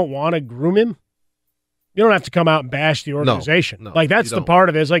 even if you don't want to groom him, you don't have to come out and bash the organization. No, like, that's the part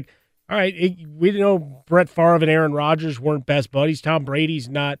of it. It's like, all right, we know Brett Favre and Aaron Rodgers weren't best buddies. Tom Brady's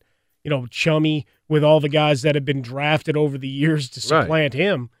not, chummy with all the guys that have been drafted over the years to supplant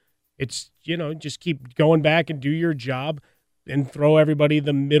him. It's, just keep going back and do your job and throw everybody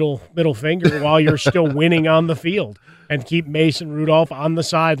the middle finger while you're still winning on the field, and keep Mason Rudolph on the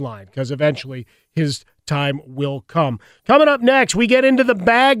sideline, because eventually his time will come. Coming up next, we get into the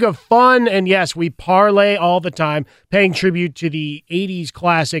bag of fun, and yes, we parlay all the time, paying tribute to the 80s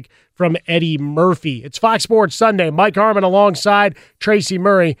classic from Eddie Murphy. It's Fox Sports Sunday. Mike Harmon alongside Tracy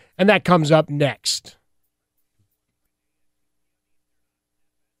Murray, and that comes up next.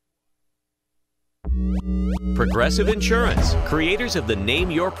 Progressive Insurance, creators of the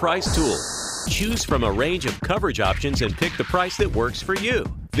Name Your Price tool. Choose from a range of coverage options and pick the price that works for you.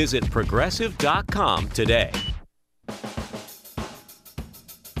 Visit Progressive.com today.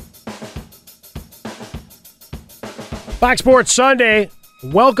 Fox Sports Sunday.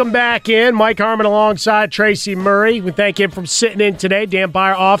 Welcome back in. Mike Harmon alongside Tracy Murray. We thank him for sitting in today. Dan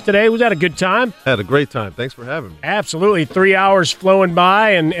Byer off today. Was that a good time? Had a great time. Thanks for having me. Absolutely. 3 hours flowing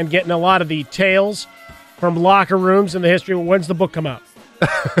by and getting a lot of the tales from locker rooms in the history. When's the book come out?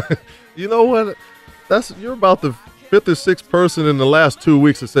 You know what? You're about the fifth or sixth person in the last 2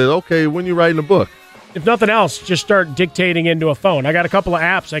 weeks that said, okay, when you writing a book? If nothing else, just start dictating into a phone. I got a couple of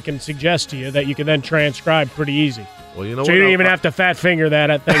apps I can suggest to you that you can then transcribe pretty easy. Well, you know so what? you don't even have to fat finger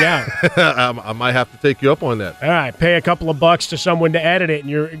that thing out. I might have to take you up on that. All right, pay a couple of bucks to someone to edit it, and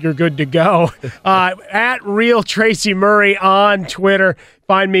you're good to go. At Real Tracy Murray on Twitter.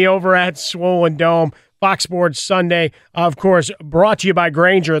 Find me over at Swollen Dome. Fox Sports Sunday, of course, brought to you by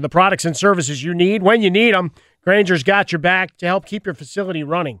Grainger, the products and services you need when you need them. Grainger's got your back to help keep your facility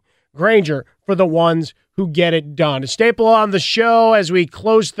running. Grainger, for the ones who get it done. A staple on the show as we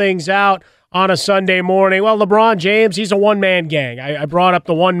close things out on a Sunday morning. Well, LeBron James, he's a one-man gang. I brought up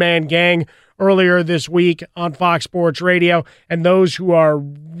the one-man gang earlier this week on Fox Sports Radio, and those who are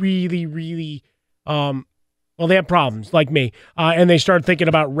really, really well, they have problems like me, and they start thinking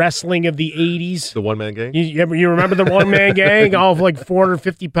about wrestling of the 80s. The one-man gang? You remember the one-man gang? All of like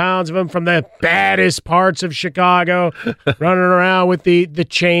 450 pounds of them from the baddest parts of Chicago, running around with the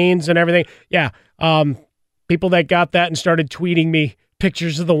chains and everything. Yeah, people that got that and started tweeting me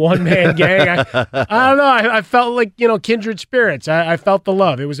pictures of the one-man gang. I don't know. I felt like, kindred spirits. I felt the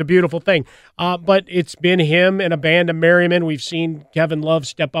love. It was a beautiful thing. But it's been him and a band of Merriman. We've seen Kevin Love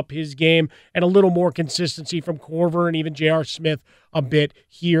step up his game and a little more consistency from Korver and even J.R. Smith a bit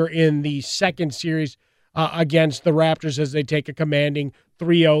here in the second series against the Raptors as they take a commanding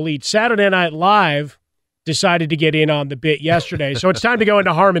 3-0 lead. Saturday Night Live decided to get in on the bit yesterday, so it's time to go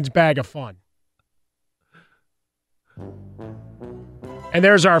into Harmon's bag of fun. And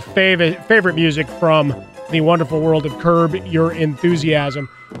there's our favorite music from the wonderful world of Curb Your Enthusiasm.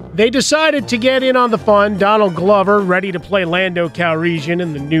 They decided to get in on the fun. Donald Glover, ready to play Lando Calrissian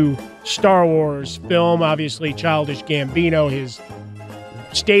in the new Star Wars film. Obviously, Childish Gambino, his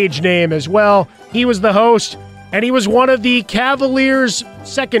stage name as well. He was the host, and he was one of the Cavaliers'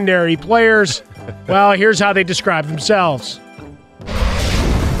 secondary players. Well, here's how they describe themselves.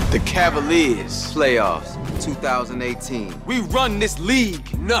 The Cavaliers playoffs 2018. We run this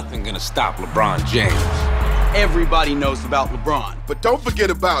league. Nothing gonna stop LeBron James. Everybody knows about LeBron. But don't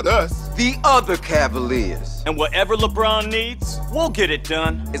forget about us. The other Cavaliers. And whatever LeBron needs, we'll get it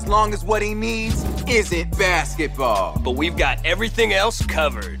done. As long as what he needs isn't basketball. But we've got everything else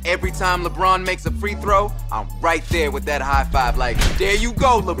covered. Every time LeBron makes a free throw, I'm right there with that high five like, there you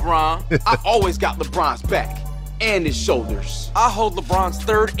go, LeBron. I always got LeBron's back. And his shoulders. I hold LeBron's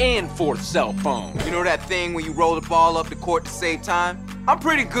third and fourth cell phone. You know that thing when you roll the ball up the court to save time? I'm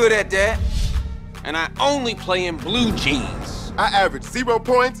pretty good at that. And I only play in blue jeans. I average 0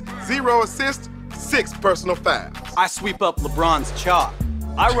 points, 0 assists, 6 personal fouls. I sweep up LeBron's chalk.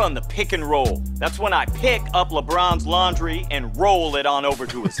 I run the pick and roll. That's when I pick up LeBron's laundry and roll it on over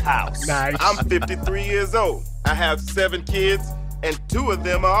to his house. Nice. I'm 53 years old. I have 7 kids. And 2 of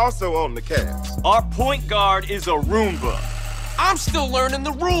them are also on the Cavs. Our point guard is a Roomba. I'm still learning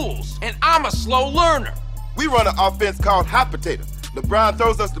the rules, and I'm a slow learner. We run an offense called hot potato. LeBron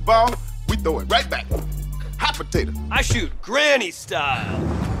throws us the ball, we throw it right back. Hot potato. I shoot granny style.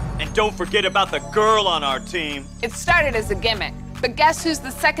 And don't forget about the girl on our team. It started as a gimmick, but guess who's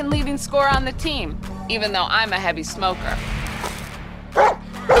the second leading scorer on the team? Even though I'm a heavy smoker.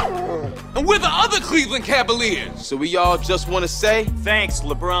 And we're the other Cleveland Cavaliers. So we all just want to say, thanks,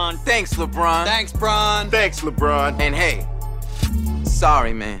 LeBron. Thanks, LeBron. Thanks, Bron. Thanks, LeBron. And hey,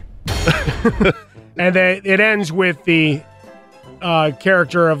 sorry, man. And it ends with the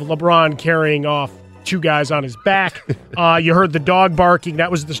character of LeBron carrying off 2 guys on his back. You heard the dog barking.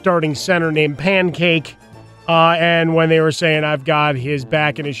 That was the starting center named Pancake. And when they were saying, I've got his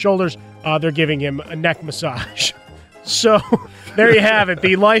back and his shoulders, they're giving him a neck massage. So there you have it.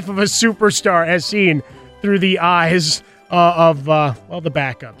 The life of a superstar as seen through the eyes of the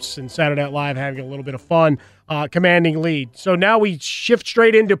backups. And Saturday Night Live having a little bit of fun, commanding lead. So now we shift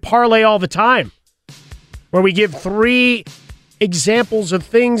straight into parlay all the time. where we give 3 examples of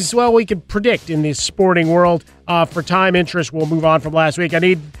things, well, we can predict in the sporting world. For time interest, we'll move on from last week. I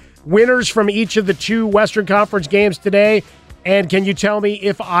need winners from each of the 2 Western Conference games today. And can you tell me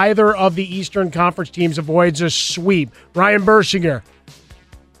if either of the Eastern Conference teams avoids a sweep? Ryan Bersinger.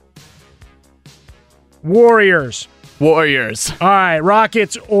 Warriors. All right,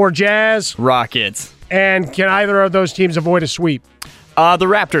 Rockets or Jazz? Rockets. And can either of those teams avoid a sweep? The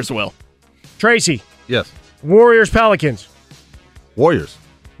Raptors will. Tracy. Yes. Warriors, Pelicans. Warriors.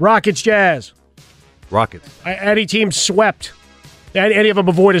 Rockets, Jazz. Rockets. Any team swept? Any of them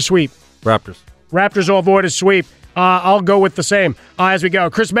avoid a sweep? Raptors. Raptors will avoid a sweep. I'll go with the same as we go.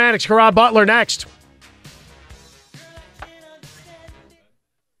 Chris Mannix, Caron Butler next.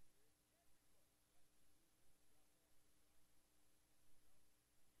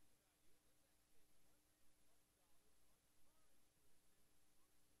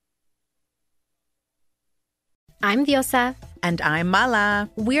 I'm Diosa. And I'm Mala.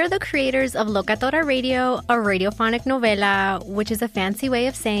 We're the creators of Locatora Radio, a radiophonic novela, which is a fancy way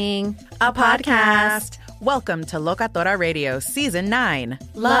of saying a podcast. Welcome to Locatora Radio Season 9.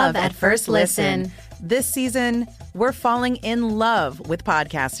 Love at First Listen. This season, we're falling in love with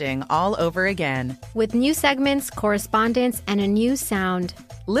podcasting all over again. With new segments, correspondence, and a new sound.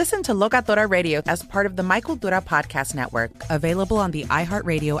 Listen to Locatora Radio as part of the My Cultura Podcast Network, available on the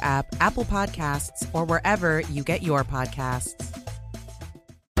iHeartRadio app, Apple Podcasts, or wherever you get your podcasts.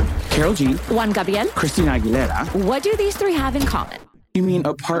 Carol G. Juan Gabriel. Christina Aguilera. What do these 3 have in common? You mean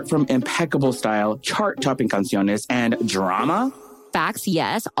apart from impeccable style, chart-topping canciones, and drama? Facts,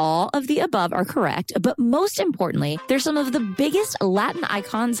 yes, all of the above are correct, but most importantly, they're some of the biggest Latin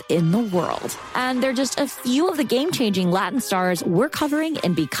icons in the world. And they're just a few of the game-changing Latin stars we're covering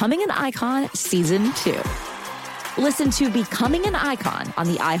in Becoming an Icon Season 2. Listen to Becoming an Icon on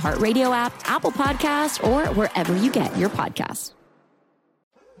the iHeartRadio app, Apple Podcasts, or wherever you get your podcasts.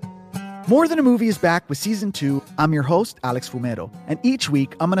 More Than a Movie is back with Season 2. I'm your host, Alex Fumero, and each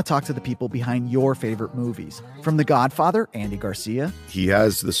week I'm going to talk to the people behind your favorite movies. From The Godfather, Andy Garcia. He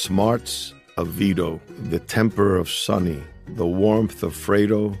has the smarts of Vito, the temper of Sonny, the warmth of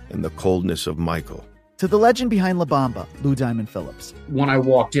Fredo, and the coldness of Michael. To the legend behind La Bamba, Lou Diamond Phillips. When I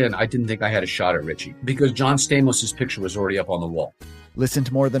walked in, I didn't think I had a shot at Richie because John Stamos' picture was already up on the wall. Listen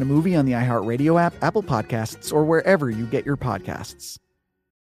to More Than a Movie on the iHeartRadio app, Apple Podcasts, or wherever you get your podcasts.